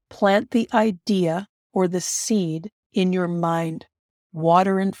 Plant the idea or the seed in your mind.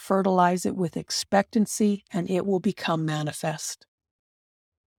 Water and fertilize it with expectancy, and it will become manifest.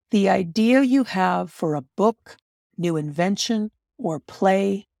 The idea you have for a book, new invention, or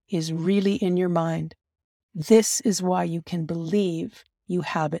play is really in your mind. This is why you can believe you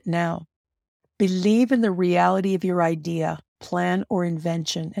have it now. Believe in the reality of your idea, plan, or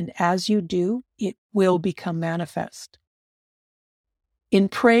invention, and as you do, it will become manifest. In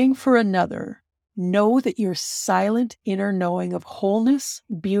praying for another, know that your silent inner knowing of wholeness,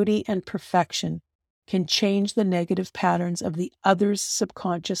 beauty, and perfection can change the negative patterns of the other's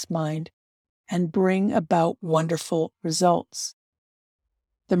subconscious mind and bring about wonderful results.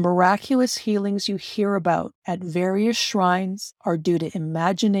 The miraculous healings you hear about at various shrines are due to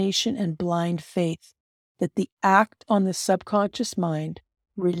imagination and blind faith that the act on the subconscious mind,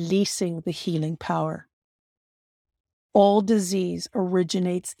 releasing the healing power. All disease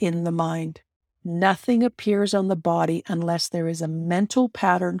originates in the mind. Nothing appears on the body unless there is a mental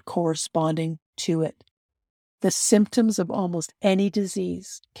pattern corresponding to it. The symptoms of almost any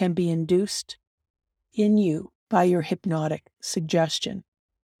disease can be induced in you by your hypnotic suggestion.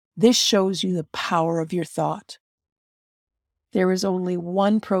 This shows you the power of your thought. There is only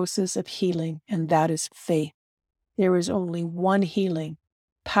one process of healing, and that is faith. There is only one healing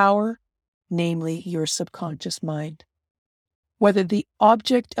power, namely your subconscious mind. Whether the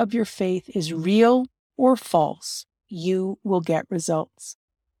object of your faith is real or false, you will get results.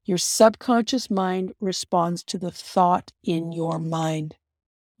 Your subconscious mind responds to the thought in your mind.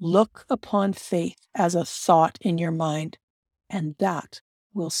 Look upon faith as a thought in your mind, and that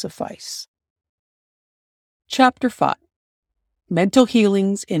will suffice. Chapter 5. Mental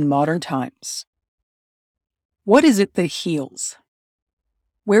Healings in Modern Times. What is it that heals?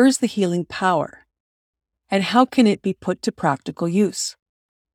 Where is the healing power? And how can it be put to practical use?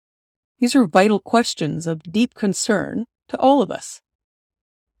 These are vital questions of deep concern to all of us.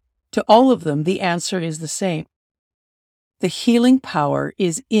 To all of them, the answer is the same. The healing power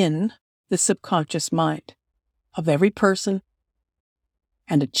is in the subconscious mind of every person,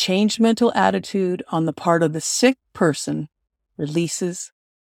 and a changed mental attitude on the part of the sick person releases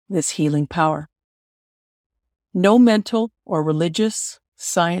this healing power. No mental or religious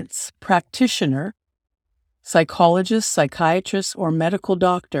science practitioner, psychologist, psychiatrist, or medical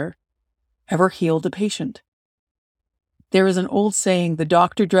doctor ever healed a patient. There is an old saying, the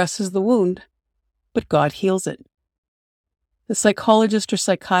doctor dresses the wound, but God heals it. The psychologist or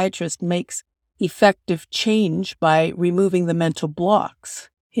psychiatrist makes effective change by removing the mental blocks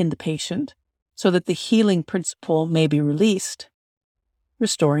in the patient so that the healing principle may be released,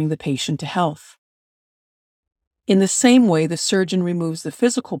 restoring the patient to health. In the same way, the surgeon removes the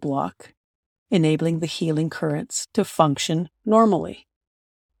physical block, enabling the healing currents to function normally.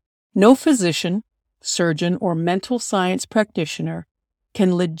 No physician, surgeon, or mental science practitioner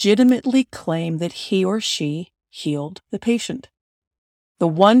can legitimately claim that he or she healed the patient. The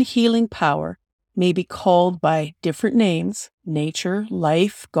one healing power may be called by different names, nature,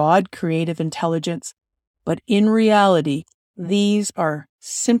 life, God, creative intelligence, but in reality, these are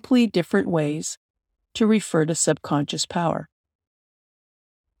simply different ways to refer to subconscious power.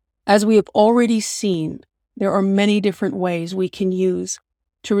 As we have already seen, there are many different ways we can use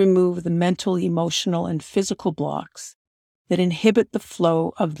to remove the mental, emotional, and physical blocks that inhibit the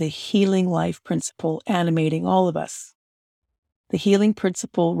flow of the healing life principle animating all of us. The healing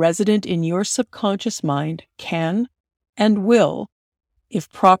principle resident in your subconscious mind can and will, if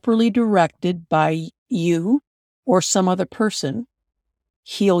properly directed by you or some other person,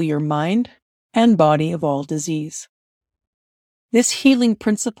 heal your mind and body of all disease. This healing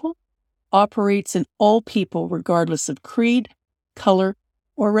principle operates in all people regardless of creed, color,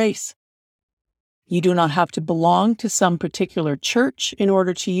 or race. You do not have to belong to some particular church in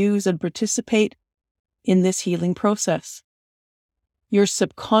order to use and participate in this healing process. Your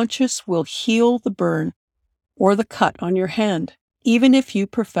subconscious will heal the burn or the cut on your hand, even if you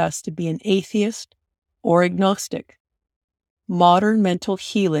profess to be an atheist or agnostic. Modern mental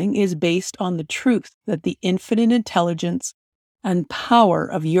healing is based on the truth that the infinite intelligence and power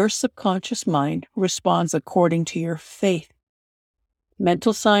of your subconscious mind responds according to your faith.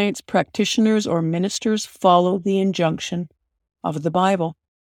 Mental science practitioners or ministers follow the injunction of the Bible.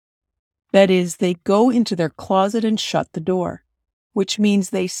 That is, they go into their closet and shut the door, which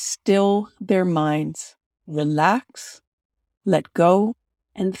means they still their minds, relax, let go,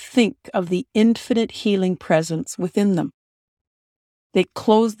 and think of the infinite healing presence within them. They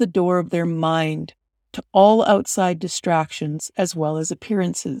close the door of their mind to all outside distractions as well as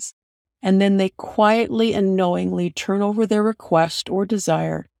appearances, and then they quietly and knowingly turn over their request or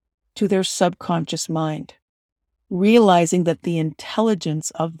desire to their subconscious mind, realizing that the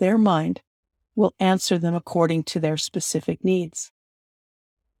intelligence of their mind will answer them according to their specific needs.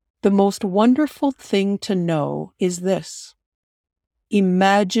 The most wonderful thing to know is this: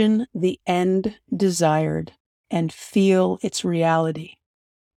 imagine the end desired and feel its reality.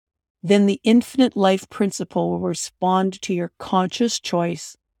 Then the infinite life principle will respond to your conscious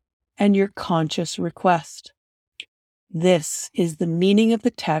choice and your conscious request. This is the meaning of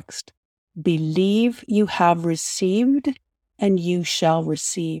the text, "Believe you have received, and you shall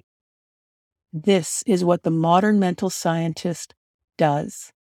receive." This is what the modern mental scientist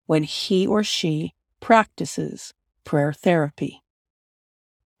does when he or she practices prayer therapy.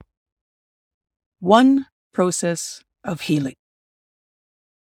 One process of healing.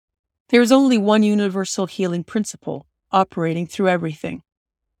 There is only one universal healing principle operating through everything: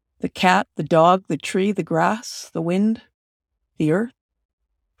 the cat, the dog, the tree, the grass, the wind, the earth,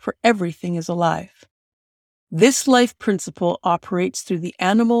 for everything is alive. This life principle operates through the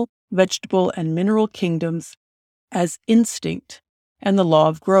animal, vegetable, and mineral kingdoms as instinct and the law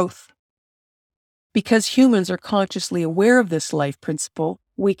of growth. Because humans are consciously aware of this life principle,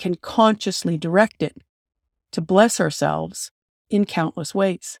 we can consciously direct it to bless ourselves in countless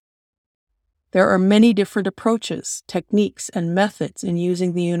ways. There are many different approaches, techniques, and methods in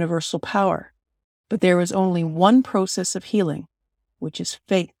using the universal power, but there is only one process of healing, which is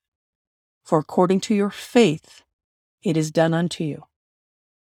faith. For according to your faith, it is done unto you.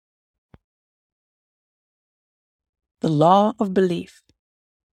 The law of belief.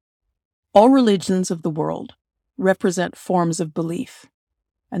 All religions of the world represent forms of belief,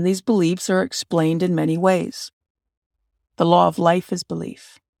 and these beliefs are explained in many ways. The law of life is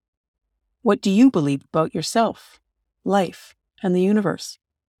belief. What do you believe about yourself, life, and the universe?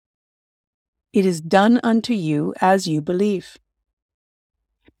 It is done unto you as you believe.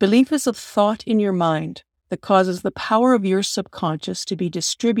 Belief is a thought in your mind that causes the power of your subconscious to be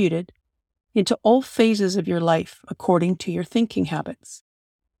distributed into all phases of your life according to your thinking habits.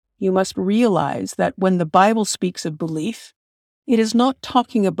 You must realize that when the Bible speaks of belief, it is not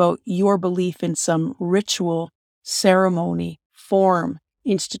talking about your belief in some ritual, ceremony, form,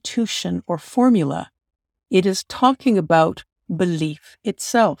 institution, or formula. It is talking about belief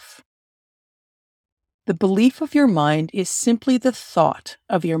itself. The belief of your mind is simply the thought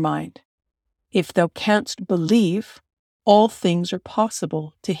of your mind. If thou canst believe, all things are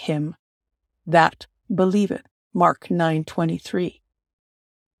possible to him that believeth. Mark 9:23.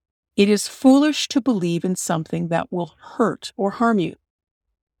 It is foolish to believe in something that will hurt or harm you.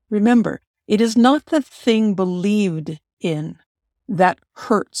 Remember, it is not the thing believed in that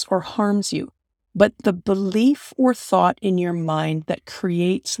hurts or harms you, but the belief or thought in your mind that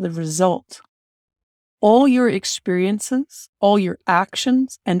creates the result. All your experiences, all your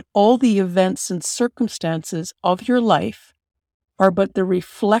actions, and all the events and circumstances of your life are but the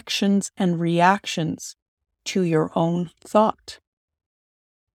reflections and reactions to your own thought.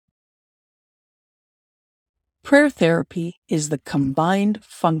 Prayer therapy is the combined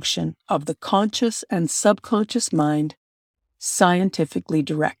function of the conscious and subconscious mind, scientifically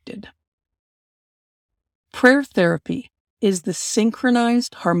directed. Prayer therapy is the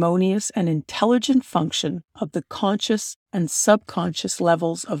synchronized, harmonious, and intelligent function of the conscious and subconscious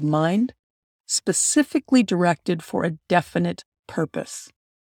levels of mind, specifically directed for a definite purpose.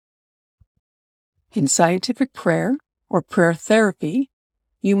 In scientific prayer or prayer therapy,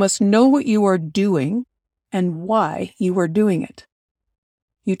 you must know what you are doing and why you are doing it.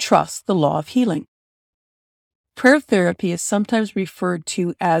 You trust the law of healing. Prayer therapy is sometimes referred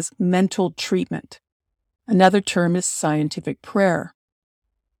to as mental treatment. Another term is scientific prayer.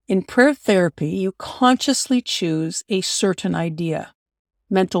 In prayer therapy, you consciously choose a certain idea,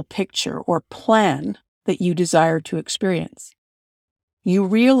 mental picture, or plan that you desire to experience. You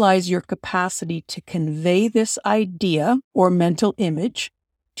realize your capacity to convey this idea or mental image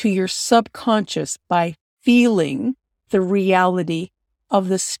to your subconscious by feeling the reality of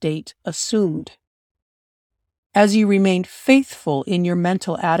the state assumed. As you remain faithful in your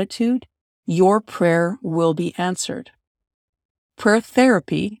mental attitude, your prayer will be answered. Prayer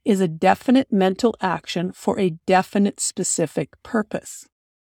therapy is a definite mental action for a definite specific purpose.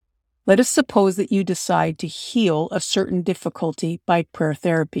 Let us suppose that you decide to heal a certain difficulty by prayer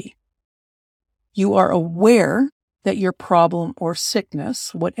therapy. You are aware that your problem or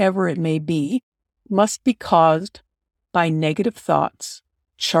sickness, whatever it may be, must be caused by negative thoughts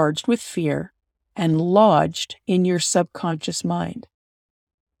charged with fear and lodged in your subconscious mind.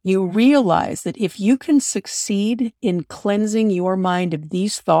 You realize that if you can succeed in cleansing your mind of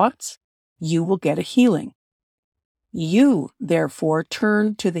these thoughts, you will get a healing. You, therefore,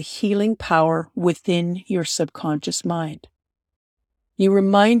 turn to the healing power within your subconscious mind. You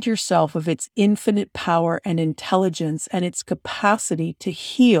remind yourself of its infinite power and intelligence and its capacity to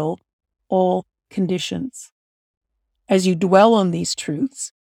heal all conditions. As you dwell on these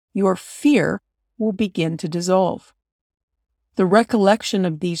truths, your fear will begin to dissolve. The recollection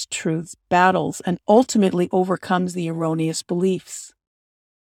of these truths battles and ultimately overcomes the erroneous beliefs.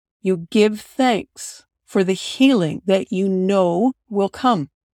 You give thanks for the healing that you know will come.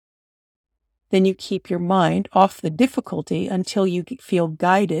 Then you keep your mind off the difficulty until you feel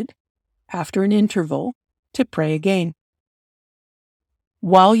guided, after an interval, to pray again.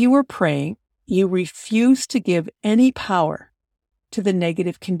 While you are praying, you refuse to give any power to the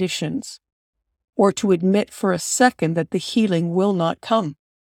negative conditions or to admit for a second that the healing will not come.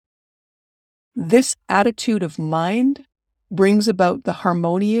 This attitude of mind brings about the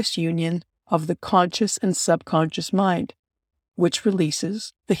harmonious union of the conscious and subconscious mind, which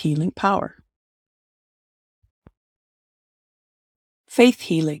releases the healing power. Faith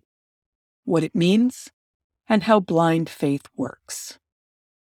healing, what it means, and how blind faith works.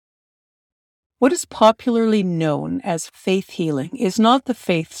 What is popularly known as faith healing is not the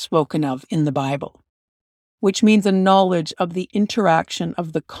faith spoken of in the Bible, which means a knowledge of the interaction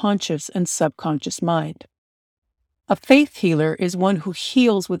of the conscious and subconscious mind. A faith healer is one who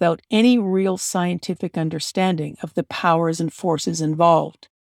heals without any real scientific understanding of the powers and forces involved.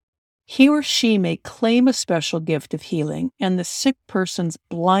 He or she may claim a special gift of healing, and the sick person's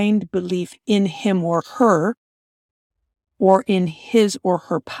blind belief in him or her, or in his or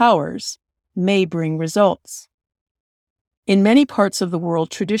her powers, may bring results. In many parts of the world,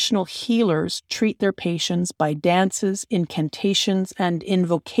 traditional healers treat their patients by dances, incantations, and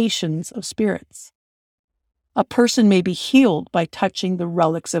invocations of spirits. A person may be healed by touching the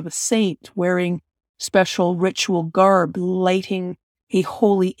relics of a saint, wearing special ritual garb, lighting a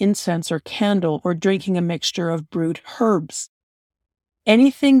holy incense or candle, or drinking a mixture of brewed herbs.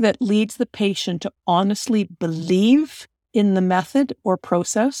 Anything that leads the patient to honestly believe in the method or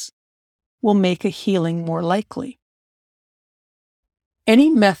process will make a healing more likely. Any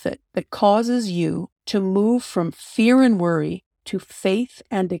method that causes you to move from fear and worry to faith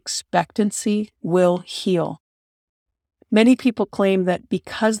and expectancy will heal. Many people claim that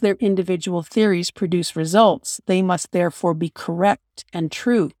because their individual theories produce results, they must therefore be correct and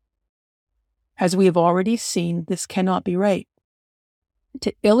true. As we have already seen, this cannot be right.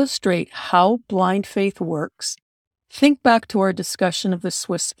 To illustrate how blind faith works, think back to our discussion of the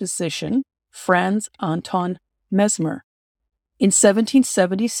Swiss physician, Franz Anton Mesmer. In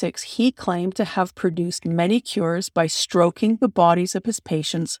 1776, he claimed to have produced many cures by stroking the bodies of his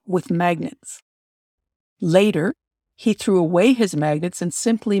patients with magnets. Later, he threw away his magnets and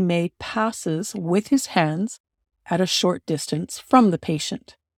simply made passes with his hands at a short distance from the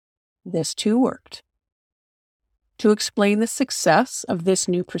patient. This too worked. To explain the success of this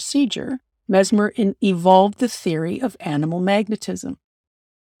new procedure, Mesmer evolved the theory of animal magnetism.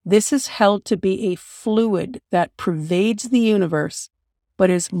 This is held to be a fluid that pervades the universe, but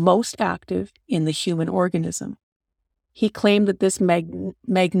is most active in the human organism. He claimed that this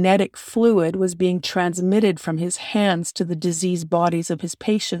magnetic fluid was being transmitted from his hands to the diseased bodies of his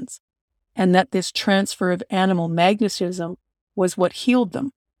patients, and that this transfer of animal magnetism was what healed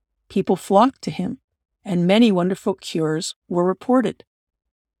them. People flocked to him, and many wonderful cures were reported.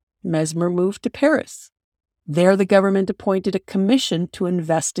 Mesmer moved to Paris. There, the government appointed a commission to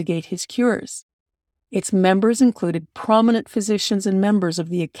investigate his cures. Its members included prominent physicians and members of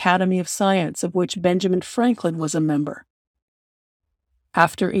the Academy of Science, of which Benjamin Franklin was a member.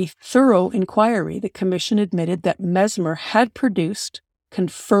 After a thorough inquiry, the commission admitted that Mesmer had produced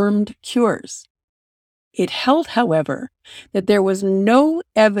confirmed cures. It held, however, that there was no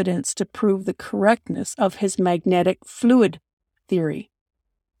evidence to prove the correctness of his magnetic fluid theory.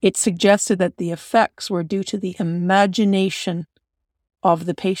 It suggested that the effects were due to the imagination of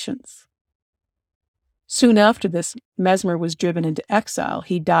the patients. Soon after this, Mesmer was driven into exile.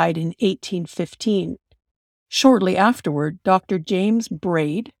 He died in 1815. Shortly afterward, Dr. James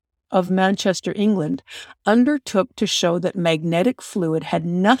Braid of Manchester, England, undertook to show that magnetic fluid had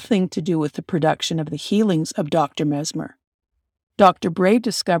nothing to do with the production of the healings of Dr. Mesmer. Dr. Braid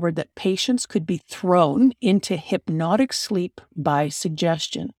discovered that patients could be thrown into hypnotic sleep by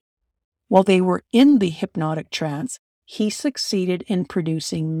suggestion. While they were in the hypnotic trance, he succeeded in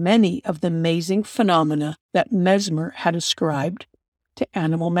producing many of the amazing phenomena that Mesmer had ascribed to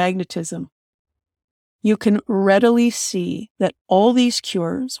animal magnetism. you can readily see that all these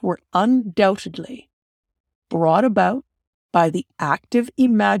cures were undoubtedly brought about by the active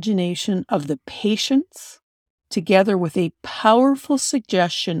imagination of the patients, together with a powerful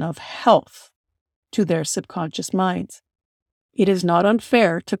suggestion of health to their subconscious minds. It is not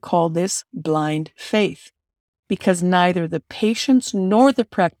unfair to call this blind faith, because neither the patients nor the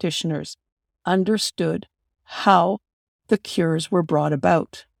practitioners understood how the cures were brought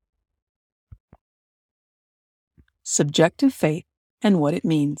about. Subjective faith and what it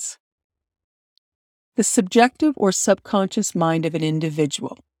means. The subjective or subconscious mind of an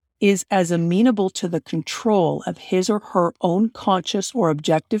individual is as amenable to the control of his or her own conscious or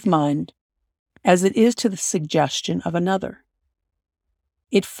objective mind as it is to the suggestion of another.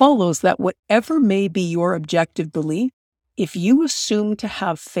 It follows that whatever may be your objective belief, if you assume to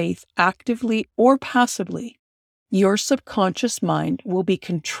have faith actively or passively, your subconscious mind will be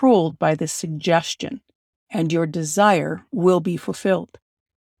controlled by the suggestion, and your desire will be fulfilled.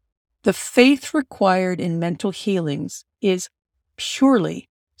 The faith required in mental healings is purely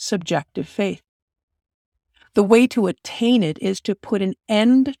subjective faith. The way to attain it is to put an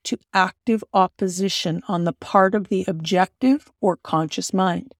end to active opposition on the part of the objective or conscious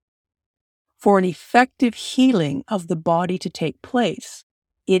mind. For an effective healing of the body to take place,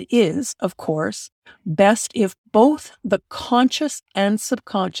 it is, of course, best if both the conscious and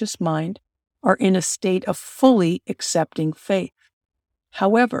subconscious mind are in a state of fully accepting faith.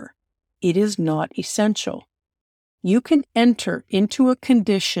 However, it is not essential. You can enter into a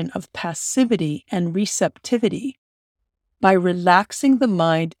condition of passivity and receptivity by relaxing the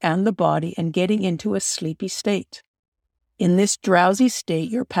mind and the body and getting into a sleepy state. In this drowsy state,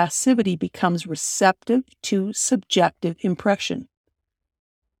 your passivity becomes receptive to subjective impression.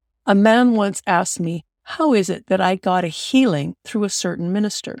 A man once asked me, how is it that I got a healing through a certain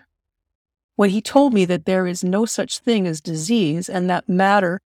minister? When he told me that there is no such thing as disease and that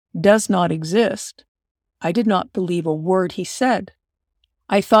matter does not exist, I did not believe a word he said.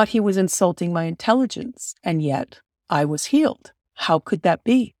 I thought he was insulting my intelligence, and yet I was healed. How could that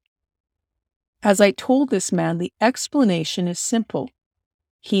be? As I told this man, the explanation is simple.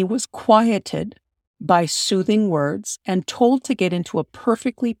 He was quieted by soothing words and told to get into a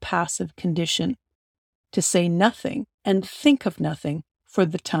perfectly passive condition, to say nothing and think of nothing for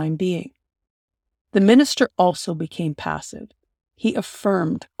the time being. The minister also became passive. He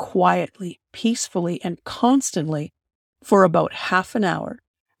affirmed quietly, peacefully, and constantly for about half an hour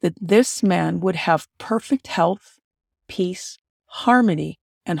that this man would have perfect health, peace, harmony,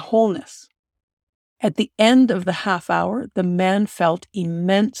 and wholeness. At the end of the half hour, the man felt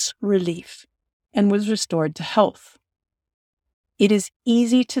immense relief and was restored to health. It is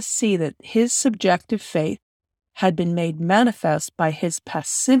easy to see that his subjective faith had been made manifest by his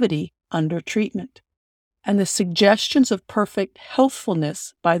passivity under treatment, and the suggestions of perfect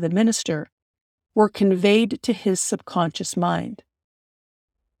healthfulness by the minister were conveyed to his subconscious mind.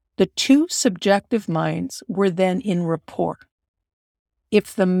 The two subjective minds were then in rapport.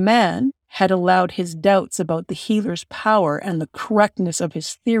 If the man had allowed his doubts about the healer's power and the correctness of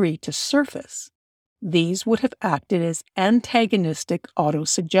his theory to surface, these would have acted as antagonistic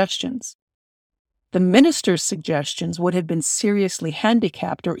autosuggestions. The minister's suggestions would have been seriously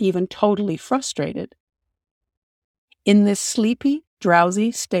handicapped or even totally frustrated. In this sleepy,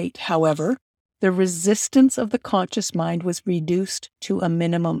 drowsy state, however, the resistance of the conscious mind was reduced to a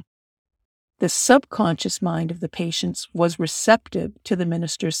minimum. The subconscious mind of the patients was receptive to the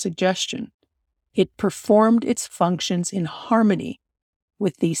minister's suggestion. It performed its functions in harmony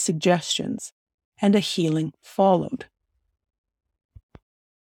with these suggestions, and a healing followed.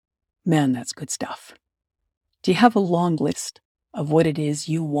 Man, that's good stuff. Do you have a long list of what it is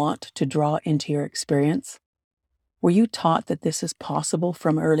you want to draw into your experience? Were you taught that this is possible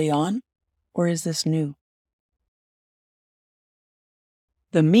from early on, or is this new?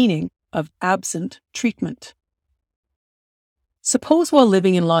 The meaning of absent treatment. Suppose while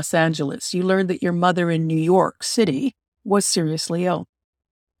living in Los Angeles, you learned that your mother in New York City was seriously ill.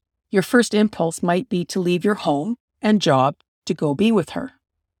 Your first impulse might be to leave your home and job to go be with her.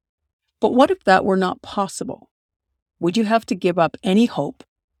 But what if that were not possible? Would you have to give up any hope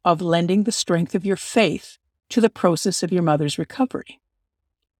of lending the strength of your faith to the process of your mother's recovery?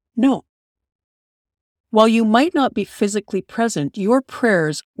 No. While you might not be physically present, your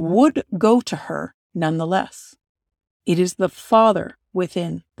prayers would go to her nonetheless. It is the Father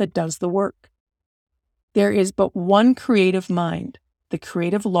within that does the work. There is but one creative mind. The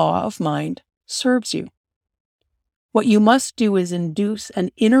creative law of mind serves you. What you must do is induce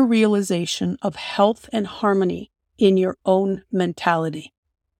an inner realization of health and harmony in your own mentality.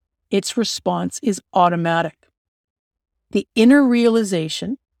 its response is automatic. The inner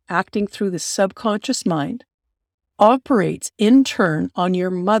realization, acting through the subconscious mind, operates in turn on your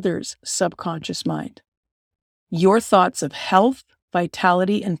mother's subconscious mind. Your thoughts of health,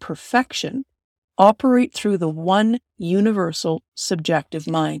 vitality, and perfection operate through the one universal subjective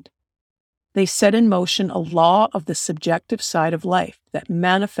mind. They set in motion a law of the subjective side of life that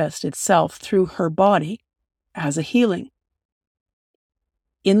manifests itself through her body as a healing.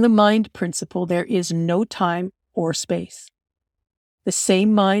 In the mind principle, there is no time or space. The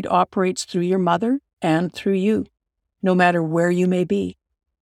same mind operates through your mother and through you, no matter where you may be.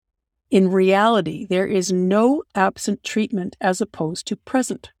 In reality, there is no absent treatment as opposed to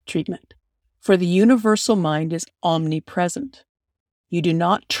present treatment, for the universal mind is omnipresent. You do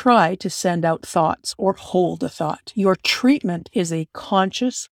not try to send out thoughts or hold a thought. Your treatment is a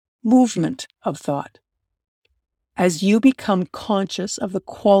conscious movement of thought. As you become conscious of the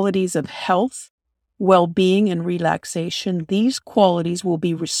qualities of health, well-being, and relaxation, these qualities will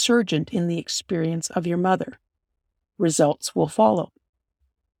be resurgent in the experience of your mother. Results will follow.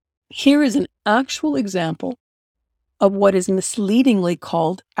 Here is an actual example of what is misleadingly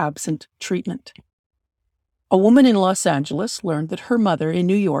called absent treatment. A woman in Los Angeles learned that her mother in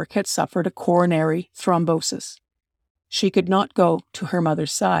New York had suffered a coronary thrombosis. She could not go to her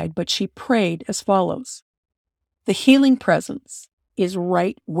mother's side, but she prayed as follows: "The healing presence is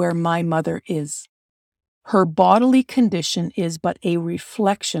right where my mother is. Her bodily condition is but a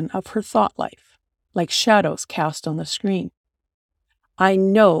reflection of her thought life, like shadows cast on the screen. I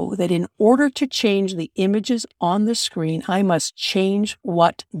know that in order to change the images on the screen, I must change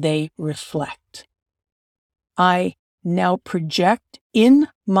what they reflect. I now project in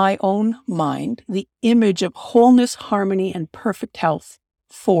my own mind the image of wholeness, harmony, and perfect health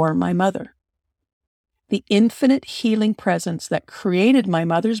for my mother. The infinite healing presence that created my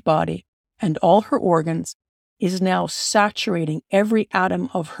mother's body and all her organs is now saturating every atom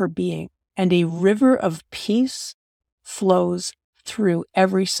of her being, and a river of peace flows through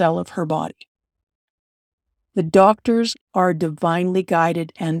every cell of her body. The doctors are divinely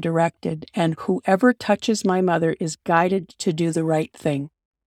guided and directed, and whoever touches my mother is guided to do the right thing.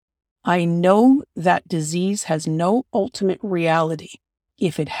 I know that disease has no ultimate reality.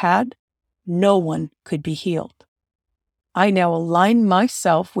 If it had, no one could be healed. I now align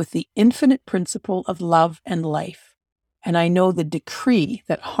myself with the infinite principle of love and life, and I know the decree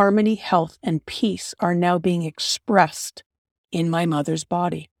that harmony, health, and peace are now being expressed in my mother's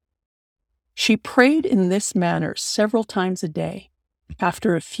body." She prayed in this manner several times a day.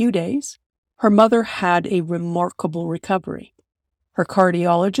 After a few days, her mother had a remarkable recovery. Her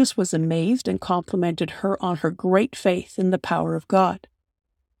cardiologist was amazed and complimented her on her great faith in the power of God.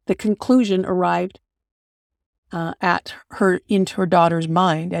 The conclusion arrived into her daughter's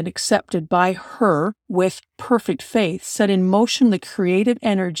mind and accepted by her with perfect faith, set in motion the creative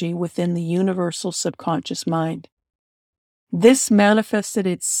energy within the universal subconscious mind. This manifested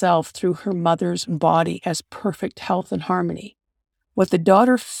itself through her mother's body as perfect health and harmony. What the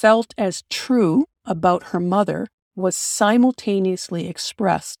daughter felt as true about her mother was simultaneously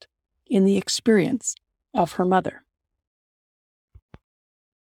expressed in the experience of her mother.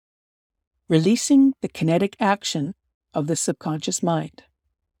 Releasing the kinetic action of the subconscious mind.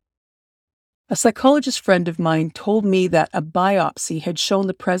 A psychologist friend of mine told me that a biopsy had shown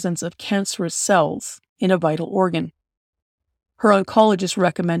the presence of cancerous cells in a vital organ. Her oncologist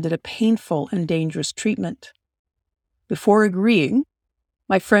recommended a painful and dangerous treatment. Before agreeing,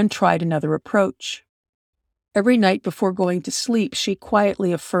 my friend tried another approach. Every night before going to sleep, she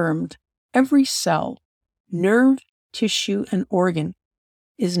quietly affirmed, "Every cell, nerve, tissue, and organ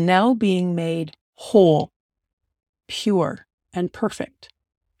is now being made whole, pure, and perfect.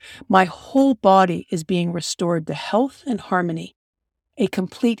 My whole body is being restored to health and harmony. A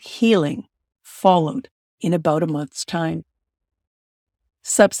complete healing followed in about a month's time."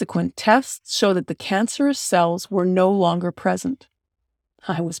 Subsequent tests show that the cancerous cells were no longer present.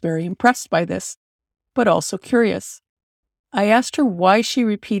 I was very impressed by this, but also curious. I asked her why she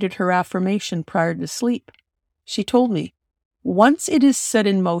repeated her affirmation prior to sleep. She told me, "Once it is set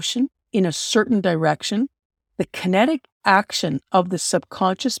in motion in a certain direction, the kinetic action of the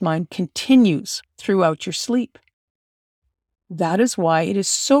subconscious mind continues throughout your sleep. That is why it is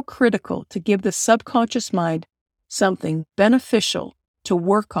so critical to give the subconscious mind something beneficial to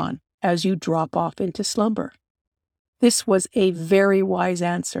work on as you drop off into slumber." This was a very wise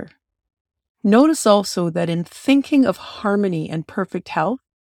answer. Notice also that in thinking of harmony and perfect health,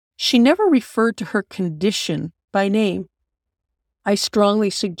 she never referred to her condition by name. I strongly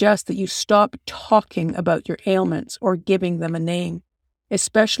suggest that you stop talking about your ailments or giving them a name.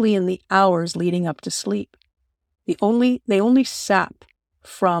 especially in the hours leading up to sleep. They only sap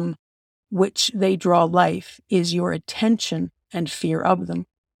from which they draw life is your attention and fear of them.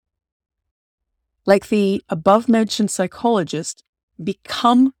 Like the above-mentioned psychologist,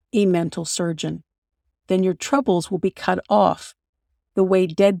 become a mental surgeon. Then your troubles will be cut off the way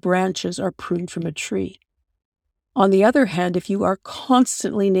dead branches are pruned from a tree. On the other hand, if you are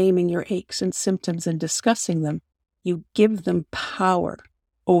constantly naming your aches and symptoms and discussing them, you give them power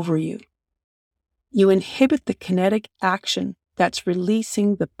over you. You inhibit the kinetic action that's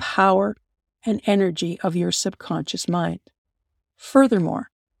releasing the power and energy of your subconscious mind. Furthermore,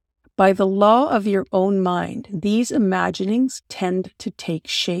 by the law of your own mind, these imaginings tend to take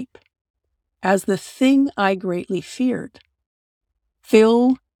shape. As the thing I greatly feared,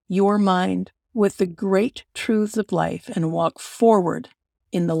 fill your mind with the great truths of life and walk forward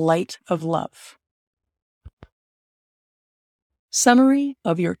in the light of love. Summary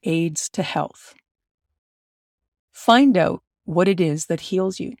of your aids to health. Find out what it is that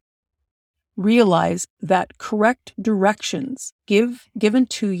heals you. Realize that correct directions given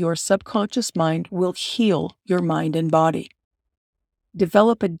to your subconscious mind will heal your mind and body.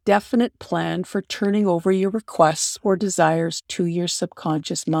 Develop a definite plan for turning over your requests or desires to your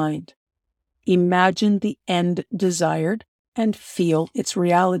subconscious mind. Imagine the end desired and feel its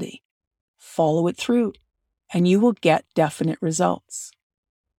reality. Follow it through, and you will get definite results.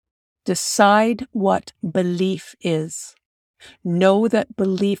 Decide what belief is. Know that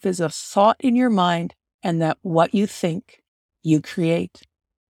belief is a thought in your mind and that what you think, you create.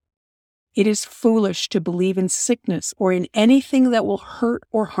 It is foolish to believe in sickness or in anything that will hurt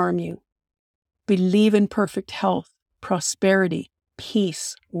or harm you. Believe in perfect health, prosperity,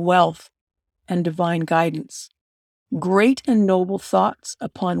 peace, wealth, and divine guidance. Great and noble thoughts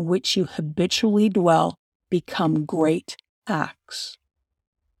upon which you habitually dwell become great acts.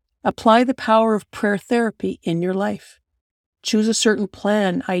 Apply the power of prayer therapy in your life. Choose a certain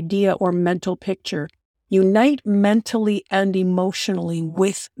plan, idea, or mental picture. Unite mentally and emotionally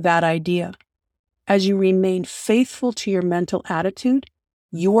with that idea. As you remain faithful to your mental attitude,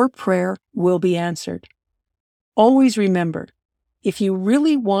 your prayer will be answered. Always remember, if you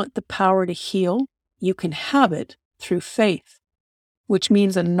really want the power to heal, you can have it through faith, which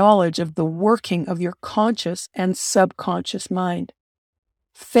means a knowledge of the working of your conscious and subconscious mind.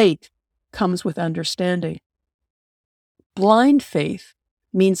 Faith comes with understanding. Blind faith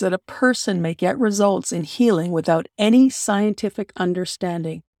means that a person may get results in healing without any scientific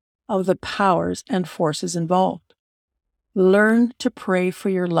understanding of the powers and forces involved. Learn to pray for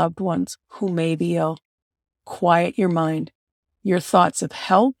your loved ones who may be ill. Quiet your mind. Your thoughts of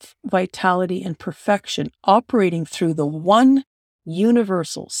health, vitality, and perfection operating through the one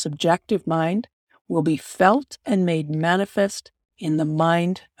universal subjective mind will be felt and made manifest in the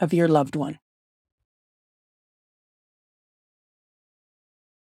mind of your loved one.